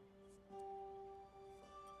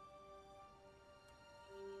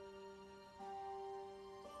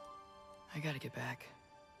 I gotta get back.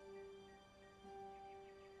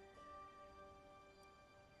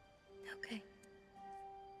 Okay.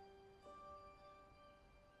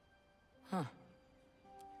 Huh.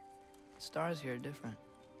 Stars here are different.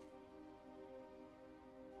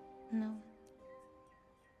 No.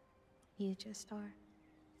 You just are.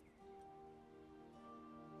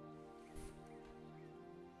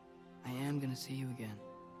 I am gonna see you again.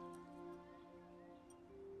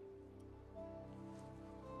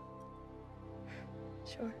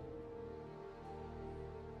 Sure.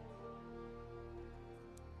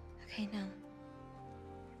 Okay, now.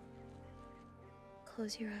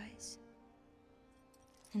 Close your eyes.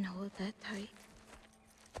 And hold that tight.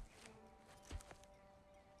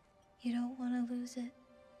 You don't want to lose it.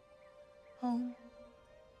 Home.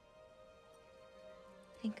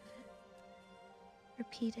 Think of it.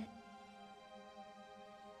 Repeat it.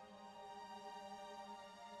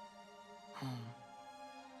 Home.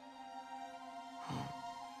 Home.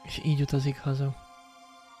 És így utazik haza.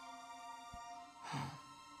 Home.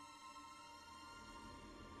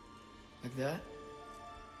 Like that?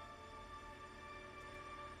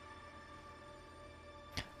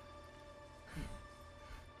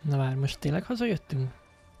 Na várj, most tényleg hazajöttünk?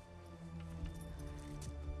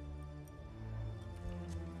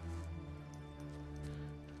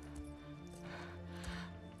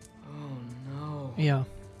 Ja.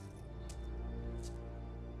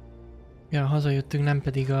 Ja, hazajöttünk, nem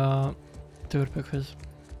pedig a törpökhöz.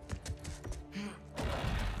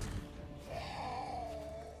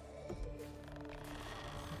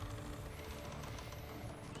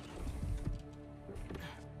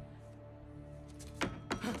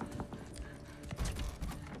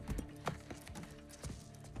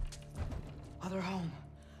 Other home.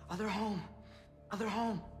 Other home. Other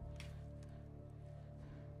home.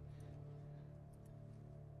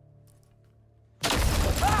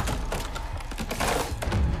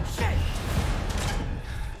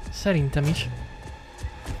 Szerintem is.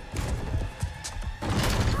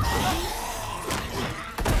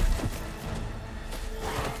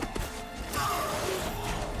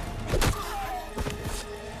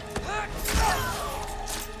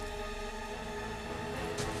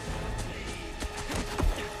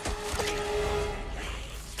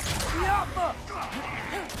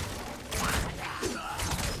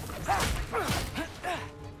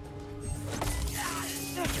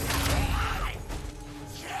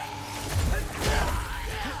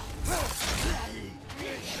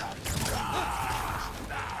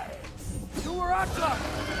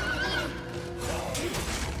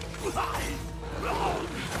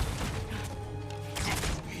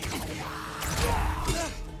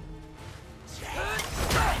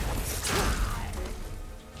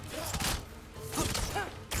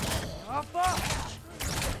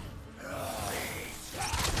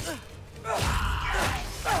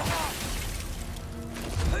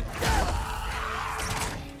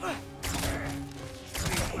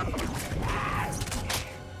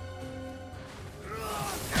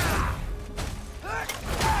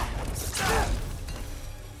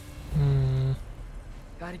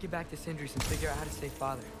 Gotta get back to Sindri's and figure out how to save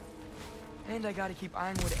Father. And I gotta keep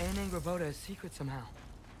Ironwood and Angravoda a secret somehow.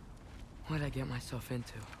 What'd I get myself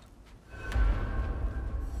into?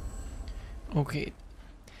 Oké.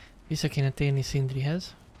 Vissza kéne térni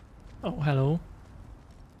Sindrihez. Oh, hello.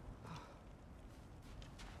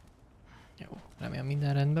 Jó, remélem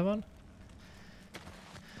minden rendben van.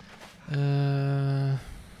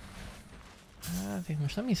 Hát itt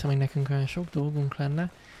most nem hiszem, hogy nekünk olyan sok dolgunk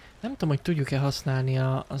lenne. Nem tudom, hogy tudjuk-e használni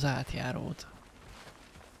az átjárót.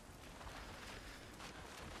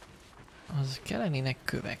 Az kellenének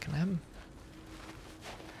kövek, nem?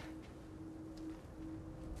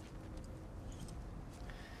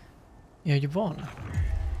 Ja, hogy van.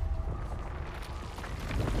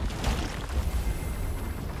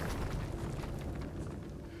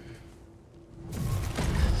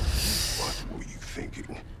 What were you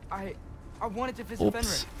thinking? I wanted to visit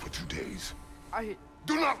Fenrir. For 2 days.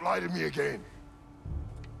 Do not lie to me again!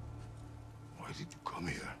 Why did you come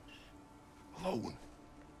here? Alone?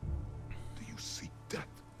 Do you seek death?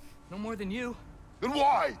 No more than you. Then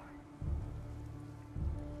why?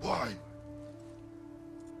 Why?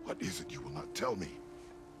 What is it you will not tell me?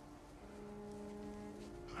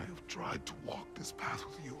 I have tried to walk this path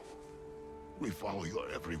with you. We follow your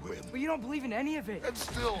every whim. But you don't believe in any of it. And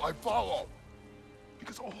still I follow.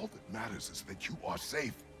 Because all that matters is that you are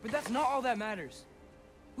safe. But that's not all that matters.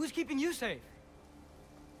 Who's keeping you safe?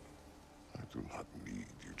 I do not need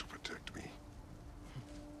you to protect me.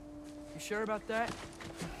 You sure about that?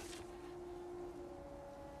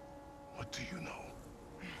 What do you know?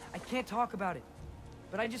 I can't talk about it.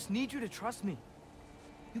 But I just need you to trust me.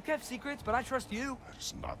 You kept secrets, but I trust you.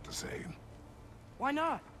 It's not the same. Why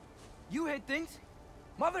not? You hid things.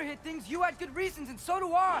 Mother hid things. You had good reasons, and so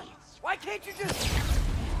do I. Why can't you just...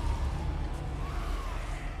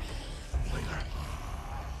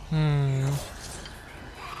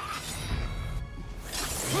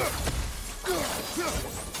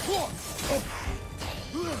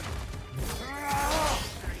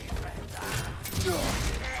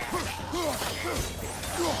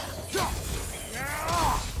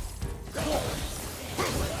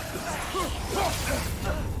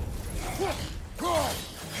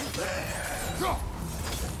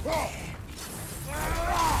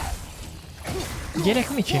 Gyerek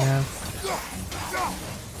mit csinál?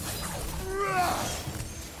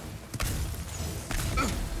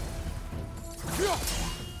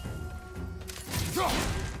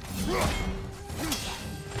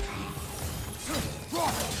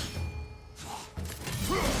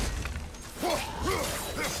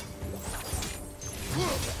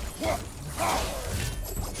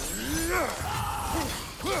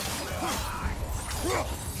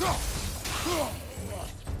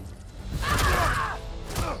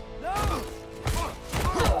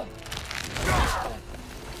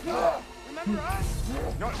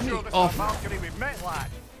 Not sure this is a Valkyrie we've met, lad.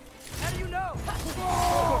 How do you know?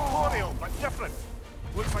 Corporeal, but different.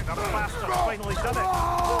 Looks like the bastard's finally done it.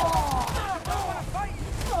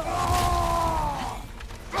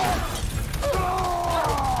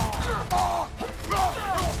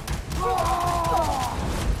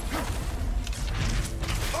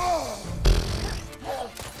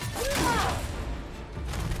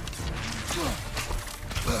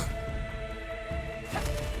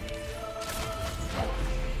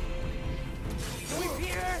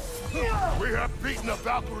 We have beaten a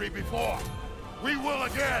Valkyrie before. We will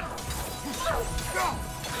again.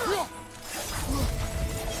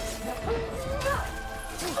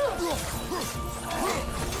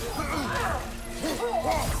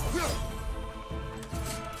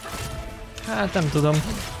 Hát nem tudom.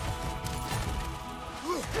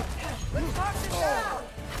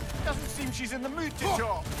 Doesn't seem she's in the mood to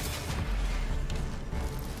talk.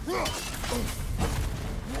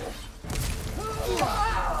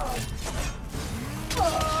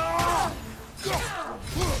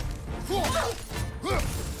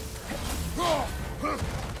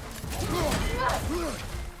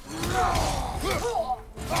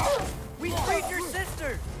 We freed your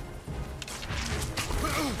sister!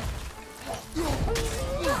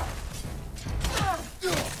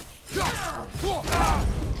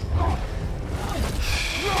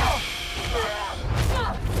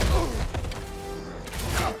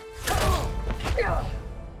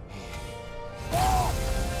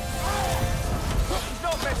 She's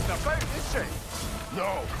not messing about, is she?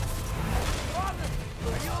 No. Father,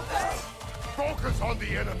 are you okay? Focus on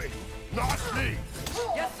the enemy, not me.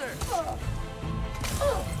 Yes, sir.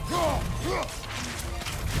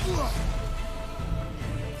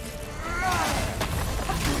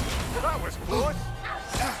 That was close.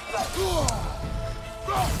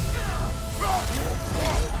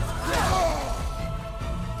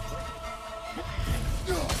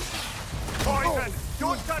 Poison!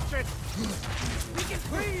 Don't touch it! We can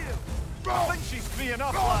free you! I think she's free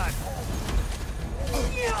enough, lad.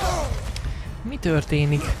 Mi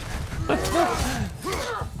történik?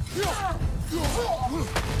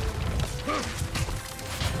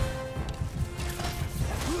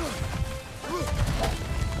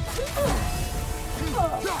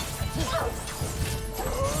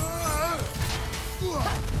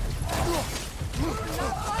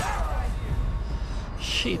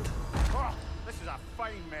 Shit. This is a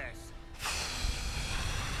fine mess.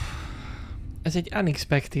 Ez egy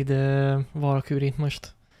unexpected Valkyrie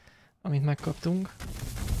most, amit megkaptunk.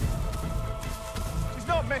 She's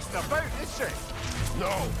not messing about, is she?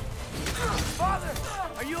 No. Father,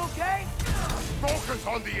 are you okay? Focus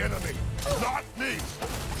on the enemy, not me.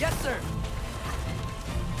 Yes, sir.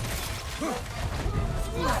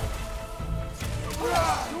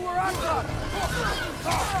 You were on top.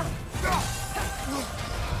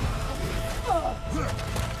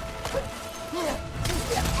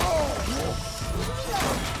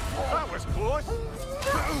 That was close.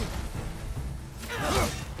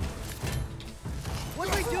 What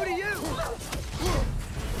did we do to you?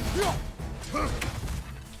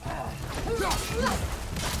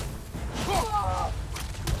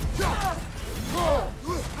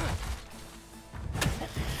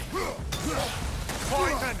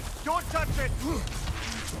 Poison! Don't touch it!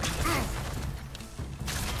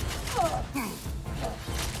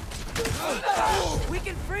 We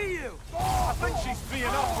can free you! I think she's free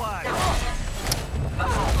enough, lad.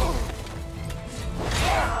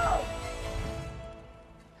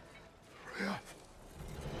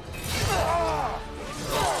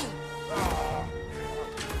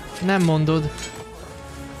 Nem mondod.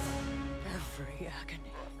 Every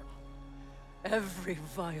agony. Every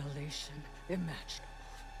violation imaginable.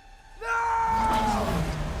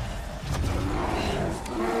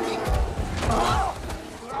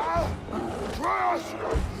 Atreus!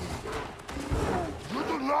 You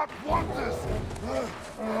do not want this!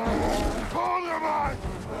 Control your mind!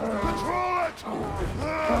 Control it!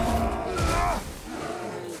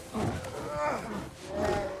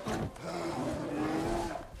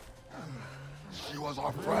 She was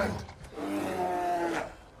our friend.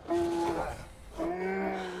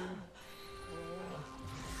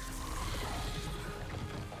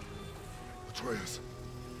 Atreus.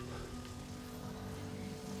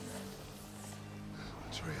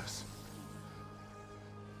 Atreus.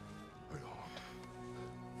 Are you harmed?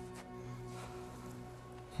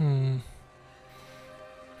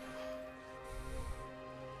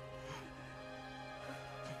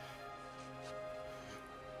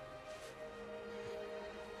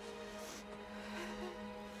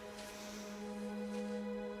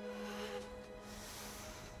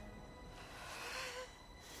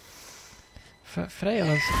 Freya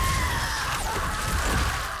az...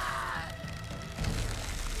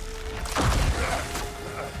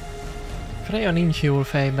 Freya nincs jól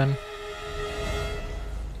fejben.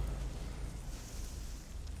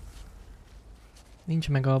 Nincs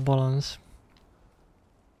meg a balansz.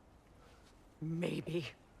 Maybe.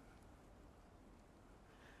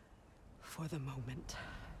 For the moment.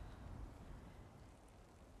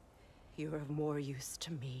 You're of more use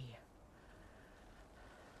to me.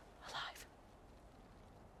 Alive.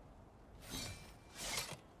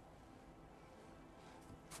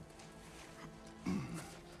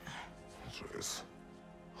 This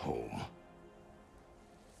home.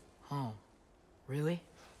 Home? Really?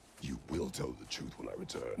 You will tell the truth when I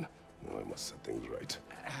return. Now I must set things right.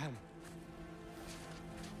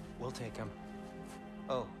 We'll take him.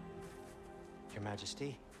 Oh, Your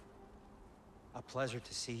Majesty. A pleasure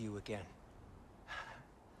to see you again.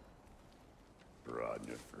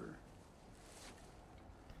 Rodnifer.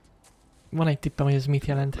 Van egy tippem, hogy ez mit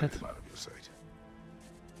jelenthet.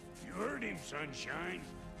 You heard him, Sunshine.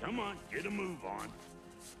 Come on, get a move on.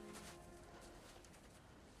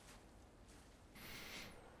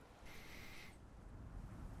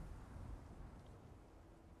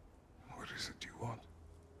 What is it you want?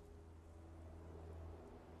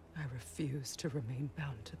 I refuse to remain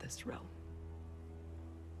bound to this realm.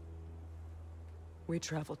 We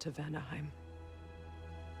travel to Vanaheim.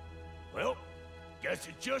 Well, guess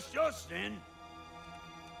it's just us then.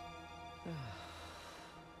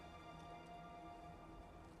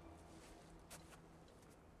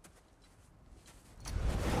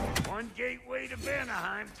 One gateway to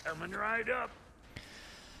Vanaheim coming right up.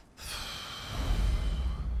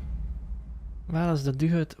 Válaszd a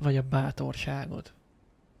dühöt vagy a bátorságot.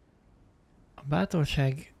 A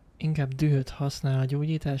bátorság inkább dühöt használ a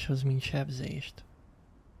gyógyításhoz, mint sebzést.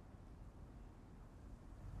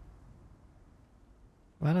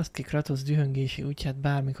 Válaszd ki Kratos dühöngési útját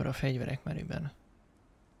bármikor a fegyverek menüben.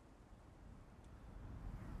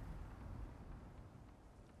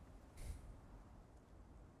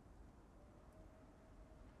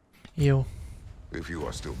 Jó. If you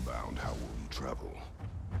are still bound, how will you travel?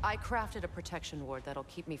 I crafted a protection ward that'll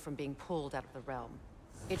keep me from being pulled out of the realm.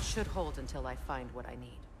 It should hold until I find what I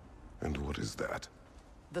need. And what is that?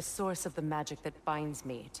 The source of the magic that binds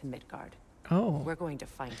me to Midgard. Oh. We're going to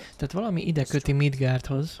find it. Tehát valami ide köti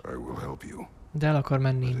Midgardhoz. I will help you. De el akar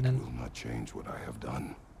menni innen. It will not change what I have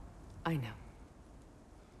done. I know.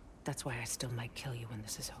 That's why I still might kill you when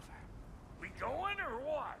this is over. We going or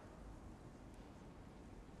what?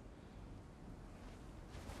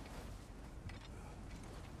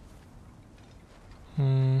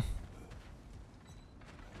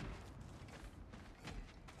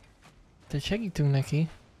 Tehát segítünk neki.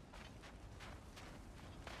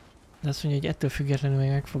 De azt mondja, hogy ettől függetlenül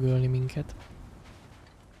meg fog ölni minket.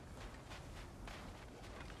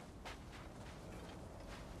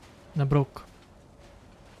 Na Brock.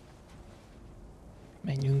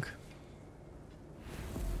 Menjünk.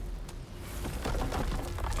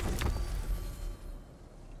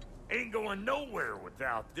 Ain't going nowhere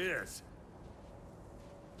without this.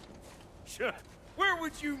 Where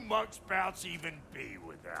would you muckspouts even be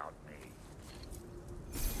without me?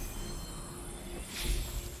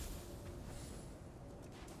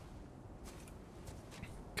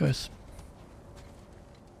 Kösz.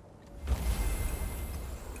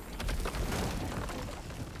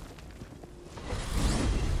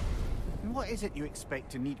 What is it you expect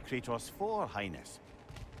to need Kratos for, Highness?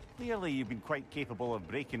 Clearly you've been quite capable of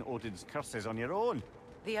breaking Odin's curses on your own.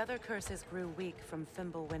 The other curses grew weak from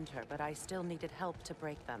Fimbulwinter, but I still needed help to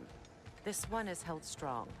break them. This one is held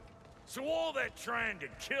strong. So all that trying to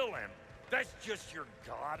kill him, that's just your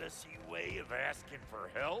goddessy way of asking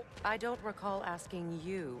for help? I don't recall asking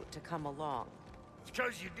you to come along. It's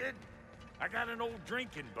 'cause you didn't. I got an old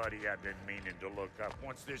drinking buddy I've been meaning to look up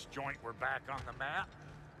once this joint were back on the map.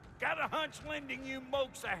 Got a hunch lending you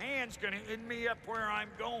mokes a hand's gonna end me up where I'm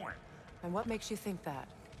going. And what makes you think that?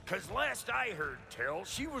 'Cause last I heard tell,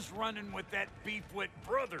 she was running with that beefwit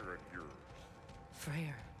brother of yours.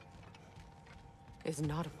 Freyr is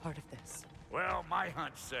not a part of this. Well, my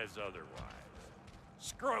hunch says otherwise.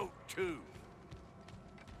 Scrote, too.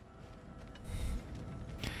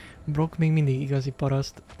 Brock még mindig igazi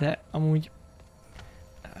paraszt, de amúgy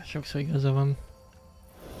sokszor igaza van.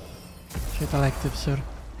 Sőt a legtöbbször.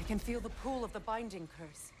 I can feel the pool of the binding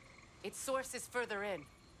curse. Its source is further in.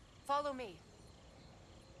 Follow me.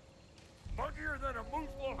 Muggier than a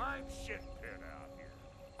Muspelheim shit pit out here.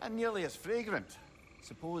 And nearly as fragrant.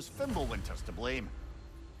 Suppose Fimbulwinter's to blame.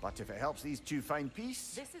 But if it helps these two find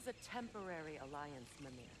peace... This is a temporary alliance,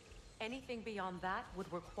 Mimir. Anything beyond that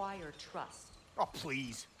would require trust. Oh,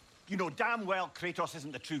 please. You know damn well Kratos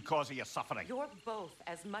isn't the true cause of your suffering. You're both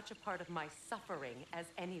as much a part of my suffering as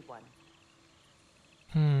anyone.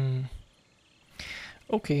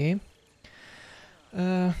 Oké.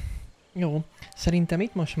 Jó, szerintem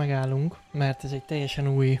itt most megállunk, mert ez egy teljesen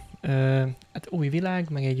új, hát új világ,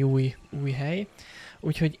 meg egy új hely.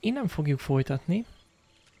 Úgyhogy innen fogjuk folytatni.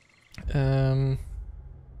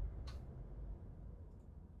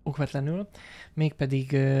 Okvetlenül.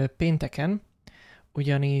 Mégpedig pénteken,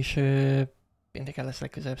 ugyanis pénteken lesz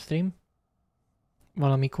legközelebb stream.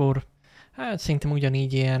 Valamikor, hát szerintem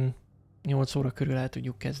ugyanígy ilyen 8 óra körül el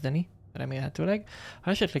tudjuk kezdeni, remélhetőleg.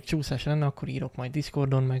 Ha esetleg csúszás lenne, akkor írok majd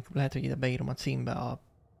Discordon, meg lehet, hogy ide beírom a címbe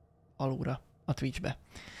alulra, a Twitchbe.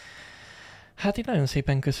 Hát itt nagyon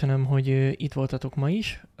szépen köszönöm, hogy itt voltatok ma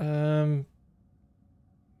is.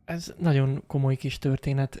 Ez nagyon komoly kis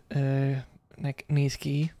történetnek néz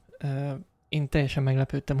ki. Én teljesen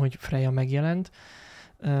meglepődtem, hogy Freya megjelent.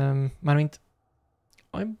 Mármint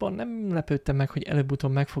abban nem lepődtem meg, hogy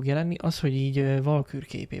előbb-utóbb meg fog jelenni, az, hogy így Valkür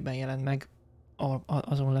képében jelent meg,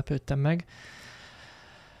 azon lepődtem meg.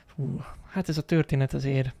 Hát ez a történet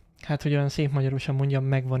azért, hát hogy olyan szép magyarosan mondjam,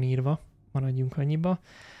 meg van írva, maradjunk annyiba.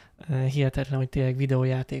 Hihetetlen, hogy tényleg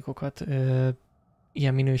videójátékokat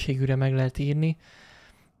ilyen minőségűre meg lehet írni.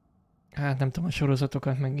 Hát nem tudom, a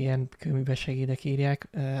sorozatokat meg ilyen kőműves segédek írják.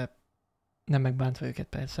 Nem megbántva őket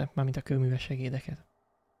persze, mármint a kőműves segédeket.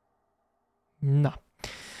 Na.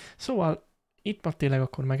 Szóval itt már tényleg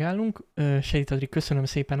akkor megállunk. Sejt Adri, köszönöm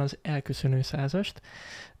szépen az elköszönő 100-ast.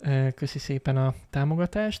 Köszi szépen a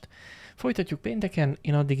támogatást. Folytatjuk pénteken.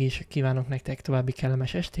 Én addig is kívánok nektek további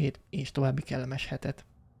kellemes estét és további kellemes hetet.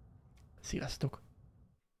 Sziasztok!